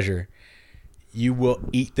National Treasure, you will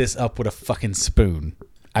eat this up with a fucking spoon.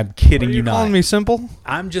 I'm kidding Are you you not. calling me simple?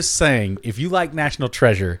 I'm just saying, if you like National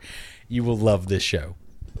Treasure, you will love this show.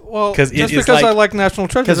 Well, 'Cause it just is because like- I like National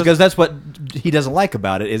Treasure. Because that's what he doesn't like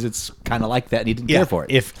about it is it's kind of like that and he didn't care for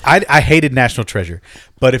it. If I hated National Treasure,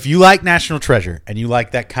 but if you like National Treasure and you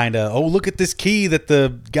like that kind of look at this key that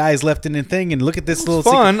the guys left in the thing and look at this little it's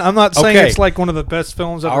fun. secret- I'm not saying Okay. it's like one of the best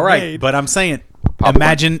films ever All right, made. but I'm saying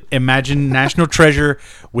Popcorn. imagine National Treasure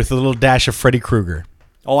with a little dash of Freddy Krueger.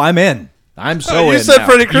 Oh, I'm in. I'm so you in said now.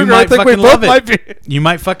 Freddy You Krueger. I might think we fucking both love it. might be. You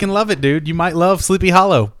might fucking love it, dude. You might love Sleepy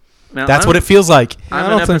Hollow. Now, That's I'm- what it feels like. I I'm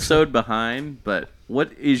don't an think episode behind, but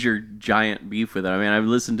what is your giant beef with it? I mean, I've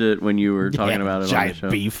listened to it when you were talking about it giant on the show.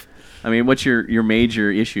 beef. I mean, what's your major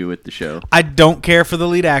issue with the show? I don't care for the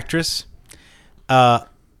lead actress.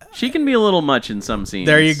 She can be a little much in some scenes.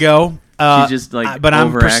 There you go. She's just, like, but I'm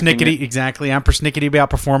overacting persnickety. it. Exactly, I'm persnickety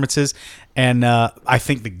about performances, and I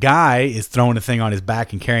think the guy is throwing the thing on hhis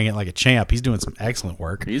back and carrying it like a champ. He's doing some excellent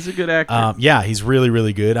work. He's a good actor. Yeah, he's really,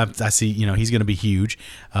 really good. I see. He's going to be huge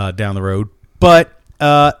down the road. But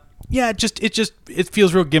yeah, it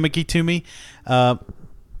feels real gimmicky to me. A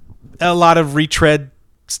lot of retread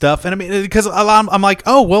stuff, and I mean, because I'm like,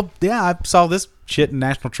 oh well, yeah, I saw this shit in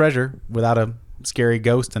National Treasure without a scary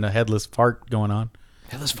ghost and a headless fart going on.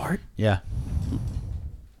 Headless fart? Yeah,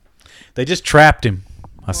 they just trapped him.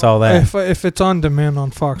 I saw that. If it's on demand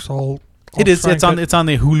on Fox, I'll It is. try It's and on. get- It's on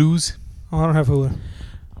the Hulu's. Oh, I don't have Hulu.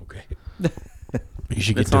 Okay. You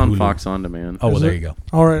should get it's to on Hulu. Fox On Demand. Oh well, Is there it? you go.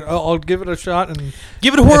 All right, I'll give it a shot. And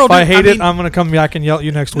Give it a whirl. if I dude. hate it, mean- I'm gonna come back and yell at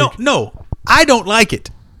you next week. No, I don't like it.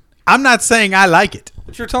 I'm not saying I like it.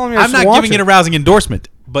 But you're telling me I I'm should not watch giving it a rousing endorsement.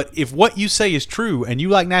 But if what you say is true and you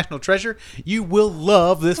like National Treasure, you will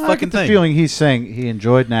love this I fucking get the thing. feeling he's saying he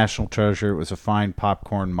enjoyed National Treasure. It was a fine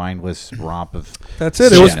popcorn, mindless romp of. That's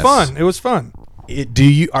it. It was Yes. fun. It was fun.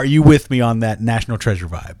 Are you with me on that National Treasure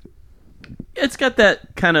vibe? It's got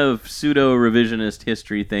that kind of pseudo revisionist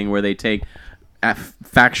history thing where they take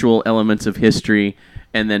factual elements of history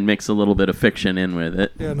and then mix a little bit of fiction in with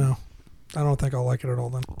it. Yeah, no, I don't think I'll like it at all.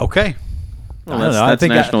 Then Okay. Well, I don't that's, know. I that's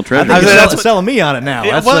think National I Treasure. think that's it's what- selling me on it now.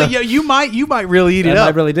 Yeah, That's, well, yeah, you might really eat it I up.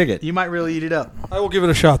 might really dig it. You might really eat it up. I will give it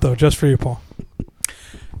a shot though, just for you, Paul.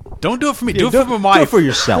 Don't do it for me. Do do it for my do it wife. for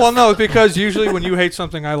yourself. Well, no, because usually when you hate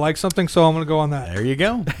something, I like something, so I'm gonna go on that. There you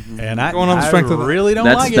go. And I, Going on the I strength of that. really don't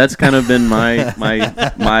that's like that's it. kind of been my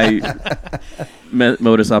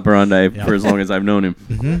modus operandi for as long as I've known him.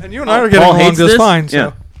 And you and I are getting Paul along hates just this? fine. So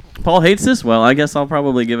Yeah. Paul hates this. Well, I guess I'll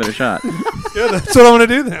probably give it a shot. yeah, that's what I'm gonna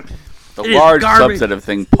do then. The It is large garbage. subset of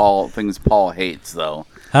things Paul hates, though.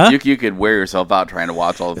 Huh? You could wear yourself out trying to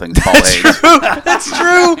watch all the things Paul hates. That's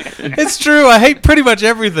true. It's true. I hate pretty much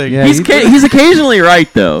everything. Yeah, He's he's occasionally right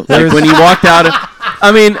though. Like when he walked out of,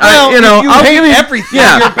 I mean, I'll give him everything.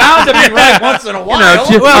 Yeah, you're bound to be right once in a while.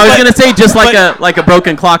 I was gonna say just like a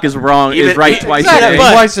broken clock is wrong is right twice a Exactly, day.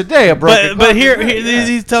 But- twice a day. A broken But here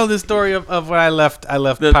he's telling the story of when I left. I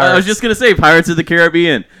left I Pirates. was just gonna say Pirates of the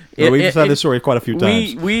Caribbean. We've said this story quite a few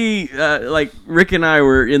times. We like Rick and I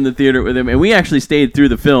were in the theater with him, and we actually stayed through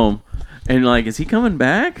the film. And like, is he coming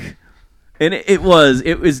back? And it was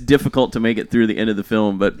difficult to make it through the end of the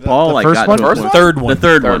film, but Paul like first got one? to a First point. third one. The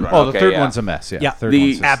third one. Oh, the Okay, third yeah. one's a mess. Yeah, Yeah, third the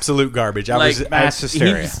one's a- absolute garbage. I Like, was mass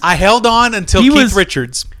hysteria. I held on until He Keith was-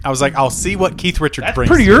 Richards. I was like, I'll see what Keith Richards brings.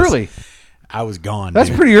 pretty to this. early. I was gone. That's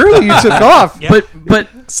dude. pretty early. You took off. But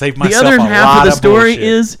Saved the myself other a half lot of the story bullshit.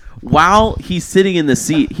 is while he's sitting in the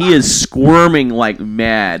seat, he is squirming like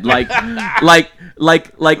mad, like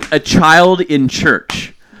a child in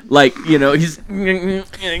church. Like, you know, he's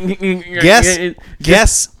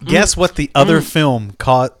Guess what the other film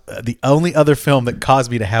caused? The only other film that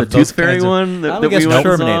caused me to the have those Tooth Fairy kinds of- one I that, would that we guess went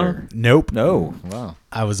and Terminator. Nope. No. Wow.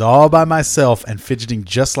 I was all by myself and fidgeting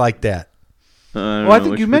just like that. saw. Well, I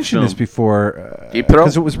think you mentioned this before Deep Throat?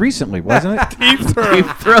 because it was recently, wasn't it? Throne.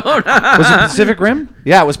 Was it Pacific Rim?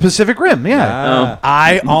 Yeah, it was Pacific Rim. Yeah,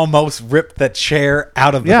 I almost ripped that chair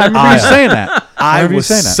out of the yeah. I remember you aisle. saying that. I remember you was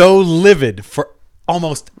saying that. so livid for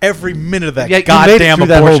almost every minute of that Yeah, you made it goddamn through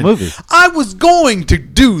that whole abortion. movie. I was going to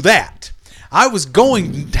do that. I was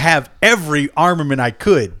going to have every armament I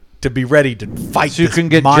could to be ready to fight. So you this can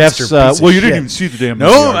get monster Jeff's. piece of Well, you didn't shit. even see the damn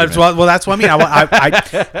movie No, argument. that's what, well, that's what I mean.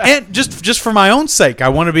 I and just for my own sake, I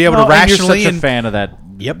want to be able No, to and you're rationally. such a fan of that.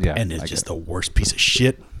 Yep, Yeah, and I it's get just it. the worst piece of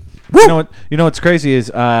shit. You know what? You know what's crazy is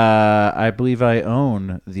I believe I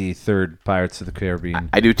own the third Pirates of the Caribbean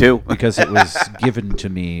I do too. because it was given to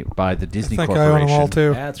me by the Disney I think I Corporation. own them all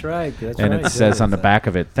too. That's right. That's And right. it says on the back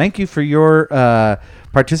of it, "Thank you for your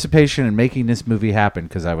participation in making this movie happen."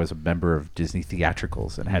 Because I was a member of Disney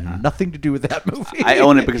Theatricals and had nothing to do with that movie. I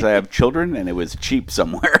own it because I have children and it was cheap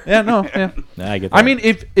somewhere. Yeah, no, yeah. I get that. I mean,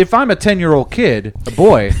 if I'm a 10-year-old kid, a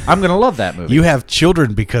boy, I'm gonna love that movie. You have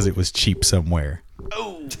children because it was cheap somewhere.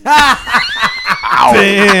 Wow.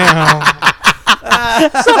 Damn.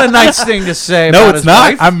 It's not a nice thing to say. No, about it's his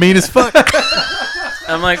not. wife. I'm mean as fuck.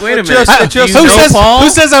 I'm like, wait a minute. just- Do you know Paul? Who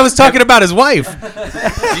says I was talking about his wife?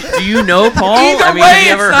 Do you know Paul? I mean, have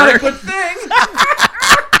you ever heard?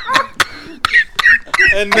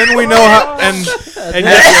 And then we know how. And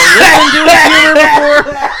yet,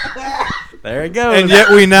 There it goes. and yet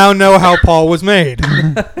we now know how Paul was made.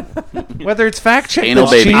 Whether it's fact checked Anal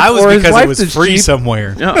that's baby. cheap I was or his because wife it was is free cheap.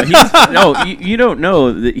 somewhere. No, you don't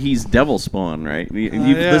know that he's devil spawn, right? You've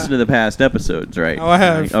yeah. listened to the past episodes, right? Oh, I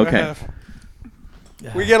have. Okay. I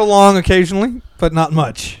have. We get along occasionally, but not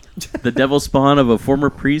much. The devil spawn of a former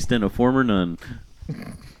priest and a former nun.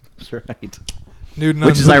 That's right. Nude Which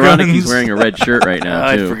nuns is with ironic. guns. He's wearing a red shirt right now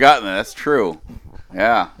I'd too. forgotten that. That's true.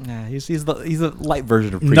 Yeah. Yeah, he's the light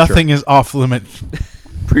version of Preacher. Nothing is off limit.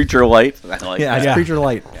 Preacher light. I like Yeah, that. it's Yeah. Preacher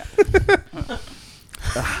Light.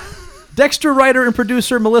 Dexter writer and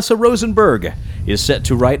producer Melissa Rosenberg is set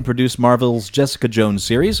to write and produce Marvel's Jessica Jones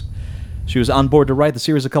series. She was on board to write the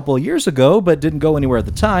series a couple of years ago, but didn't go anywhere at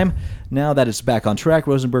the time. Now that it's back on track,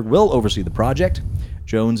 Rosenberg will oversee the project.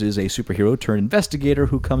 Jones is a superhero turned investigator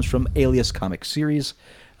who comes from Alias comic series.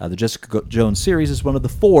 The Jessica Jones series is one of the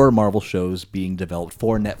 4 Marvel shows being developed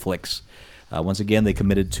for Netflix. Once again, they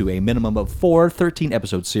committed to a minimum of 4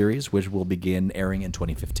 13-episode series, which will begin airing in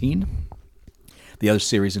 2015. The other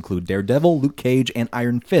series include Daredevil, Luke Cage, and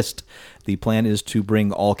Iron Fist. The plan is to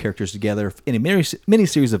bring all characters together in a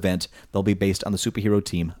mini-series event. They'll be based on the superhero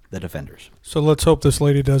team, The Defenders. So let's hope this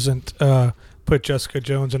lady doesn't put Jessica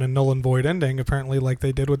Jones in a null and void ending, apparently like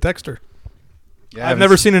they did with Dexter. Yeah, I've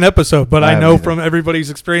never seen an episode, but I haven't know either. from everybody's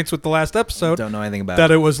experience with the last episode Don't know anything about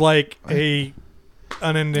that it. it was like a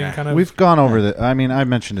unending kind of. We've gone over the. I mean, I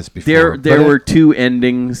mentioned this before. There but were 2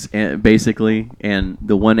 endings, basically, and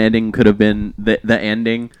the one ending could have been the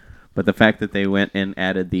ending, but the fact that they went and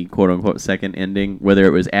added the quote-unquote second ending, whether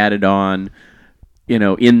it was added on,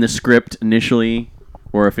 in the script initially,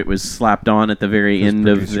 or if it was slapped on at the very Because end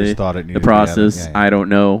of producers thought it the needed to be added. process, Yeah, yeah. I don't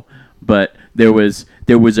know. But there was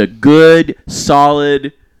a good,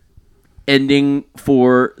 solid ending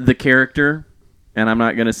for the character, and I'm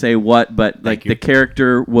not going to say what, but like the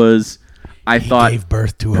character was, I thought, gave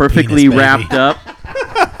birth to a perfectly penis baby. wrapped up.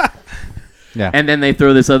 Yeah. And then they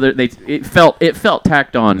throw this other. It felt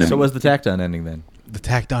tacked on. To So me. was the tacked-on ending then? The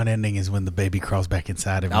tacked on ending is when the baby crawls back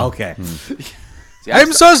inside of him. Okay.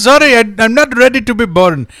 I'm so sorry. I'm not ready to be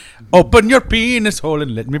born. Open your penis hole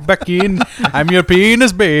and let me back in. I'm your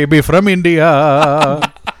penis baby from India.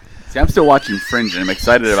 See, I'm still watching Fringe, and I'm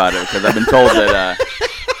excited about it because I've been told that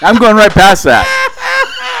I'm going right past that.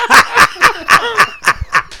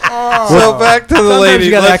 So back to the lady.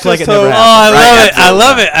 you gotta Let's act like just it never hope- happened. I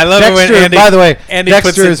love it. I love it when Dexter, Andy. by the way, Andy puts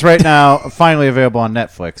Dexter it- is right now finally available on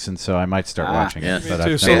Netflix, and so I might start watching yeah. it. Me but Me I've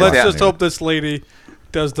too. So never let's watched just it. hope this lady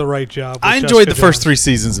does the right job. with I enjoyed the Jessica first Jones. 3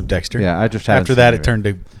 seasons of Dexter. Yeah, I just haven't After seen that, it it turned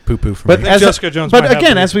to poo poo for But me. think Jessica Jones but might have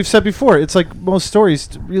again, to- as we've said before, it's like most stories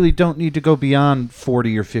really don't need to go beyond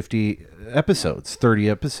 40 or 50 episodes, 30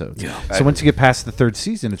 episodes. Yeah. So once you get past the 3rd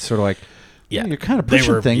season, it's sort of like, Yeah. you're kind of They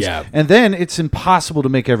pushing were- things. yeah. And then it's impossible to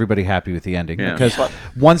make everybody happy with the ending Yeah. because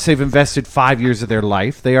once they've invested 5 years of their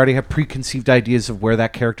life, they already have preconceived ideas of where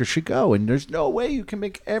that character should go, and there's no way you can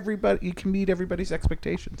meet everybody's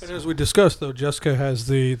expectations. And as we discussed, though, Jessica has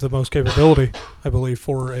the most capability, I believe,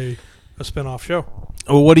 for a spin-off show.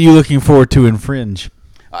 Well, what are you looking forward to in Fringe?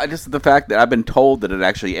 Just the fact that I've been told that it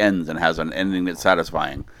actually ends and has an ending that's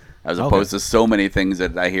satisfying, as opposed to so many things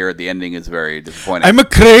that I hear at the ending is very disappointing. I'm a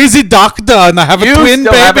crazy doctor and I have a You twin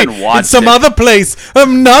still baby haven't in watched some it. other place.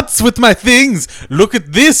 I'm nuts with my things. Look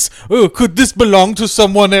at this. Oh, could this belong to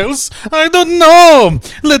someone else? I don't know.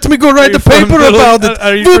 Let me go write you a from paper Middle- about it.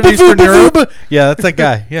 are you from Eastern Europe? Yeah, that's that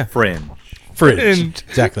guy. Yeah. Fringe. Fringe.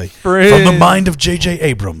 Exactly. Fringe. From the mind of J.J.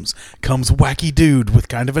 Abrams comes wacky dude with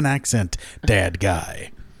kind of an accent. Dad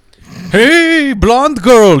guy. Hey, blonde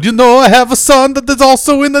girl, you know I have a son that is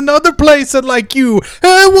also in another place and like you.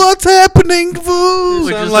 Hey, what's happening, fool?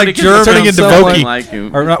 Which Sound is like like German, turning into someone Voki. like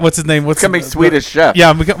him. Or not, what's his name? What's Becoming Swedish chef. Yeah,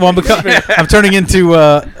 I'm turning into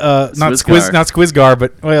not Squizgar,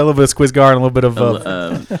 but a little bit of Squizgar and a little bit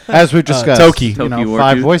of As we've discussed, Toki. you know, Toki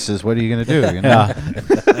 5 Wartooth. voices. What are you going to do? You know? yeah.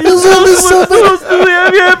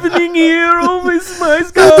 happening here? Oh my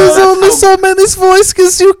There's only so many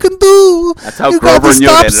voices you can do. That's how You Grover gotta and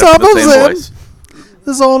Yoda stop ended up some with the of same them. voice.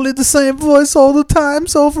 There's only the same voice all the time,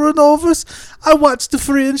 over and over. I watched The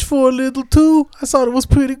Fringe for a little too. I thought it was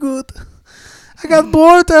pretty good. I got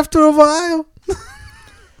bored after a while.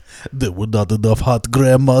 There were not enough hot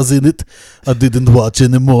grandmas in it. I didn't watch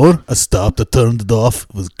anymore. I stopped. I turned it off.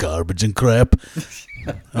 It was garbage and crap.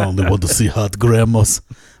 I only want to see hot grandmas.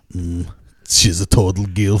 She's a total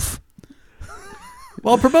gilf.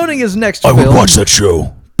 While promoting his next I film, would watch that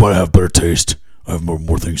show, but I have better taste. I have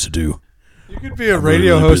more things to do. You could be a really,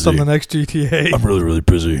 radio really host on busy. the next GTA. I'm really, really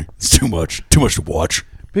busy. It's too much to watch.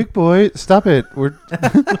 Big boy, stop it.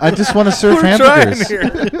 I just want to serve We're trying hamburgers.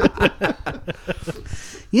 here.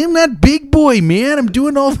 Yeah, I'm not big boy, man. I'm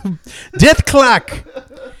doing all the Death Clock.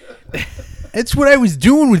 That's what I was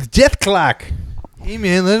doing with Death Clock. Hey,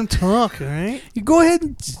 man, let him talk, all right? You go ahead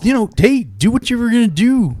and, hey, do what you were going to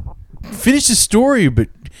do. Finish the story, but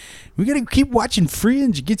we got to keep watching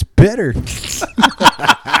Fringe. It gets better.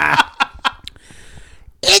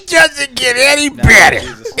 It doesn't get any better.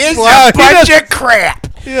 It's a bunch of crap.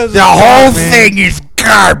 The whole thing is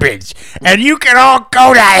garbage. And you can all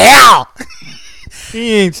go to hell.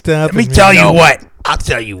 He ain't stopping. Let me tell you what. I'll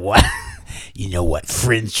tell you what. You know what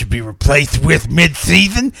Fringe should be replaced with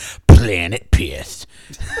mid-season? Planet Piss.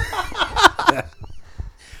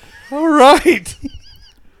 All right.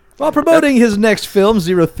 while promoting his next film,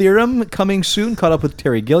 Zero Theorem, coming soon, caught up with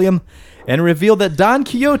Terry Gilliam, and revealed that Don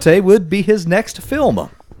Quixote would be his next film.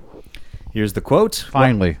 Here's the quote.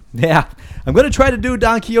 Finally. Yeah, I'm going to try to do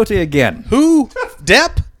Don Quixote again. Who?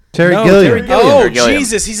 Depp? Terry No, Gilliam. Terry Gilliam. Oh, Gilliam.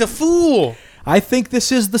 Jesus. He's a fool. I think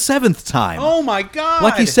this is the 7th time. Oh, my God.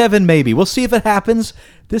 Lucky 7, maybe. We'll see if it happens.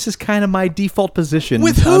 This is kind of my default position.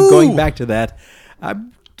 With I'm who? going back to that.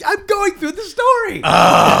 I'm going through the story.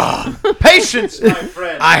 Patience, my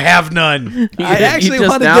friend. I have none. I actually just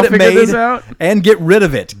want to now get it figured made this out? and get rid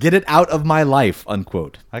of it. Get it out of my life,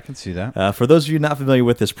 unquote. I can see that. For those of you not familiar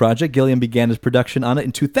with this project, Gilliam began his production on it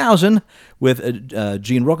in 2000 with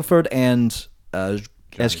Gene Rocafort and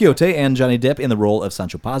as Quixote and Johnny Depp in the role of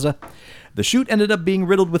Sancho Panza. The shoot ended up being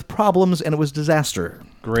riddled with problems, and it was disaster.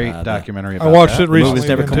 Great documentary about I watched that. it The movie was recently.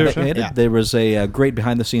 never again, too. completed. There was a great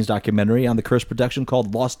behind-the-scenes documentary on the Curse production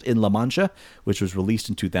called Lost in La Mancha, which was released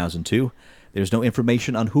in 2002. There's no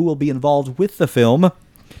information on who will be involved with the film,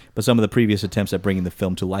 but some of the previous attempts at bringing the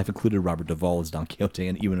film to life included Robert Duvall as Don Quixote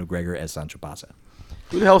and Ewan McGregor as Sancho Panza.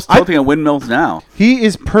 Who the hell's tilting at windmills now? He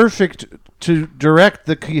is perfect to direct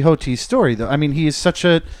the Quixote story, though. I mean, he is such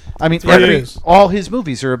a. I mean, what it is. all his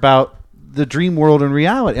movies are about the dream world and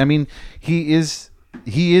reality. I mean, he is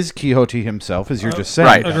Quixote himself, as you're just saying.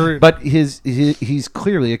 right. Agreed. But he's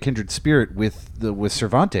clearly a kindred spirit with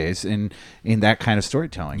Cervantes in that kind of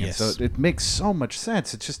storytelling. Yes. And so it makes so much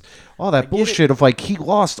sense. It's just all that bullshit of like he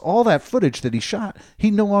lost all that footage that he shot. He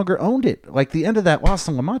no longer owned it. Like the end of that Lost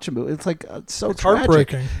in La Mancha movie, it's like it's so tragic.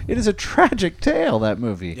 heartbreaking. It is a tragic tale, that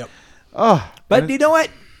movie. Yep. Oh, But you know what?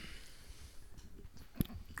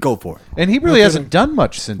 Go for it. and he really hasn't done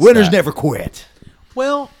much since. Winners that. never quit.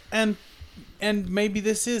 Well, and maybe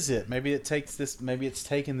this is it. Maybe it takes this. Maybe it's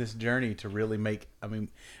taken this journey to really make. I mean,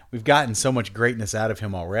 we've gotten so much greatness out of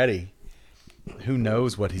him already. Who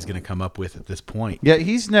knows what he's going to come up with at this point? Yeah,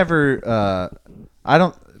 he's never. I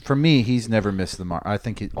don't. For me, he's never missed the mark. I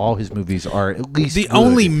think all his movies are at least The good.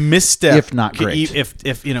 only misstep, if not great.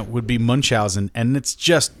 if would be Munchausen, and it's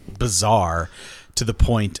just bizarre to the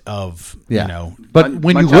point of Yeah. But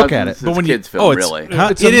when you look at it, But when kids film, it's, really.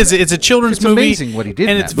 it's a children's it's movie. amazing what he did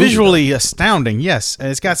and in it's that movie, visually astounding. Yes, and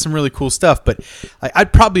it's got some really cool stuff. But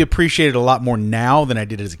I'd probably appreciate it a lot more now than I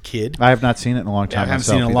did as a kid. I have not seen it in a long I time. haven't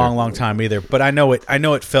seen it in a myself long, long time either. But I know it. I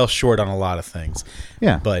know it fell short on a lot of things.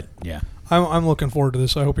 Yeah. But yeah, I'm looking forward to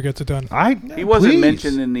this. I hope he gets it done. He wasn't please.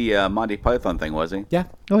 mentioned in the Monty Python thing, was he? Yeah.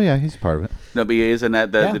 Oh yeah, he's part of it. No, but he is in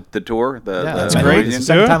that the tour. That's the great. It's the Norwegian?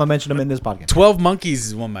 second time I mentioned him in this podcast. 12 Monkeys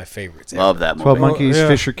is one of my favorites. Love that movie. 12 Monkeys, yeah.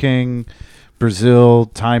 Fisher King, Brazil,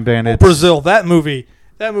 Time Bandits. Brazil, that movie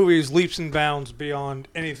is leaps and bounds beyond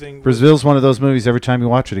anything. Brazil's one of those movies. Every time you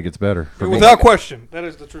watch it, it gets better. For me. Without question, that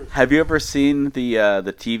is the truth. Have you ever seen the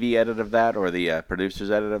TV edit of that, or the producer's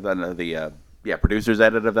edit of that? No, the producer's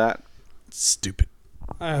edit of that? Stupid.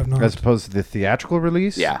 I have not. As opposed to the theatrical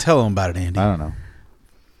release. Yeah. Tell them about it, Andy. I don't know.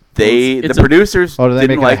 It's The a- producers Oh, do they didn't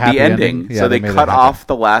make it a like happy the ending, ending? Yeah, so they they made it cut happy. off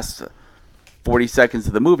the last 40 seconds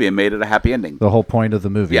of the movie and made it a happy ending. The whole point of the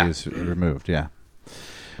movie Yeah. is removed. Yeah.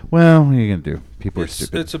 Well, what are you gonna do? People are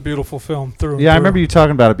stupid. It's a beautiful film through. and Yeah, I through. remember you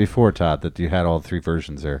talking about it before, Todd. That you had all 3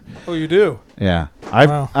 versions there. Oh, you do. Yeah,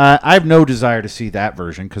 Wow. I have no desire to see that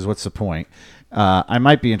version because what's the point? I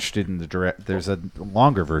might be interested in the direct. There's a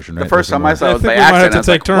longer version. The Right? first There's a time I saw I it was think by we might have accident. to I was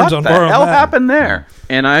take like, turns what on the borrowing hell that. happened there?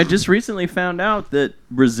 And I just recently found out that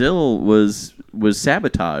Brazil was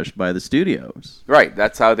sabotaged by the studios. Right,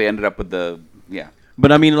 that's how they ended up with the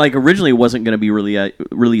But I mean, like originally, it wasn't going to be really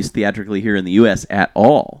released theatrically here in the U.S. at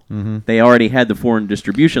all. Mm-hmm. They already had the foreign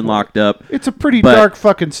distribution locked up. It's a pretty dark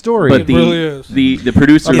fucking story. But really is. the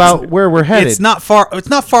producers about where we're headed. It's not far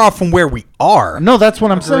off from where we are. No, that's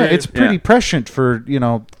what I'm saying. It's pretty Yeah. prescient for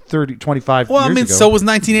 30, 25 Well, years I mean, ago. so was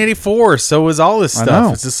 1984. So was all this I stuff.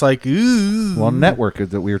 know. It's just like, ooh. Well, Network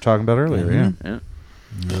that we were talking about earlier. Yeah.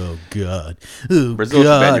 Oh God. Oh Brazil should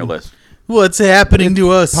ban your God. list. What's happening to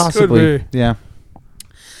us? Possibly. Could be. Yeah.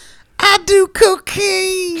 I do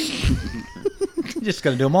cocaine. You're just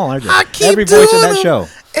gonna do them all, aren't you? I keep Every voice in doing that them. show.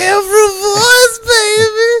 Every voice,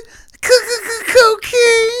 baby.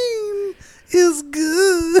 Cocaine is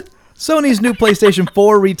good. Sony's new PlayStation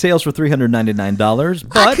 4 retails for $399,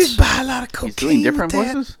 I but could buy a lot of cocaine. He's doing different with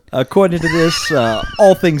that. voices? according to this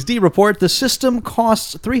All Things D report, the system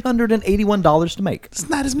costs $381 to make. It's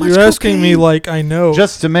not as much. You're asking me cocaine. like I know.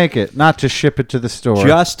 Just to make it, not to ship it to the store.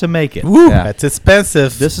 Just to make it. Woo, Yeah. that's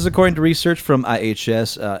expensive. This is according to research from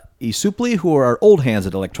IHS eSupli, who are old hands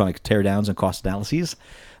at electronic teardowns and cost analyses.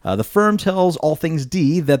 The firm tells All Things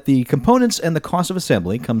D that the components and the cost of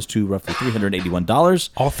assembly comes to roughly $381.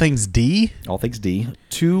 All Things D. All Things D.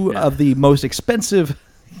 Two of the most expensive.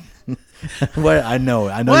 Well, I know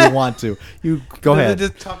What? you want to. You go ahead.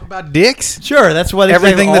 Just talk about dicks. Sure, that's what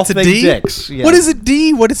Everything all that's a things D. Dicks. Yeah. What is a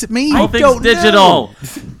D? What does it mean? all things don't digital.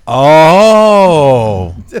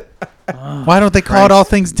 Oh. Why don't they call it All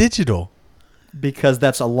Things Digital? Because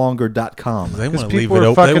that's a longer .com. They want to people leave are it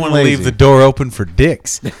open. They fucking want to leave lazy. the door open for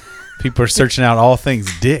dicks. People are searching out all things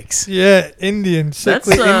dicks. yeah, Indian,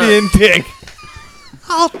 sickly That's, Indian dick.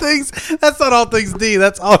 All things. That's not all things D.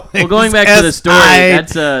 That's all things. Well, going back to the story,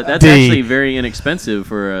 that's D. actually very inexpensive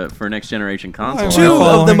for next generation console. Two Wow.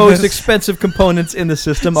 of the Following most this. expensive components in the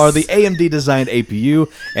system are the AMD-designed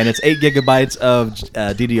APU and its 8 gigabytes of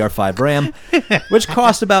DDR5 RAM, which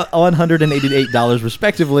cost about $188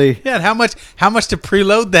 respectively. Yeah, and how much to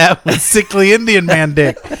preload that with sickly Indian man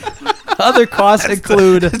dick? Other costs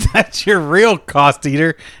include That's your real cost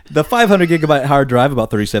eater. the 500 gigabyte hard drive,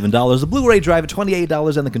 about $37, the Blu-ray drive at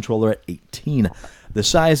 $28, and the controller at $18. The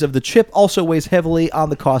size of the chip also weighs heavily on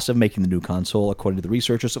the cost of making the new console, according to the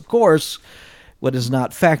researchers. Of course, what is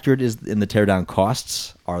not factored is in the teardown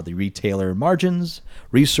costs are the retailer margins,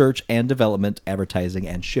 research and development, advertising,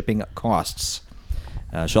 and shipping costs.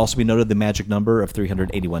 Should also be noted the magic number of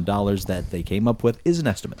 $381 that they came up with is an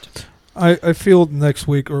estimate. I feel next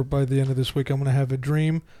week or by the end of this week I'm gonna have a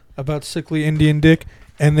dream about sickly Indian dick,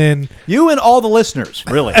 and then You and all the listeners,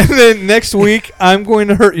 really. next week I'm going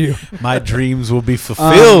to hurt you. My dreams will be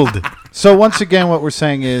fulfilled. So once again, what we're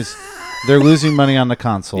saying is they're losing money on the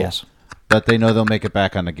console. Yes. But they know they'll make it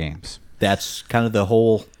back on the games. That's kind of the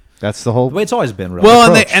whole That's the whole. way it's always been, really. Well,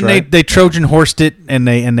 and approach, they right? they Trojan horsed it, and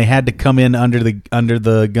they had to come in under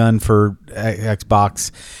the gun for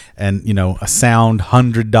Xbox, and a sound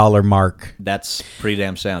 $100 mark. That's pretty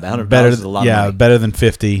damn sound. $100 Better, is a lot of money. better than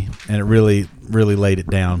 50, and it really laid it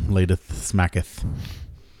down, smacketh.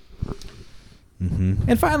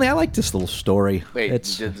 And finally, I like this little story. Wait,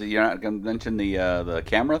 It's, you're not going to mention the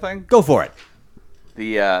camera thing? go for it.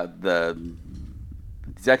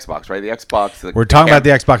 It's Xbox, right? The Xbox. We're talking about the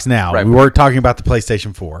Xbox now. Right. We were talking about the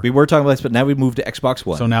PlayStation 4. We were talking about this, but now we moved to Xbox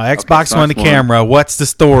One. So now Xbox One, the Xbox One. camera. What's the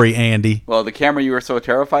story, Andy? Well, the camera you were so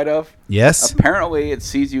terrified of. Yes. Apparently, it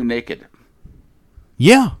sees you naked.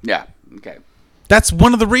 Yeah. Yeah. Okay. That's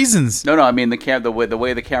one of the reasons. No. I mean the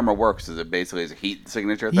way the camera works is it basically is a heat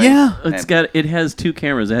signature thing. Yeah. It has two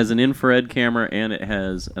cameras. It has an infrared camera and it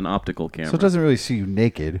has an optical camera. So it doesn't really see you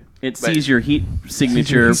naked. It sees your heat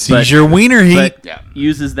signature, Sees but, your wiener heat. but Yeah.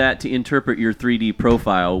 uses that to interpret your 3D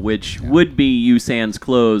profile, which would be you sans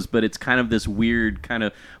clothes, but it's kind of this weird kind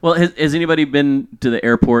of. Well, has anybody been to the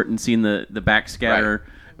airport and seen the backscatter?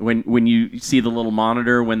 Right. When you see the little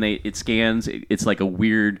monitor when it scans, it's like a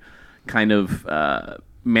weird kind of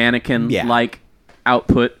mannequin-like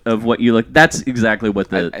output of what you look. That's exactly what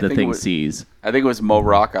the I think it thing was- sees. I think it was Mo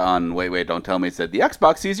Rocca on Wait, Don't Tell Me said the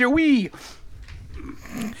Xbox sees your Wii.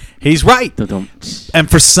 He's right. Dun-dun. And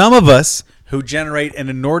for some of us who generate an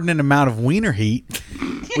inordinate amount of wiener heat,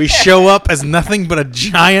 we show up as nothing but a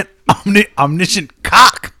giant omniscient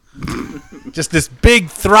cock. Just this big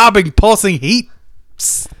throbbing pulsing heat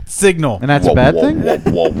signal. And that's a bad thing?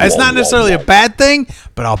 It's not necessarily a bad thing,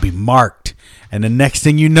 but I'll be marked. And the next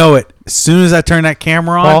thing you know it, as soon as I turn that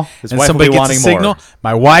camera on Paul, his and wife will somebody be gets a wanting signal, more.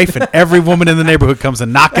 my wife and every woman in the neighborhood comes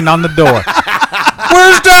and knocking on the door.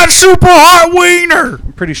 Where's that super hot wiener?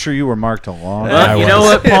 I'm pretty sure you were marked a long Well, time you was. know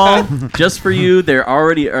what, Paul? Just for you, there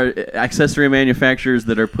already are accessory manufacturers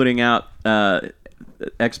that are putting out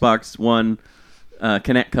Xbox One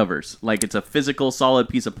Kinect covers. Like it's a physical, solid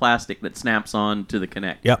piece of plastic that snaps on to the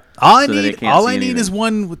Kinect. Yep. All I So that it need, can't all see I need is anything.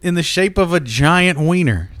 one in the shape of a giant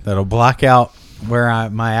wiener that'll block out where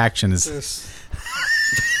my action is.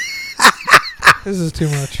 This is too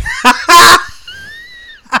much.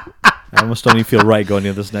 I almost don't even feel right going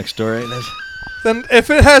into this next story. Then if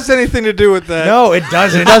it has anything to do with that, No, it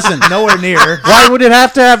doesn't. It doesn't. Nowhere near. Why would it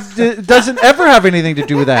have to have? It doesn't ever have anything to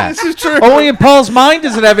do with that. This is true. Only in Paul's mind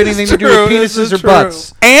does it have anything to do with true. This penises is or true.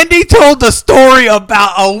 butts. Andy told the story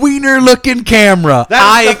about a wiener-looking camera.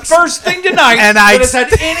 That's the first thing tonight and that I has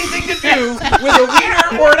had anything to do with a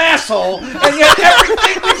wiener or an asshole, and yet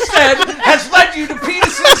everything we've said has led you to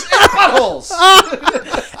penises and buttholes.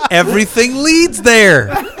 Everything leads there.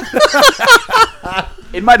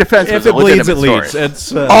 In my defense, If was a it bleeds, it legitimate leads. story.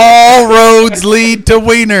 It's All roads lead to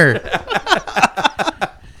wiener.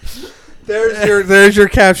 there's your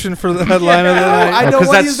caption for the headline of the night. I don't Because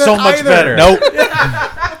wanna that's use that so much either. better. Nope.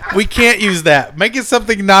 We can't use that. Make it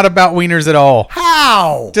something not about wieners at all.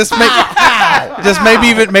 how. Just make just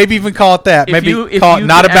maybe even call it that. If Maybe you, if call you it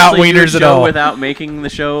not could about actually do a wieners at show all. without making the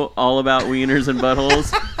show all about wieners and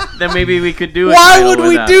buttholes, then maybe we could do it. Why would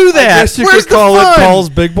we do that? I guess you Where's could call the it fun? Paul's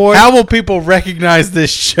Big Boy. How will people recognize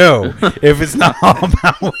this show if it's not all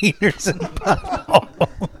about wieners and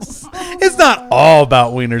buttholes? It's not all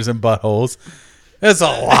about wieners and buttholes. It's a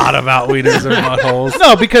lot about wieners and buttholes.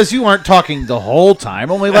 No, because you aren't talking the whole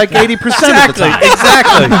time. Only like 80% of the time.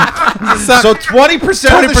 Exactly. So 20%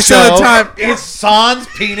 of the 20% show of the time is Sans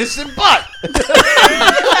penis and butt.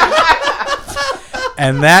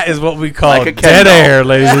 And that is what we call Like a dead Ken doll. air,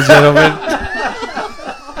 ladies and gentlemen.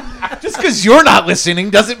 Just because you're not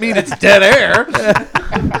listening doesn't mean it's dead air.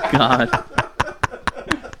 God.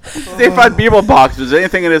 They find Beeble Box. Is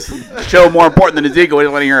anything in this show more important than his ego? We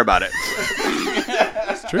don't want to hear about it.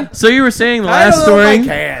 So you were saying the last story?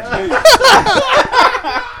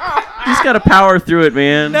 You just got to power through it,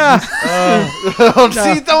 man.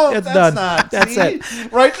 See, don't. It's That's done. not. That's see?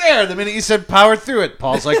 it. Right there. The minute you said power through it,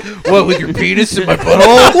 Paul's like, "What with your penis in my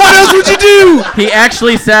butthole? What else would you do? He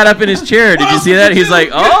actually sat up in his chair. Did you see that? He's like,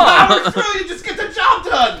 oh. You just get the job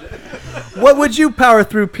done." What would you power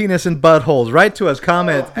through penis and buttholes? Write to us.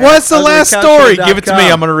 Comment. What's the last story? Give it to me.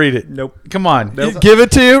 I'm going to read it. Nope. Come on. Give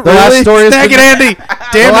it to you. The last Really? story is Snag it, Andy. The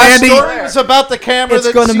Damn, last Andy. story is about the camera. It's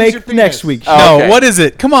that going to sees make your penis. next week. No, Okay. what is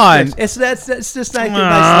it? Come on. It's that's just like a Do you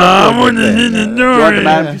nice want the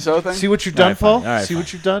Madame Tussauds thing? See what you've done, Paul? right, See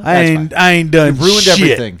what you've done? I ain't done You've ruined shit.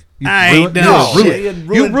 everything. You I ain't done no, shit.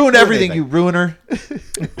 You ruined everything, you ruiner.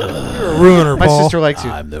 Ruiner, My Paul. sister likes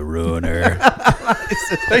you. I'm the ruiner.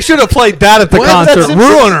 They should have played that at the What? concert. That's it.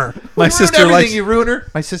 Ruiner. My You sister ruined likes everything, you ruiner.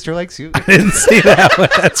 My sister likes you. didn't see that one.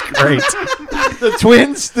 That's great. The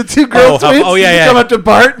twins, the two girl twins. oh, yeah, you yeah. come up to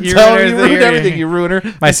Bart and You tell ruined him you everything, ruined yeah, everything, yeah. you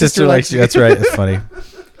ruiner. My sister likes you. That's right. That's funny.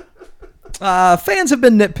 Fans have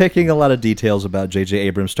been nitpicking a lot of details about J.J.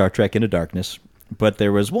 Abrams' Star Trek Into Darkness, but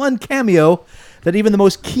there was one cameo that even the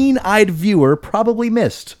most keen-eyed viewer probably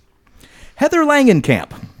missed. Heather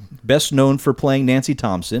Langenkamp, best known for playing Nancy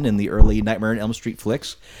Thompson in the early Nightmare on Elm Street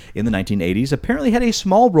flicks in the 1980s, apparently had a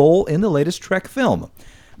small role in the latest Trek film,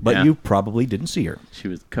 but Yeah. you probably didn't see her. She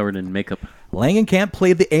was covered in makeup. Langenkamp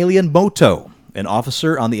played the alien Moto, an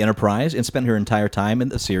officer on the Enterprise, and spent her entire time in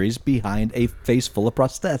the series behind a face full of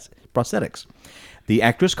prosthetics. The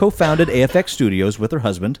actress co-founded AFX Studios with her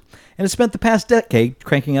husband and has spent the past decade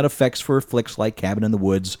cranking out effects for flicks like Cabin in the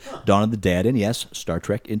Woods, Dawn of the Dead, and yes, Star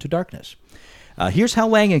Trek Into Darkness. Here's how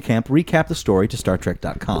Langenkamp recapped the story to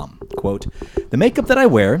StarTrek.com. Quote, "The makeup that I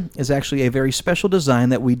wear is actually a very special design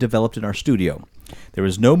that we developed in our studio. There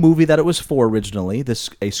was no movie that it was for originally.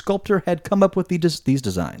 A sculptor had come up with these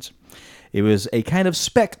designs. It was a kind of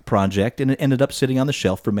spec project, and it ended up sitting on the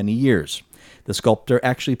shelf for many years. The sculptor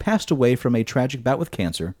actually passed away from a tragic bout with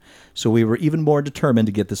cancer, so we were even more determined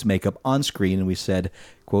to get this makeup on screen, and we said,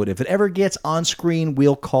 quote, if it ever gets on screen,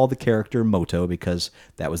 we'll call the character Moto, because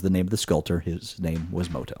that was the name of the sculptor. His name was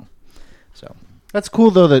Moto." So, That's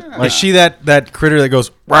cool, though, that Is she that critter that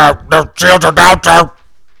goes, "Wow, no children out there,"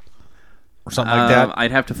 or something like that?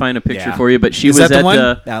 I'd have to find a picture Yeah. for you, but she Is was that the at one?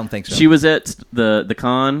 I don't think so. She was at the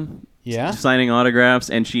con, Yeah? signing autographs,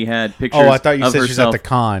 and she had pictures. Oh, I thought you of said she was at herself. the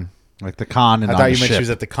con. like the con and I on thought the you meant ship. she was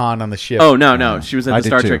at the con on the ship. Oh no, she was at I the did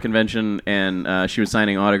Star too. Trek convention, and she was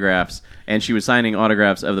signing autographs, and she was signing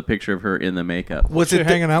autographs of the picture of her in the makeup. Was She it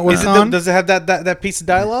hanging out with is it Con? does it have that piece of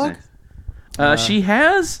dialogue? She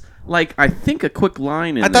has like I think a quick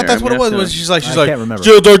line in I thought there. that's I'm what it gonna was. have Was to- she's like can't remember.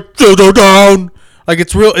 "Children down." Like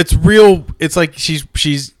it's real. It's like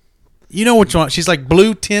she's. You know which one? She's like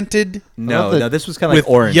blue tinted no, the- this was kind of with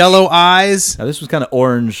like orange. yellow eyes. Now, this was kind of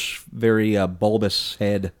orange, very bulbous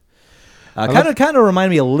head. Kind of remind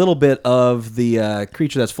me a little bit of the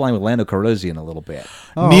creature that's flying with Lando Calrissian a little bit.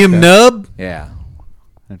 Neum Nub. Yeah,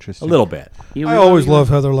 Interesting. a little bit. I always love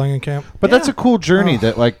Heather Langenkamp. But that's a cool journey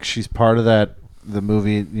that like she's part of that the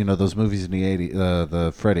movie, those movies in the 80s,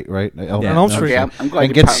 the Freddy, right? Elm Street. Okay, I'm glad And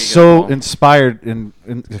you gets pounded so it. inspired and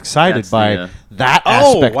excited That's by the, that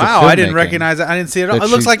Oh aspect of wow! I didn't filmmaking recognize that. I didn't see it. It that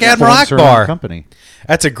looks she like Admiral forms her own Akbar. company.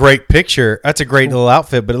 That's a great picture. That's a great little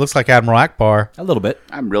outfit, but it looks like Admiral Akbar. A little bit.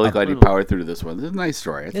 I'm really glad you powered through to this one. This is a nice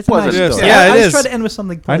story. It's a nice wasn't- story. Yeah, I it always is. try to end with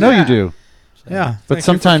something. I know you do, Yeah. but Thank you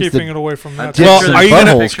sometimes for keeping the it away from that. dicks Well, and are you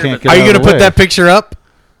gonna- buttholes can't get Are you out going of to the put way. that picture up?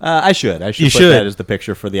 I should. I should You put should. that as the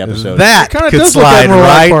picture for the episode. That kinda could does look slide Admiral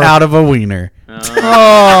right Akbar. out of a wiener.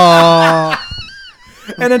 Oh.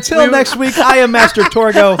 And until next week, I am Master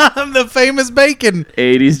Torgo. I'm the famous bacon.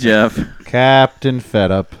 80s Jeff. Captain Fed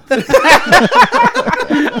Up.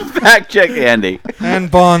 Fact check, Andy.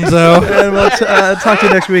 And Bonzo. And we'll talk to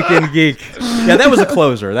you next week in Geek. Yeah, that was a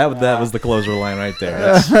closer. That was the closer line right there.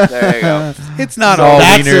 That's- There you go. It's not all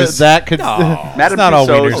That's wieners. that could. Madame not all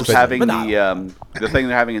Tussauds wieners, is but- having but no. the thing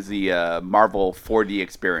they're having is the Marvel 4D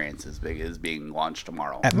experience is being launched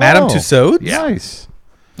tomorrow. At Madame Oh. Tussauds? Nice.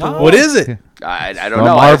 What is it? I don't A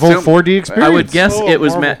know. Marvel I assume, 4D experience. I would guess Oh, it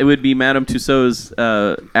was Marvel. it would be Madame Tussauds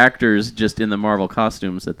actors just in the Marvel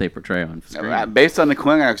costumes that they portray on screen. Based on the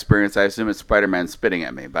Klingon experience, I assume it's Spider-Man spitting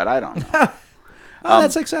at me, but I don't know. Oh,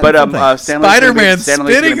 that's exciting. But something. Spider-Man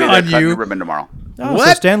spitting on cutting you. the ribbon tomorrow. Oh, so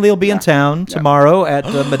What? Stan Lee will be in town tomorrow at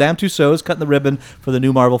Madame Tussauds cutting the ribbon for the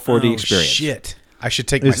new Marvel 4D experience. Shit. I should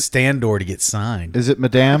take my stand door to get signed. Is it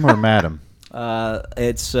Madame or Madam?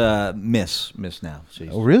 It's Miss now. She's,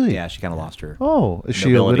 Oh, really? Yeah, she kind of lost her. Oh, is she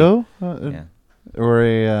a Nobility. widow? Yeah. Or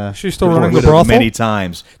a? She's still Widowed running the brothel. many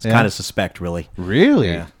times. It's Yeah. kind of suspect, really. Really?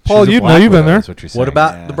 Yeah. Paul, She's a you'd know, black you've been widow, there. is what you're saying. What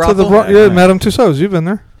about Yeah. the To brothel? the yeah, Madame Tussauds. You've been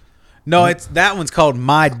there. No, that one's called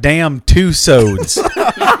My Damn Tussauds.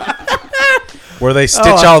 Where they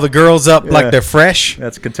stitch all the girls up like they're fresh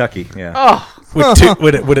That's Kentucky. Yeah. with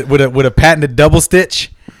a patented double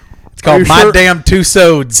stitch. It's Are called you My sure? Damn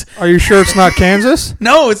Tussauds. Are you sure it's not Kansas?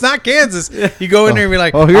 No, it's not Kansas. You go in there and be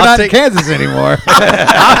like, Oh, you're I'll not take, in Kansas anymore.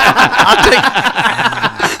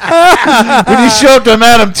 When you show up to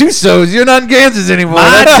Madame Tussauds, you're not in Kansas anymore.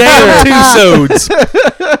 My That's Damn fair.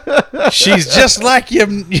 Tussauds. She's just like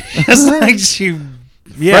you. Just like she.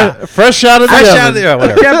 Yeah. Fresh out of the Fresh oven. out of the I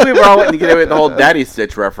whatever. can't believe we're all letting you get away with the whole Daddy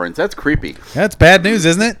Stitch reference. That's creepy. That's bad news,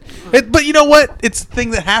 isn't it? But you know what? It's the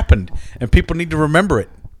thing that happened, and people need to remember it.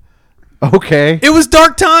 Okay. It was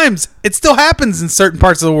dark times. It still happens in certain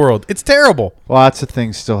parts of the world. It's terrible. Lots of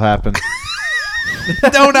things still happen.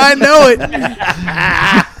 Don't I know it?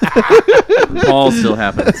 Paul still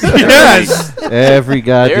happens. Yes. Every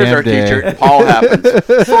There's goddamn our day. T-shirt. Paul happens.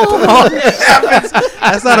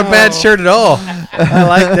 That's not a bad shirt at all. I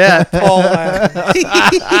like that.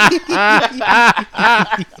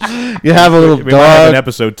 You have a little We might have an dog.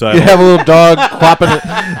 episode You title. have a little dog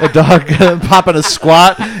popping a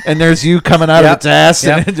squat, and there's you coming out of its ass.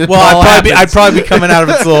 And it just Well, all I'd happens. probably be coming out of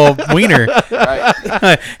its little wiener.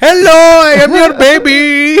 Right. Hello, I am your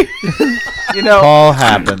baby. You know, all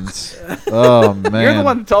happens. Oh man! you're the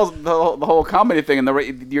one that tells the whole comedy thing, and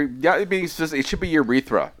it should be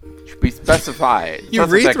urethra. It should be specified.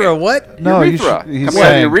 Urethra, what? No, you urethra. should- he's Come on,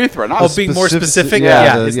 saying- urethra. Not Oh, being more specific? yeah,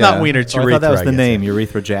 Yeah, the- it's yeah. not wiener, it's Oh, I urethra. thought that was I the guess. name,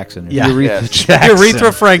 Urethra Jackson. Yeah. Urethra Yes. Jackson.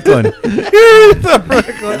 Urethra Franklin.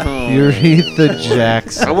 Urethra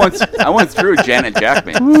Jackson. I once drew Janet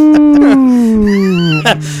Jackman. Ooh,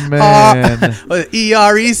 man.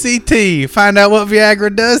 ERECT. Find out what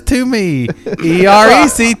Viagra does to me.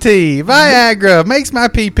 ERECT. Viagra makes my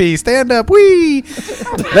pee-pee stand up. Wee.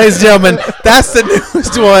 Ladies and gentlemen, that's the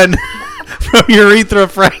newest one from Urethra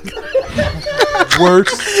Franklin.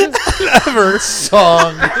 Worst ever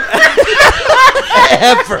song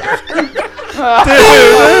ever.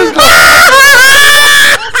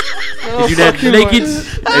 If you're not naked,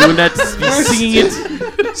 I will not be singing it.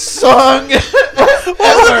 Song Look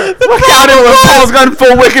out! Paul's gone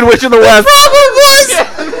full Wicked Witch of the West.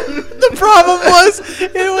 The problem was,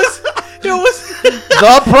 it was.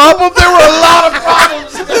 The problem? There were a lot of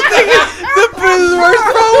problems. The worst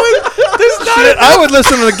problem was, there's not Shit, I would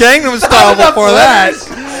listen to the Gangnam Style before that.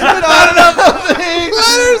 Not enough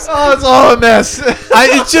things. Oh, it's all a mess.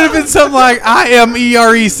 it should have been something like I am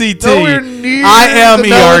ERECT. Nowhere near I am the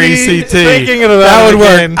melody. ERECT. Thinking of that would work.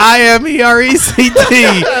 again. I am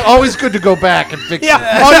ERECT. Always good to go back and fix it.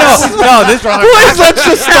 Oh no! This please let's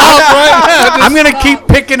just stop right now. I'm gonna keep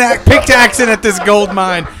pickaxing at this gold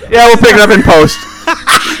mine. Yeah, we'll pick it up in post.